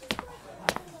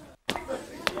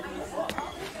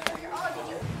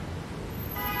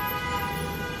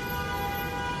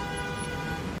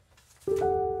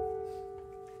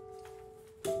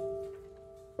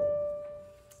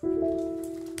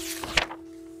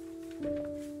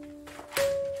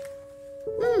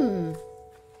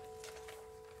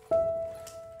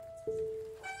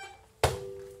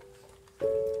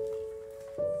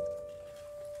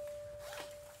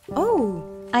 Oh,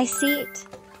 I see it.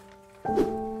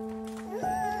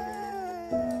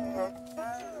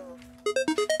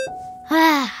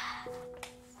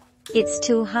 It's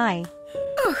too high.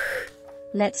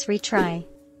 Let's retry.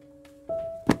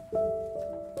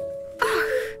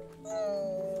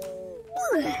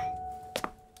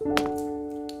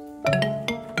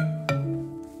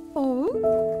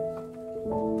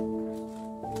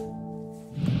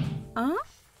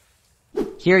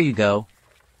 Here you go.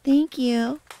 Thank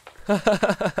you.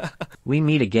 We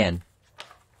meet again.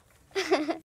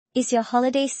 Is your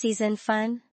holiday season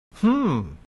fun?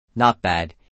 Not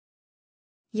bad.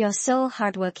 You're so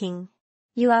hardworking.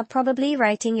 You are probably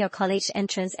writing your college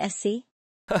entrance essay?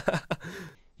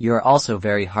 You're also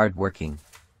very hardworking.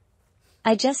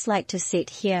 I just like to sit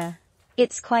here.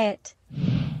 It's quiet.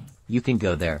 You can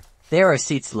go there. There are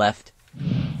seats left.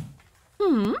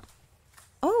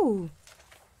 Oh.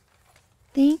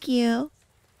 Thank you.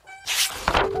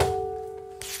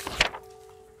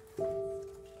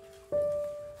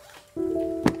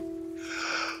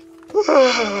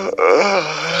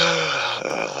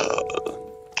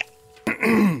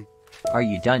 Are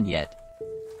you done yet?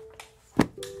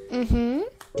 Mm-hmm.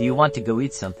 Do you want to go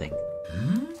eat something?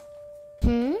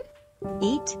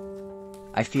 Eat?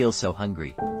 I feel so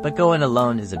hungry, but going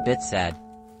alone is a bit sad.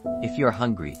 If you're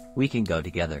hungry, we can go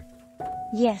together.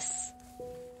 Yes.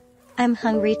 I'm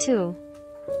hungry too.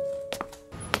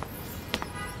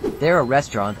 There's a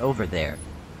restaurant over there.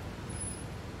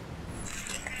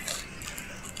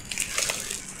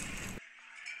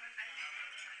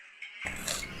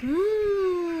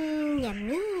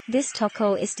 Yummy. This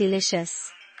taco is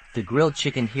delicious. The grilled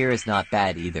chicken here is not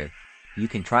bad either. You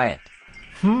can try it.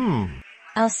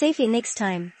 I'll save it next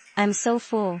time. I'm so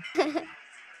full.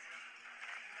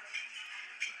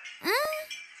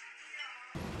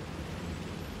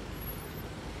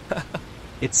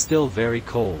 It's still very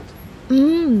cold.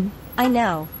 I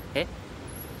know.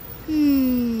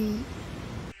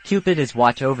 Cupid is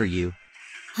watch over you.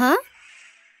 Huh?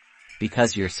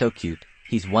 Because you're so cute,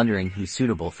 he's wondering who's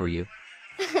suitable for you.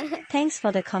 Thanks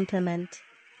for the compliment.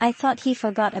 I thought he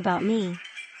forgot about me.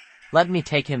 Let me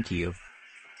take him to you,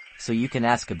 so you can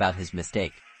ask about his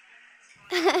mistake.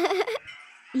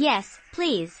 Yes,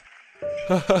 please.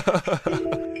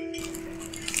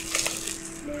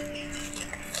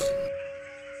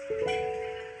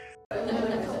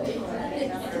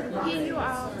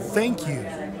 Thank you.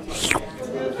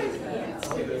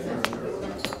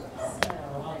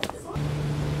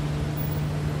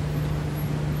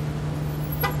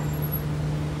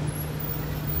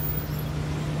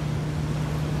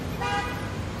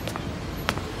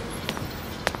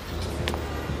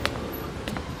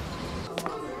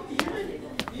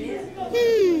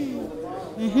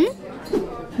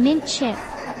 Mint chip.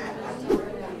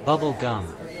 Bubble gum.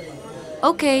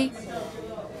 Okay.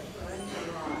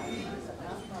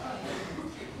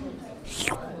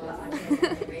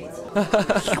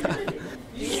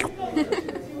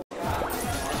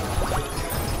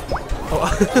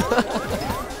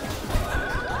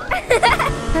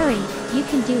 Hurry, you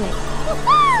can do it.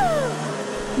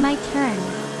 My turn.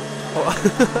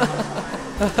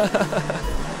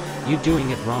 You doing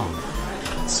it wrong.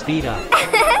 Speed up.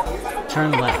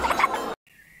 Turn left.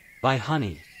 Bye,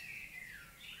 honey.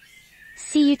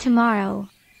 See you tomorrow.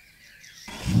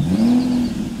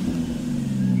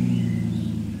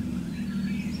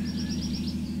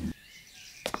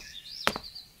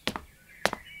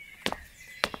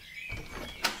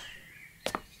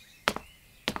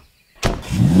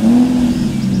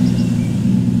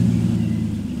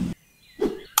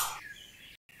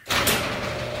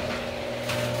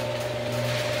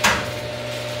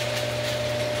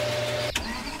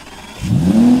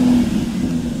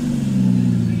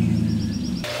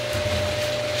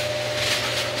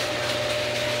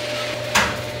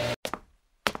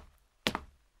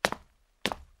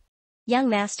 Young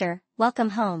master, welcome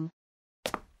home.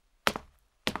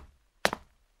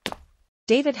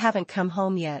 David haven't come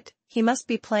home yet. He must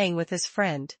be playing with his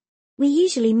friend. We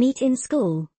usually meet in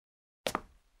school.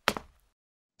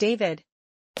 David.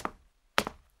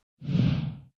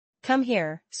 Come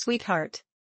here, sweetheart.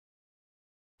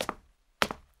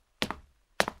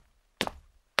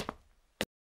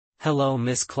 Hello,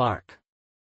 Miss Clark.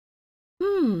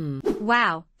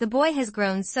 Wow, the boy has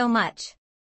grown so much.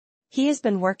 He has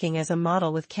been working as a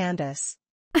model with Candace.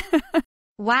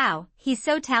 Wow, he's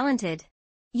so talented.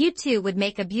 You two would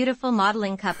make a beautiful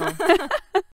modeling couple.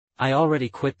 I already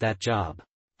quit that job.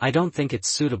 I don't think it's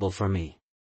suitable for me.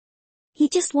 He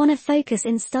just wanna focus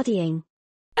in studying.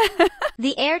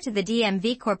 The heir to the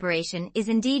DMV Corporation is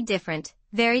indeed different,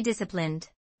 very disciplined.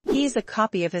 He's a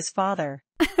copy of his father.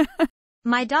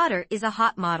 My daughter is a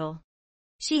hot model.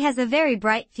 She has a very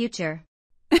bright future.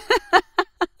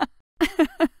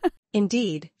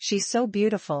 Indeed, she's so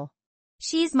beautiful.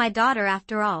 She's my daughter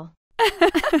after all.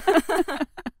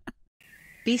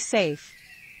 Be safe.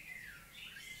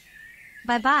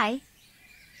 Bye-bye.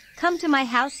 Come to my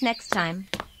house next time.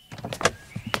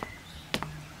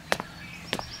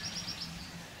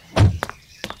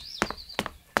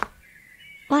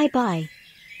 Bye-bye.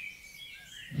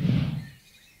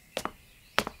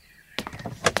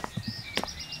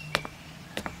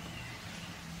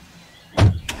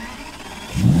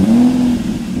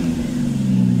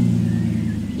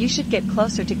 You should get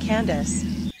closer to Candace.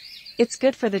 It's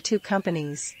good for the two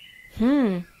companies.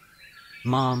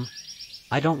 Mom,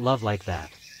 I don't love like that.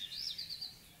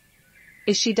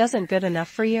 Is she doesn't good enough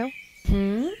for you?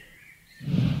 Hey!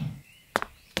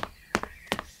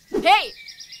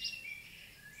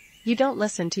 You don't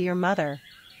listen to your mother.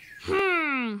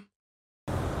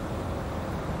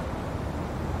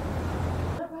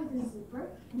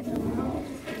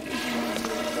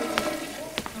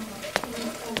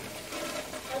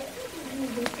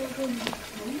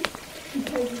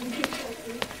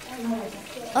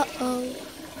 Uh-oh.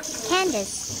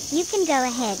 Candace, you can go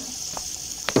ahead.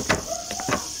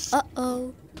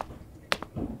 Uh-oh.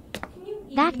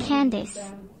 That Candace.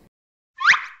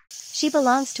 She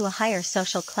belongs to a higher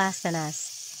social class than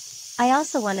us. I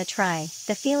also want to try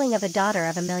the feeling of a daughter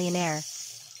of a millionaire.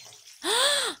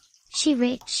 She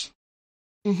rich.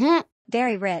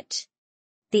 Very rich.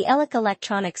 The Elec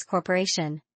Electronics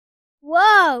Corporation.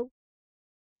 Whoa!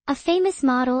 A famous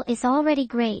model is already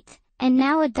great, and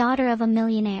now a daughter of a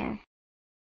millionaire.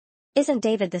 Isn't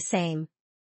David the same?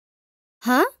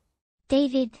 Huh?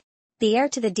 David. The heir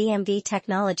to the DMV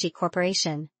Technology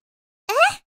Corporation.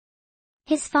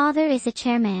 His father is a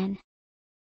chairman.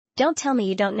 Don't tell me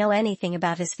you don't know anything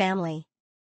about his family.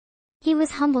 He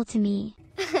was humble to me.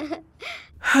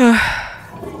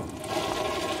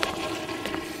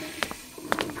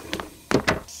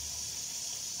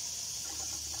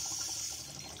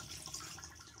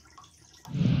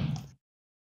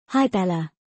 Hi,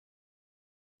 Bella.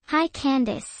 Hi,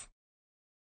 Candace.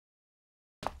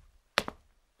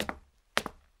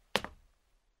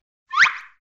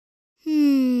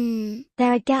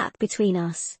 There a gap between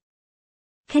us.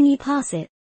 Can you pass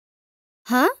it?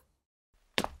 Huh?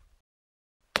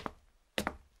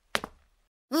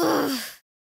 Ugh.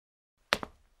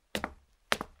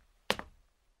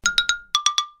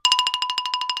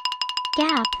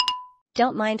 Gap.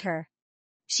 Don't mind her.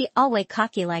 She always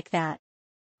cocky like that.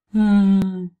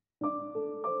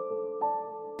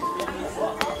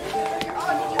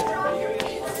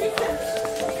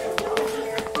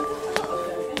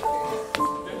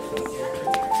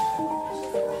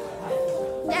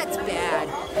 That's bad.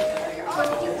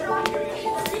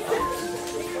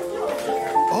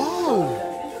 Oh!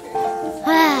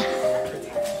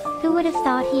 Who would have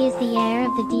thought he is the heir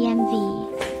of the DMV?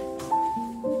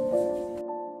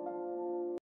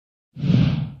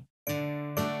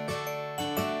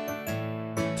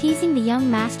 Teasing the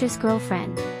young master's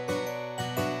girlfriend.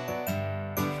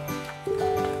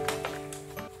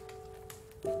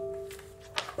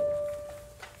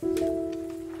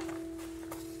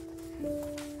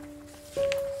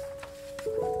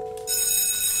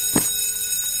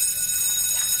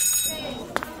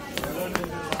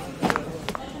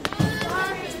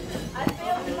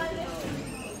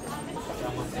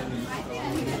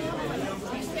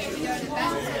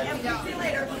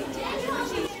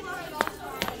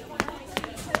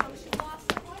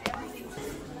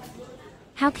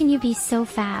 How can you be so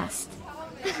fast?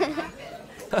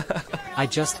 I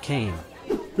just came.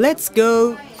 Let's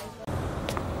go.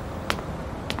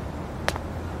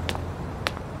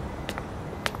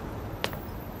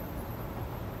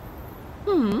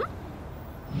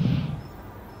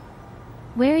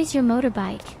 Where is your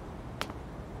motorbike?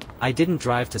 I didn't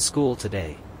drive to school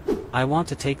today. I want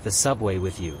to take the subway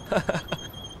with you.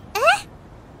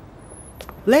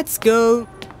 Let's go.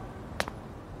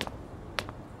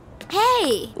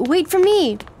 Hey, wait for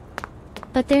me.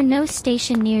 But there's no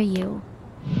station near you.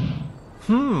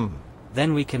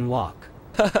 Then we can walk.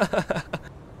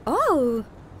 Oh.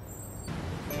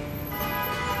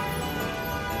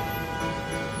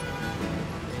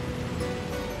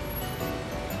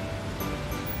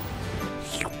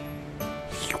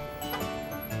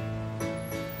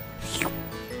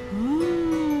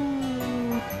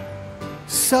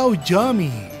 So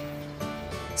yummy.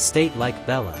 State like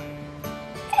Bella.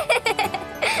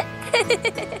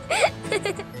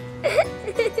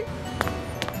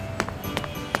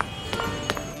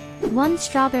 One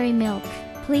strawberry milk,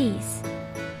 please.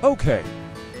 Okay.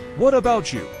 What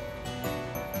about you?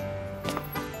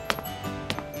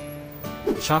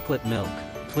 Chocolate milk,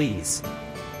 please.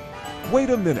 Wait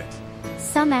a minute.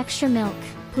 Some extra milk,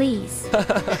 please.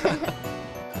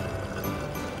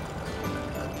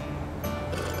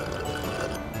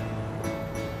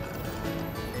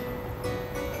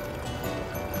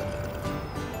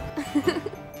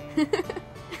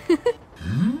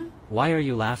 Why are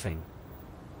you laughing?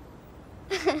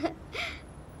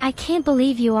 I can't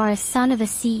believe you are a son of a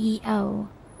CEO.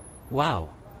 Wow.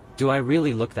 Do I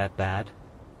really look that bad?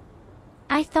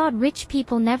 I thought rich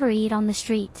people never eat on the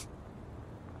street.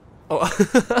 Oh.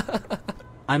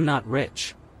 I'm not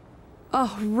rich.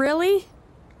 Oh, really?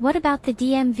 What about the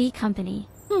DMV company?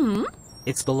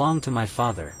 It's belonged to my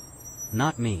father.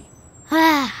 Not me.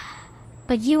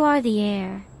 But you are the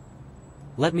heir.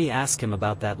 Let me ask him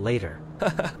about that later.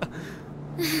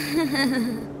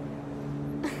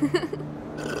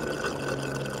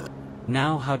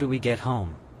 Now how do we get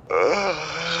home?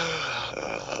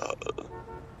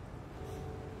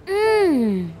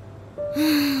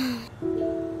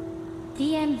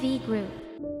 DMV group.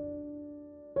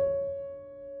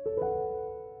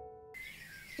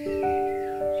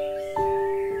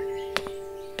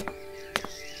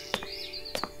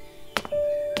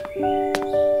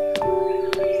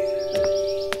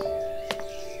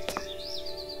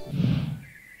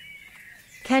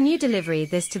 Can you delivery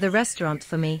this to the restaurant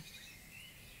for me?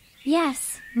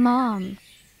 Yes, Mom.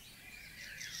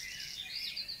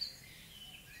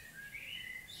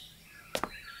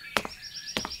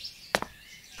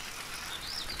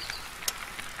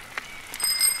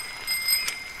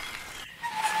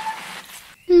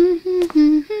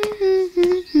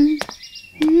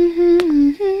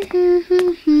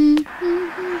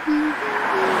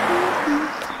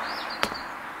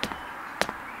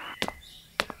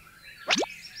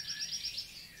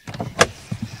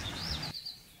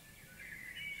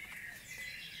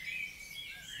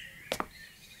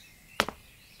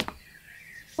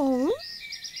 Oh?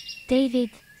 David.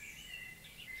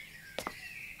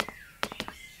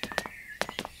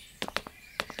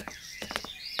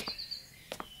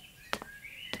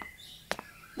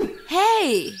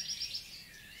 Hey!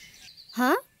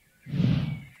 Huh?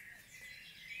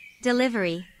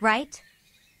 Delivery, right?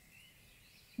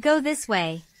 Go this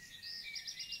way.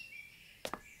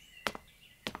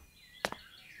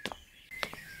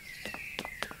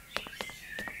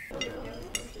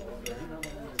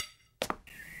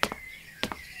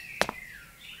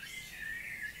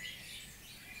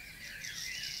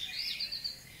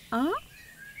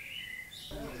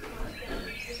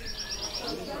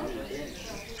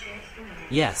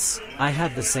 Yes, I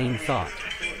had the same thought.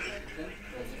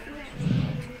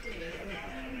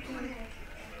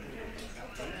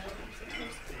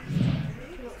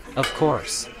 Of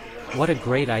course. What a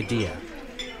great idea.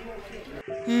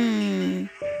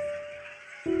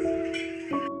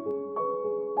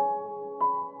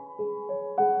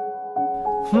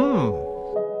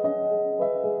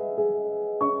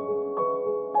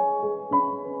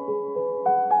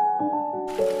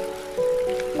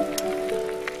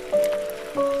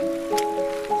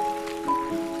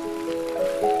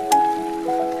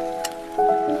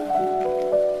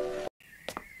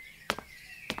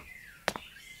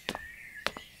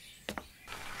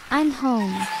 I'm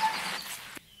home.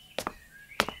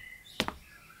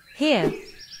 Here.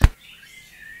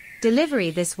 Delivery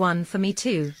this one for me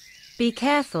too. Be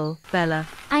careful, Bella.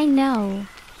 I know.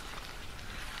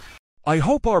 I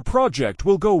hope our project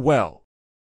will go well.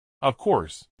 Of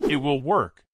course, it will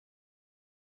work.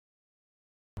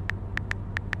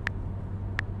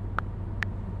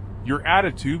 Your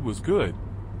attitude was good.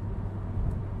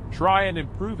 Try and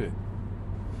improve it.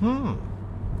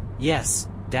 Yes,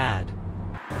 Dad.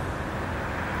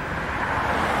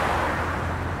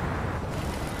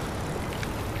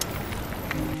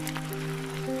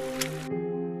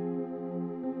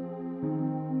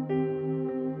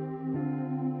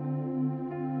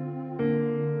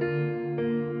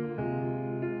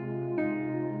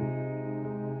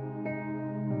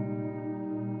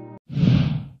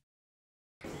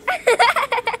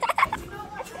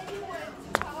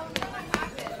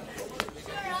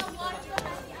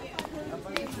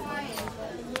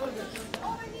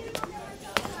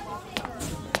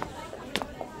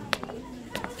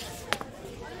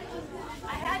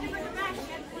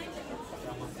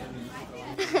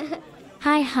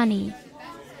 Hi, honey.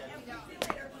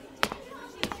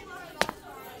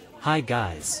 Hi,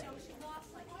 guys.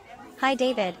 Hi,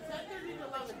 David.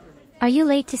 Are you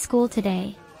late to school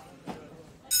today?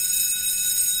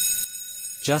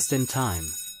 Just in time.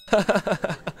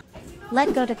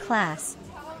 Let's go to class.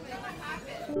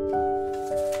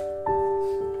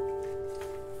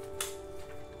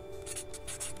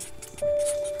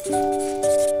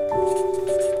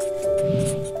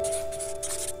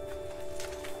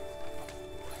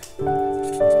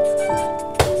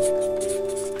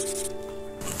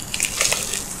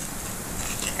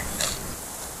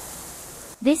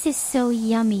 This is so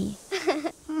yummy.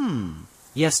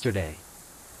 Yesterday.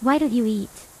 Why don't you eat?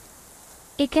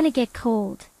 It's gonna get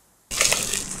cold.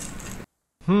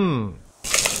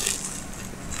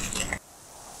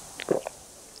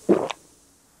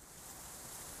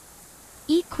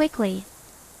 Eat quickly.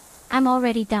 I'm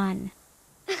already done.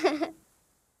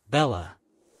 Bella.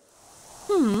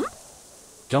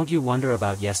 Don't you wonder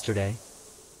about yesterday?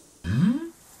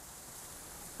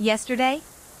 Yesterday?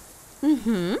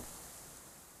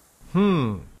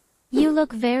 You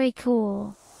look very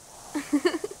cool.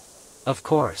 Of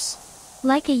course.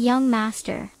 Like a young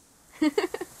master.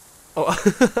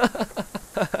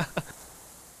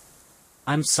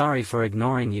 I'm sorry for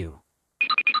ignoring you.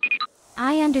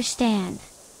 I understand.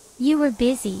 You were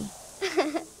busy.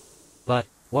 But,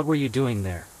 what were you doing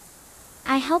there?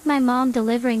 I helped my mom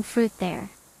delivering fruit there.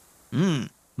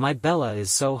 My Bella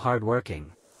is so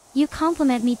hardworking. You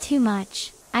compliment me too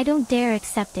much. I don't dare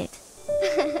accept it.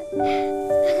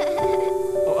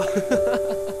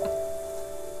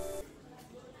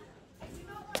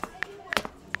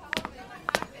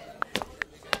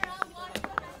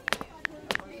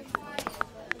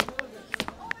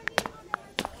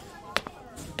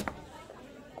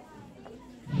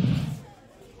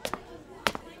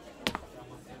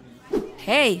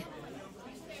 Hey.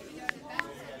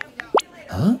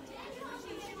 Huh?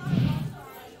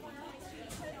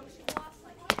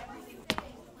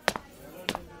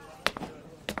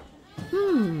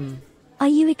 Are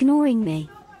you ignoring me?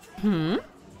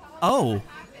 Oh.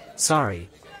 Sorry.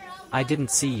 I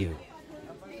didn't see you.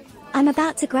 I'm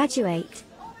about to graduate.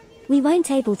 We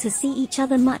won't able to see each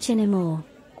other much anymore.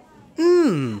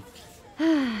 I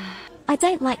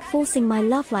don't like forcing my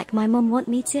love like my mom want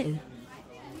me to.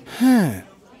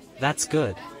 That's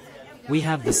good. We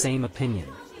have the same opinion.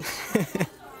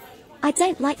 I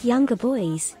don't like younger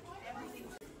boys.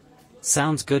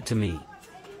 Sounds good to me.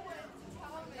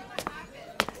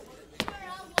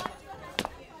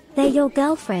 They're your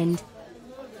girlfriend.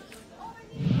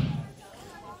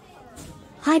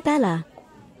 Hi, Bella.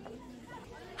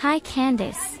 Hi,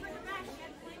 Candace.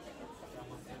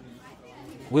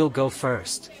 We'll go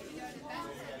first.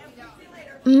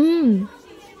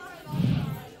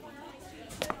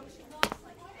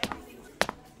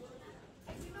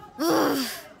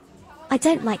 I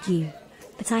don't like you,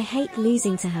 but I hate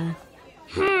losing to her.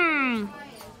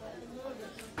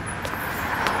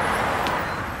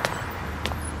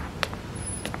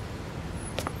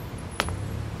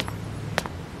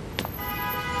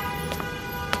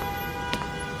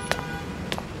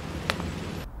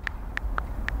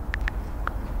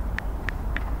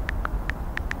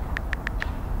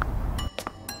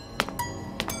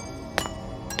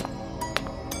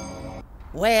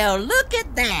 Well, look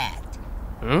at that.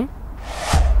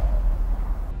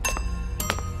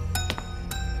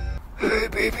 Hey,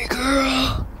 baby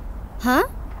girl. Huh?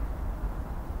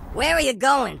 Where are you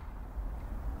going?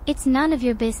 It's none of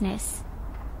your business.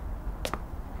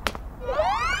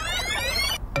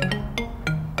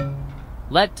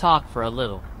 Let's talk for a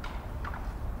little.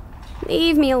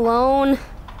 Leave me alone.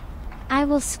 I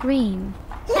will scream.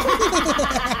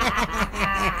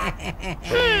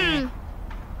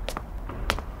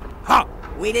 Ha!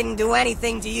 We didn't do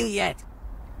anything to you yet.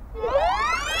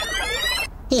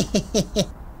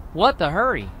 What the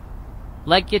hurry?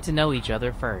 Let's get to know each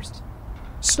other first.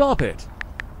 Stop it!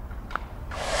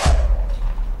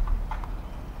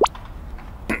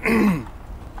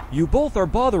 You both are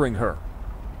bothering her.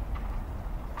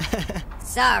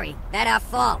 Sorry, that our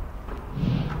fault.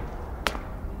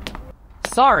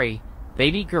 Sorry,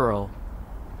 baby girl.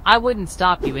 I wouldn't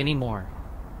stop you anymore.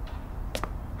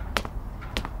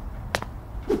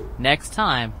 Next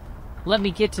time, let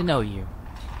me get to know you.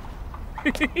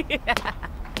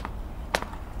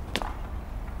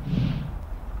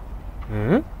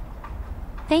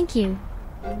 Thank you.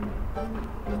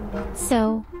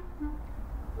 So,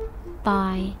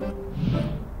 bye.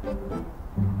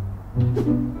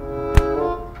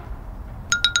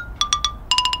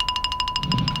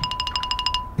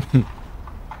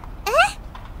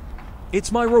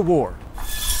 It's my reward.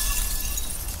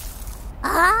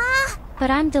 But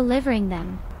I'm delivering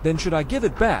them. Then should I give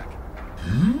it back?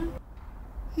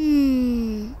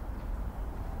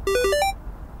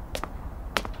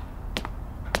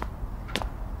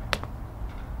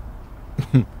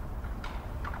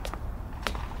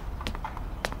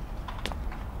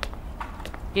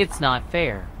 It's not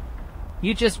fair.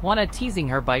 You just wanted teasing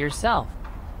her by yourself.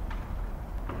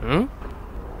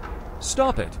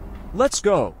 Stop it. Let's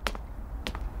go.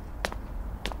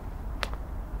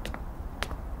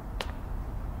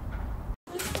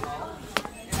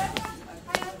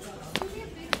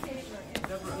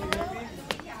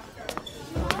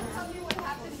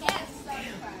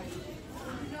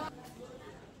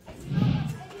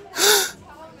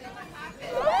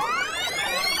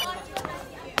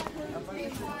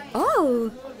 Oh!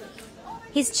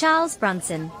 He's Charles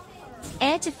Bronson,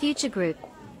 heir to Future Group.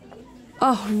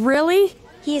 Oh, really?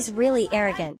 He is really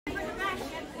arrogant.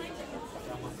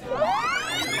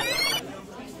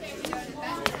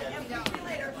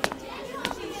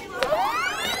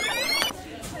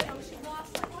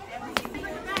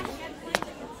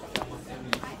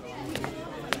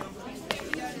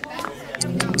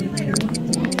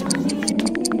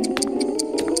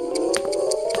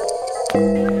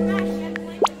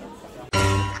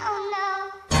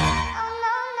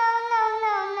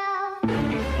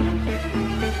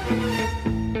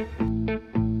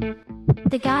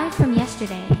 The guy from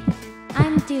yesterday.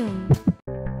 I'm doomed.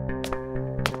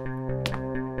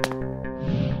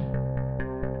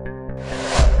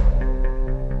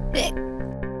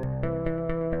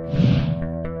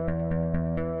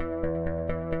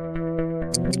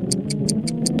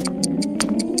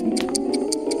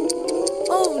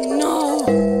 Oh no!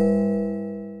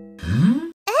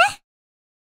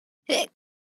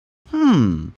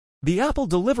 The apple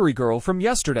delivery girl from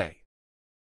yesterday.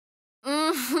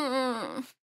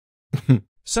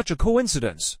 Such a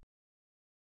coincidence.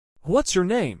 What's your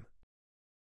name?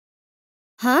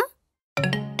 Huh?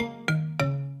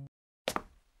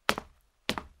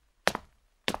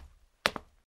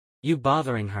 You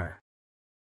bothering her.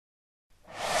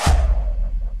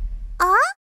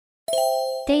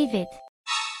 David.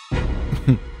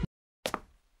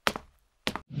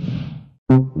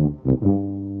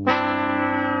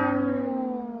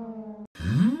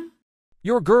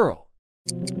 Your girl.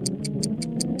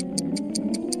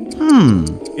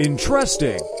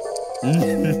 Interesting.